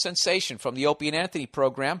teen idol sensation from the Opie and Anthony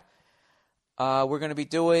program. We're going to be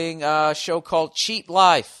doing a show called Cheat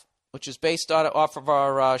Live, which is based off of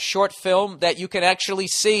our short film that you can actually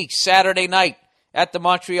see Saturday night at the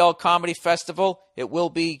Montreal Comedy Festival. It will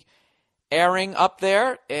be airing up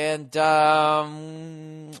there. And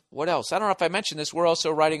what else? I don't know if I mentioned this. We're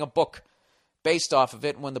also writing a book based off of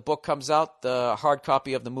it. And when the book comes out, the hard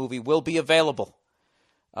copy of the movie will be available.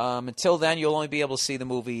 Until then, you'll only be able to see the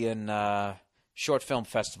movie in short film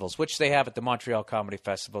festivals, which they have at the Montreal Comedy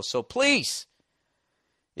Festival. So please,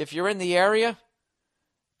 if you're in the area,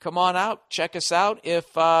 come on out, check us out.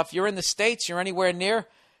 If you're in the States, you're anywhere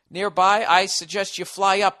nearby, I suggest you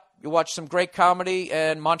fly up. You watch some great comedy,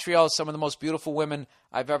 and Montreal is some of the most beautiful women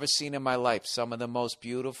I've ever seen in my life. Some of the most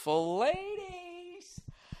beautiful ladies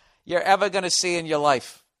you're ever going to see in your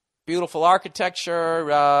life. Beautiful architecture.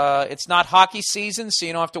 It's not hockey season, so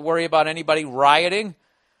you don't have to worry about anybody rioting,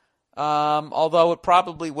 although it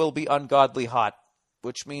probably will be ungodly hot,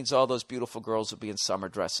 which means all those beautiful girls will be in summer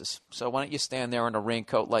dresses. So why don't you stand there in a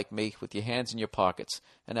raincoat like me with your hands in your pockets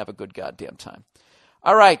and have a good goddamn time.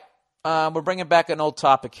 All right. We're bringing back an old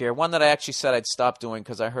topic here, one that I actually said I'd stop doing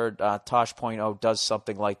because I heard Tosh.0 does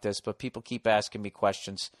something like this, but people keep asking me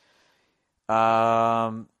questions.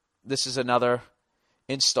 This is another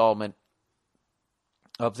installment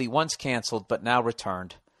of the once canceled but now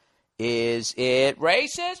returned. Is it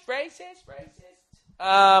racist?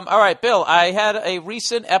 All right, Bill, I had a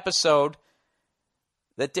recent episode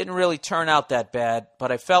that didn't really turn out that bad,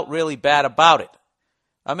 but I felt really bad about it.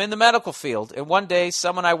 I'm in the medical field, and one day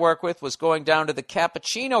someone I work with was going down to the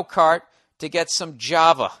cappuccino cart to get some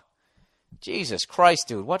Java. Jesus Christ,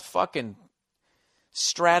 dude, what fucking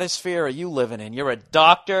stratosphere are you living in? You're a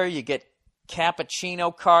doctor, you get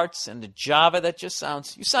cappuccino carts and the Java. That just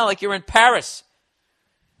sounds, you sound like you're in Paris.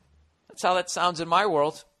 That's how that sounds in my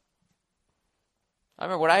world. I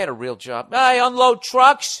remember when I had a real job. I unload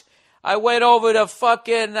trucks. I went over to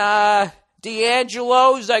fucking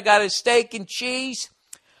D'Angelo's. I got a steak and cheese.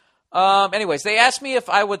 Anyways, they asked me if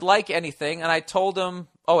I would like anything, and I told them,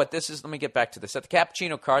 let me get back to this. At the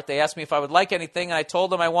cappuccino cart, they asked me if I would like anything, and I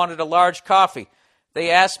told them I wanted a large coffee. They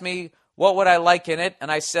asked me what would I like in it,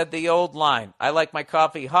 and I said the old line, I like my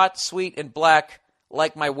coffee hot, sweet, and black,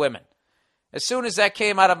 like my women. As soon as that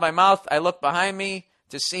came out of my mouth, I looked behind me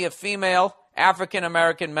to see a female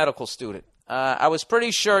African-American medical student. I was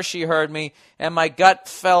pretty sure she heard me, and my gut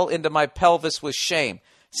fell into my pelvis with shame.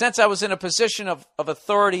 Since I was in a position of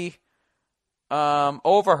authority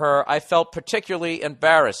over her, I felt particularly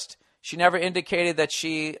embarrassed. She never indicated that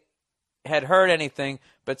she had heard anything,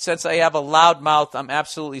 but since I have a loud mouth, I'm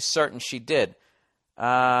absolutely certain she did.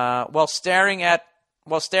 While staring at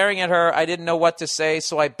her, I didn't know what to say,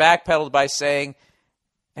 so I backpedaled by saying,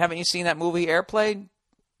 haven't you seen that movie Airplane?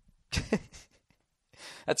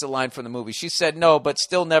 That's a line from the movie. She said no, but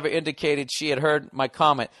still never indicated she had heard my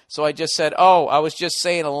comment. So I just said, I was just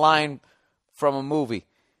saying a line from a movie.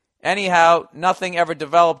 Anyhow, nothing ever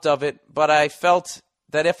developed of it, but I felt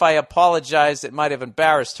that if I apologized, it might have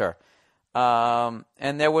embarrassed her.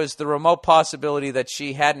 And there was the remote possibility that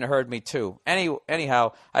she hadn't heard me too.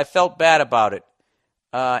 Anyhow, I felt bad about it.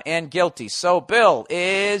 And guilty. So, Bill,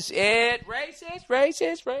 is it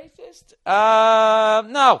racist?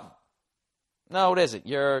 No. No, it isn't.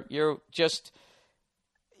 You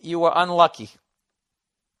were unlucky.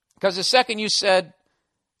 Because the second you said,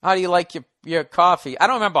 how do you like your coffee? I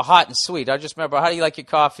don't remember hot and sweet. I just remember, how do you like your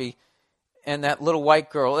coffee? And that little white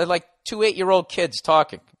girl, they're like 2 8-year-old kids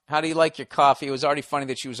talking. How do you like your coffee? It was already funny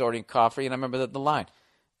that she was ordering coffee, and I remember the line.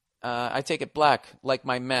 I take it black, like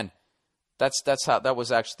my men. That's how that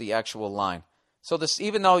was actually the actual line. So this,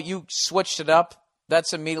 even though you switched it up,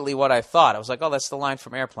 that's immediately what I thought. I was like, that's the line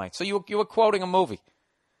from Airplane. So you were quoting a movie.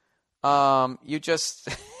 You just,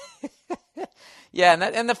 yeah,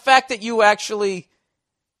 and the fact that you actually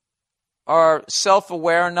are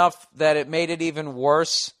self-aware enough that it made it even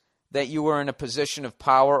worse that you were in a position of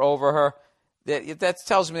power over her, that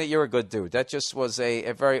tells me that you're a good dude. That just was a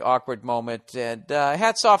very awkward moment. And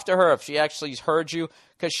hats off to her if she actually heard you,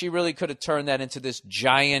 because she really could have turned that into this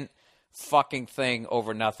giant fucking thing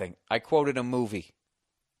over nothing. I quoted a movie.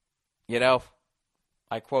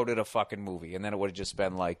 I quoted a fucking movie. And then it would have just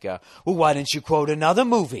been like, why didn't you quote another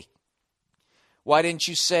movie? Why didn't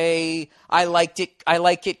you say, I like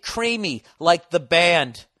it creamy, like the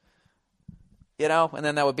band? And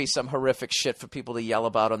then that would be some horrific shit for people to yell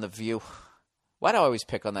about on The View. Why do I always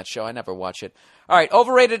pick on that show? I never watch it. All right,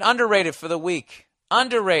 overrated, underrated for the week.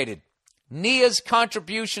 Underrated. Nia's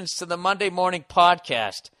contributions to the Monday Morning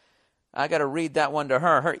Podcast. I got to read that one to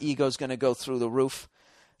her. Her ego's going to go through the roof.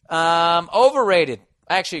 Overrated.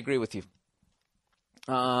 I actually agree with you.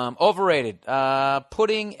 Overrated.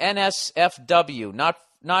 Putting NSFW,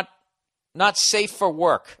 not safe for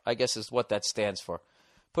work, I guess is what that stands for.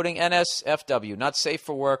 Putting NSFW, not safe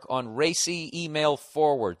for work, on racy email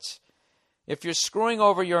forwards. If you're screwing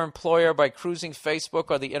over your employer by cruising Facebook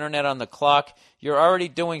or the internet on the clock, you're already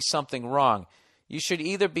doing something wrong. You should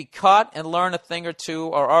either be caught and learn a thing or two,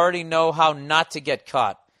 or already know how not to get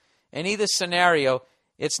caught. In either scenario,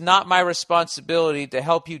 it's not my responsibility to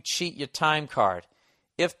help you cheat your time card.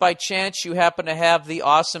 If by chance you happen to have the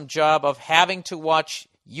awesome job of having to watch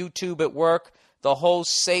YouTube at work, the whole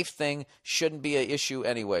safe thing shouldn't be an issue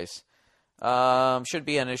anyways. Should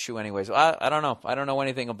be an issue anyways. I don't know. I don't know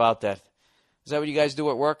anything about that. Is that what you guys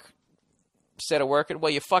do at work? Instead of working?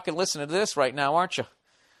 Well, you're fucking listening to this right now, aren't you?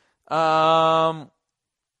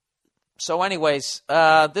 So anyways,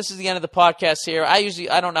 this is the end of the podcast here.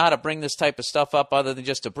 I don't know how to bring this type of stuff up other than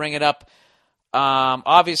just to bring it up.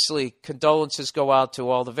 Obviously, condolences go out to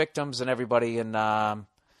all the victims and everybody in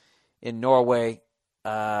Norway.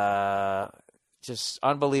 Just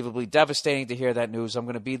unbelievably devastating to hear that news. I'm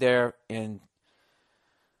going to be there in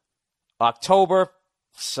October.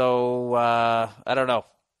 So, I don't know.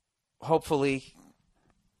 Hopefully,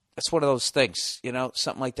 it's one of those things,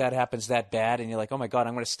 something like that happens that bad, and you're like, oh my God,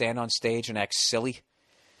 I'm going to stand on stage and act silly.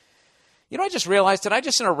 You know, I just realized, did I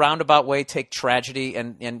just in a roundabout way take tragedy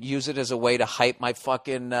and use it as a way to hype my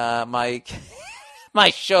fucking, my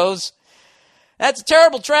shows? That's a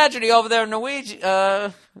terrible tragedy over there in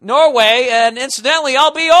Norway, and incidentally,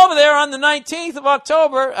 I'll be over there on the 19th of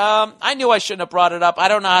October. I knew I shouldn't have brought it up. I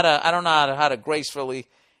don't know how to gracefully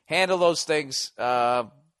handle those things.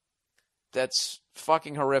 That's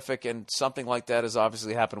fucking horrific, and something like that has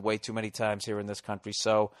obviously happened way too many times here in this country.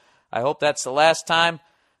 So I hope that's the last time.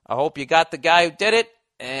 I hope you got the guy who did it,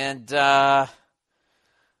 and I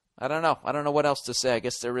don't know. I don't know what else to say. I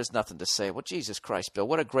guess there is nothing to say. Well, Jesus Christ, Bill,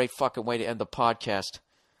 what a great fucking way to end the podcast.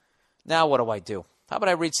 Now what do? How about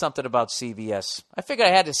I read something about CVS? I figured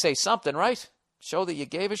I had to say something, right? Show that you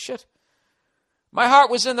gave a shit. My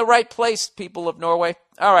heart was in the right place, people of Norway.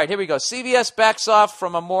 All right, here we go. CVS backs off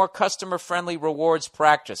from a more customer-friendly rewards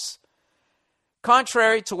practice.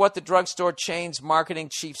 Contrary to what the drugstore chain's marketing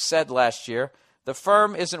chief said last year, the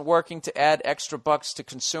firm isn't working to add extra bucks to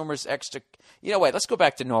consumers' extra... You know, wait, let's go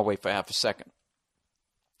back to Norway for half a second.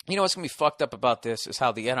 You know what's going to be fucked up about this is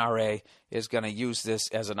how the NRA is going to use this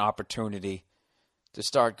as an opportunity to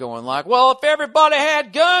start going like, well, if everybody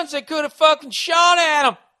had guns, they could have fucking shot at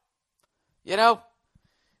them. You know?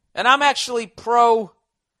 And I'm actually pro...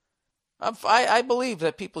 I believe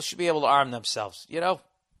that people should be able to arm themselves, you know?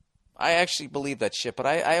 I actually believe that shit, but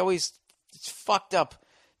I always... It's fucked up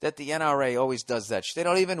that the NRA always does that shit. They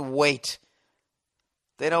don't even wait.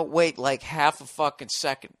 They don't wait like half a fucking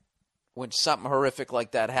second when something horrific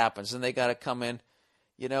like that happens, and they got to come in,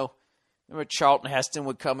 you know? Remember Charlton Heston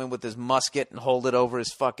would come in with his musket and hold it over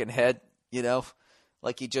his fucking head, you know?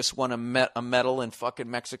 Like he just won a medal in fucking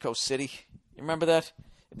Mexico City. You remember that?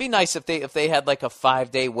 It'd be nice if they had like a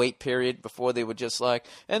 5-day wait period before they were just like,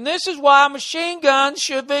 and this is why machine guns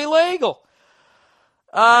should be legal.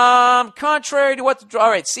 Contrary to what all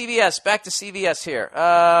right, CVS, back to CVS here.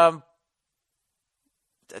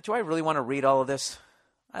 Do I really want to read all of this?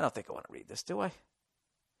 I don't think I want to read this, do I?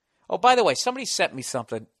 Oh, by the way, somebody sent me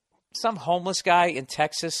something. Some homeless guy in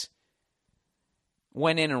Texas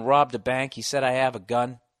went in and robbed a bank. He said, I have a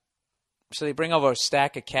gun. So they bring over a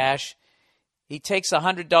stack of cash. He takes a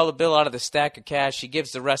 $100 bill out of the stack of cash. He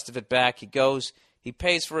gives the rest of it back. He goes, he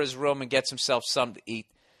pays for his room and gets himself something to eat.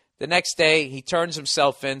 The next day, he turns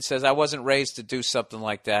himself in, says, I wasn't raised to do something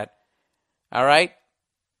like that. All right?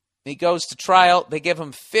 He goes to trial. They give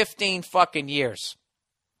him 15 fucking years.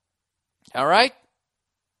 All right?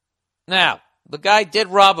 Now, the guy did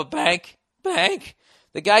rob a bank.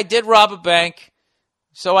 The guy did rob a bank.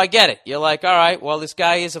 So I get it. You're like, all right, well, this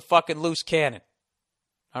guy is a fucking loose cannon.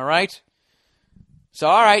 All right? So,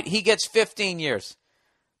 all right, he gets 15 years.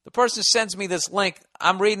 The person sends me this link.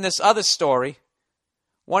 I'm reading this other story.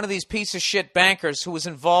 One of these piece of shit bankers who was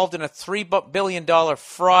involved in a $3 billion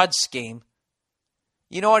fraud scheme.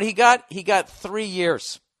 You know what he got? He got 3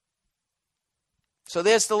 years. So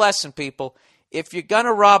there's the lesson, people. If you're going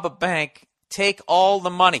to rob a bank, take all the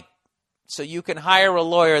money so you can hire a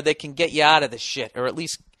lawyer that can get you out of this shit. Or at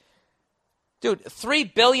least, dude,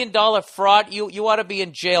 $3 billion fraud, you ought to be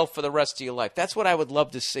in jail for the rest of your life. That's what I would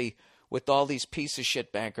love to see with all these piece of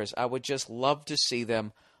shit bankers. I would just love to see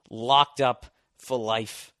them locked up for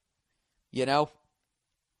life. You know?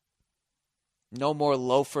 No more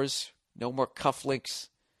loafers. No more cufflinks.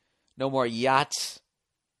 No more yachts.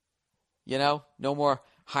 You know? No more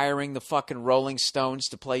hiring the fucking Rolling Stones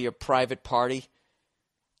to play your private party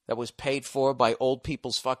that was paid for by old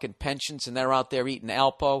people's fucking pensions, and they're out there eating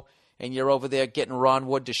Alpo, and you're over there getting Ron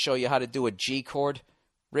Wood to show you how to do a G chord.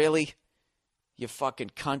 Really? You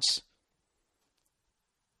fucking cunts.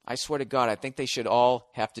 I swear to God, I think they should all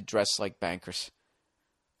have to dress like bankers.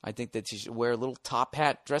 I think that they should wear a little top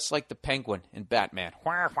hat, dress like the Penguin in Batman.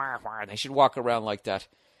 They should walk around like that.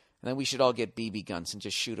 And then we should all get BB guns and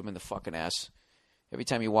just shoot them in the fucking ass every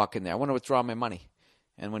time you walk in there. I want to withdraw my money.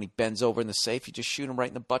 And when he bends over in the safe, you just shoot him right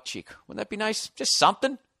in the butt cheek. Wouldn't that be nice? Just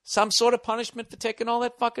something. Some sort of punishment for taking all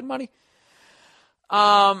that fucking money.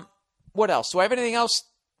 What else? Do I have anything else?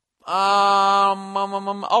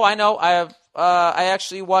 Oh, I know. I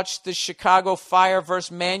actually watched the Chicago Fire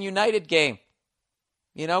versus Man United game.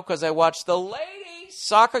 You know, because I watched the ladies'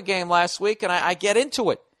 soccer game last week, and I get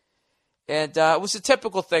into it. And it was a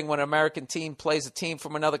typical thing when an American team plays a team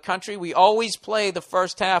from another country. We always play the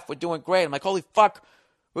first half. We're doing great. I'm like, holy fuck,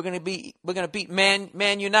 we're gonna beat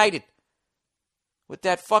Man United with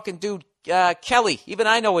that fucking dude Kelly. Even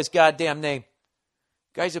I know his goddamn name.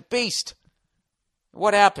 Guy's a beast.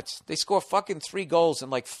 What happens? They score fucking 3 goals in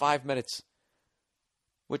like 5 minutes,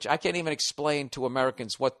 which I can't even explain to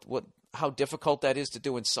Americans how difficult that is to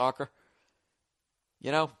do in soccer.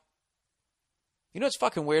 You know what's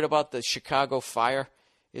fucking weird about the Chicago Fire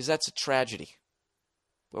is that's a tragedy.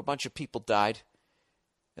 Where a bunch of people died.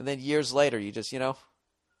 And then years later, you just,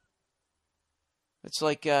 it's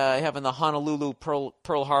like having the Honolulu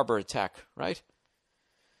Pearl Harbor attack, right?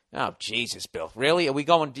 Oh, Jesus, Bill. Really? Are we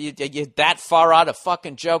going you that far out of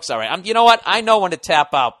fucking jokes? All right. You know what? I know when to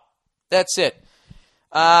tap out. That's it.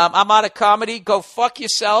 I'm out of comedy. Go fuck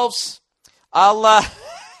yourselves. I'm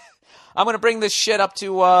going to bring this shit up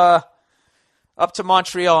to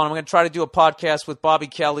Montreal, and I'm going to try to do a podcast with Bobby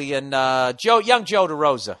Kelly and young Joe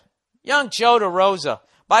DeRosa. Young Joe DeRosa.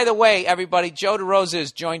 By the way, everybody, Joe DeRosa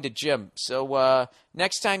has joined a gym. So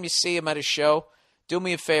next time you see him at a show, do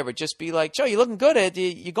me a favor. Just be like, Joe, you looking good?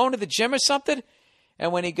 You going to the gym or something?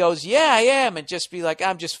 And when he goes, yeah, I am, and just be like,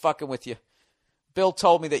 I'm just fucking with you. Bill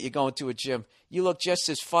told me that you're going to a gym. You look just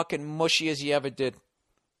as fucking mushy as you ever did.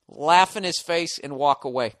 Laugh in his face and walk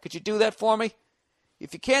away. Could you do that for me?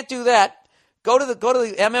 If you can't do that, go to the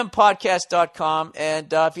mmpodcast.com,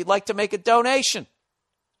 and if you'd like to make a donation,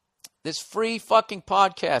 this free fucking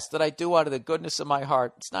podcast that I do out of the goodness of my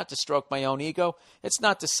heart. It's not to stroke my own ego. It's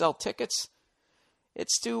not to sell tickets.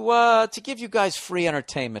 It's to give you guys free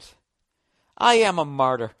entertainment. I am a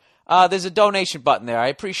martyr. There's a donation button there. I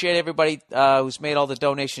appreciate everybody who's made all the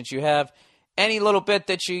donations you have. Any little bit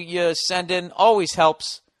that you send in always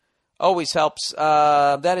helps. Always helps.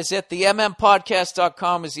 That is it. The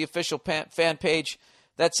mmpodcast.com is the official fan page.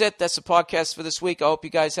 That's it. That's the podcast for this week. I hope you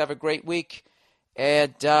guys have a great week.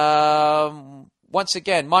 And once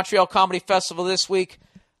again, Montreal Comedy Festival this week.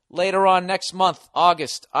 Later on next month,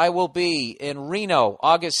 August, I will be in Reno,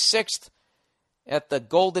 August 6th, at the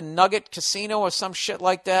Golden Nugget Casino or some shit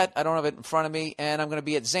like that. I don't have it in front of me. And I'm going to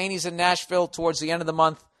be at Zany's in Nashville towards the end of the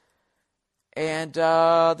month. And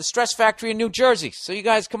the Stress Factory in New Jersey. So you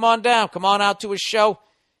guys come on down. Come on out to a show.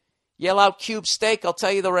 Yell out Cube Steak. I'll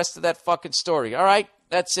tell you the rest of that fucking story. All right?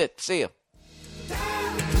 That's it. See you.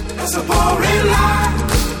 That's a boring life.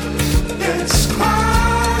 It's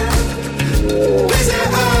crime. Busy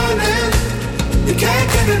earning. You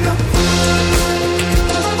can't get enough.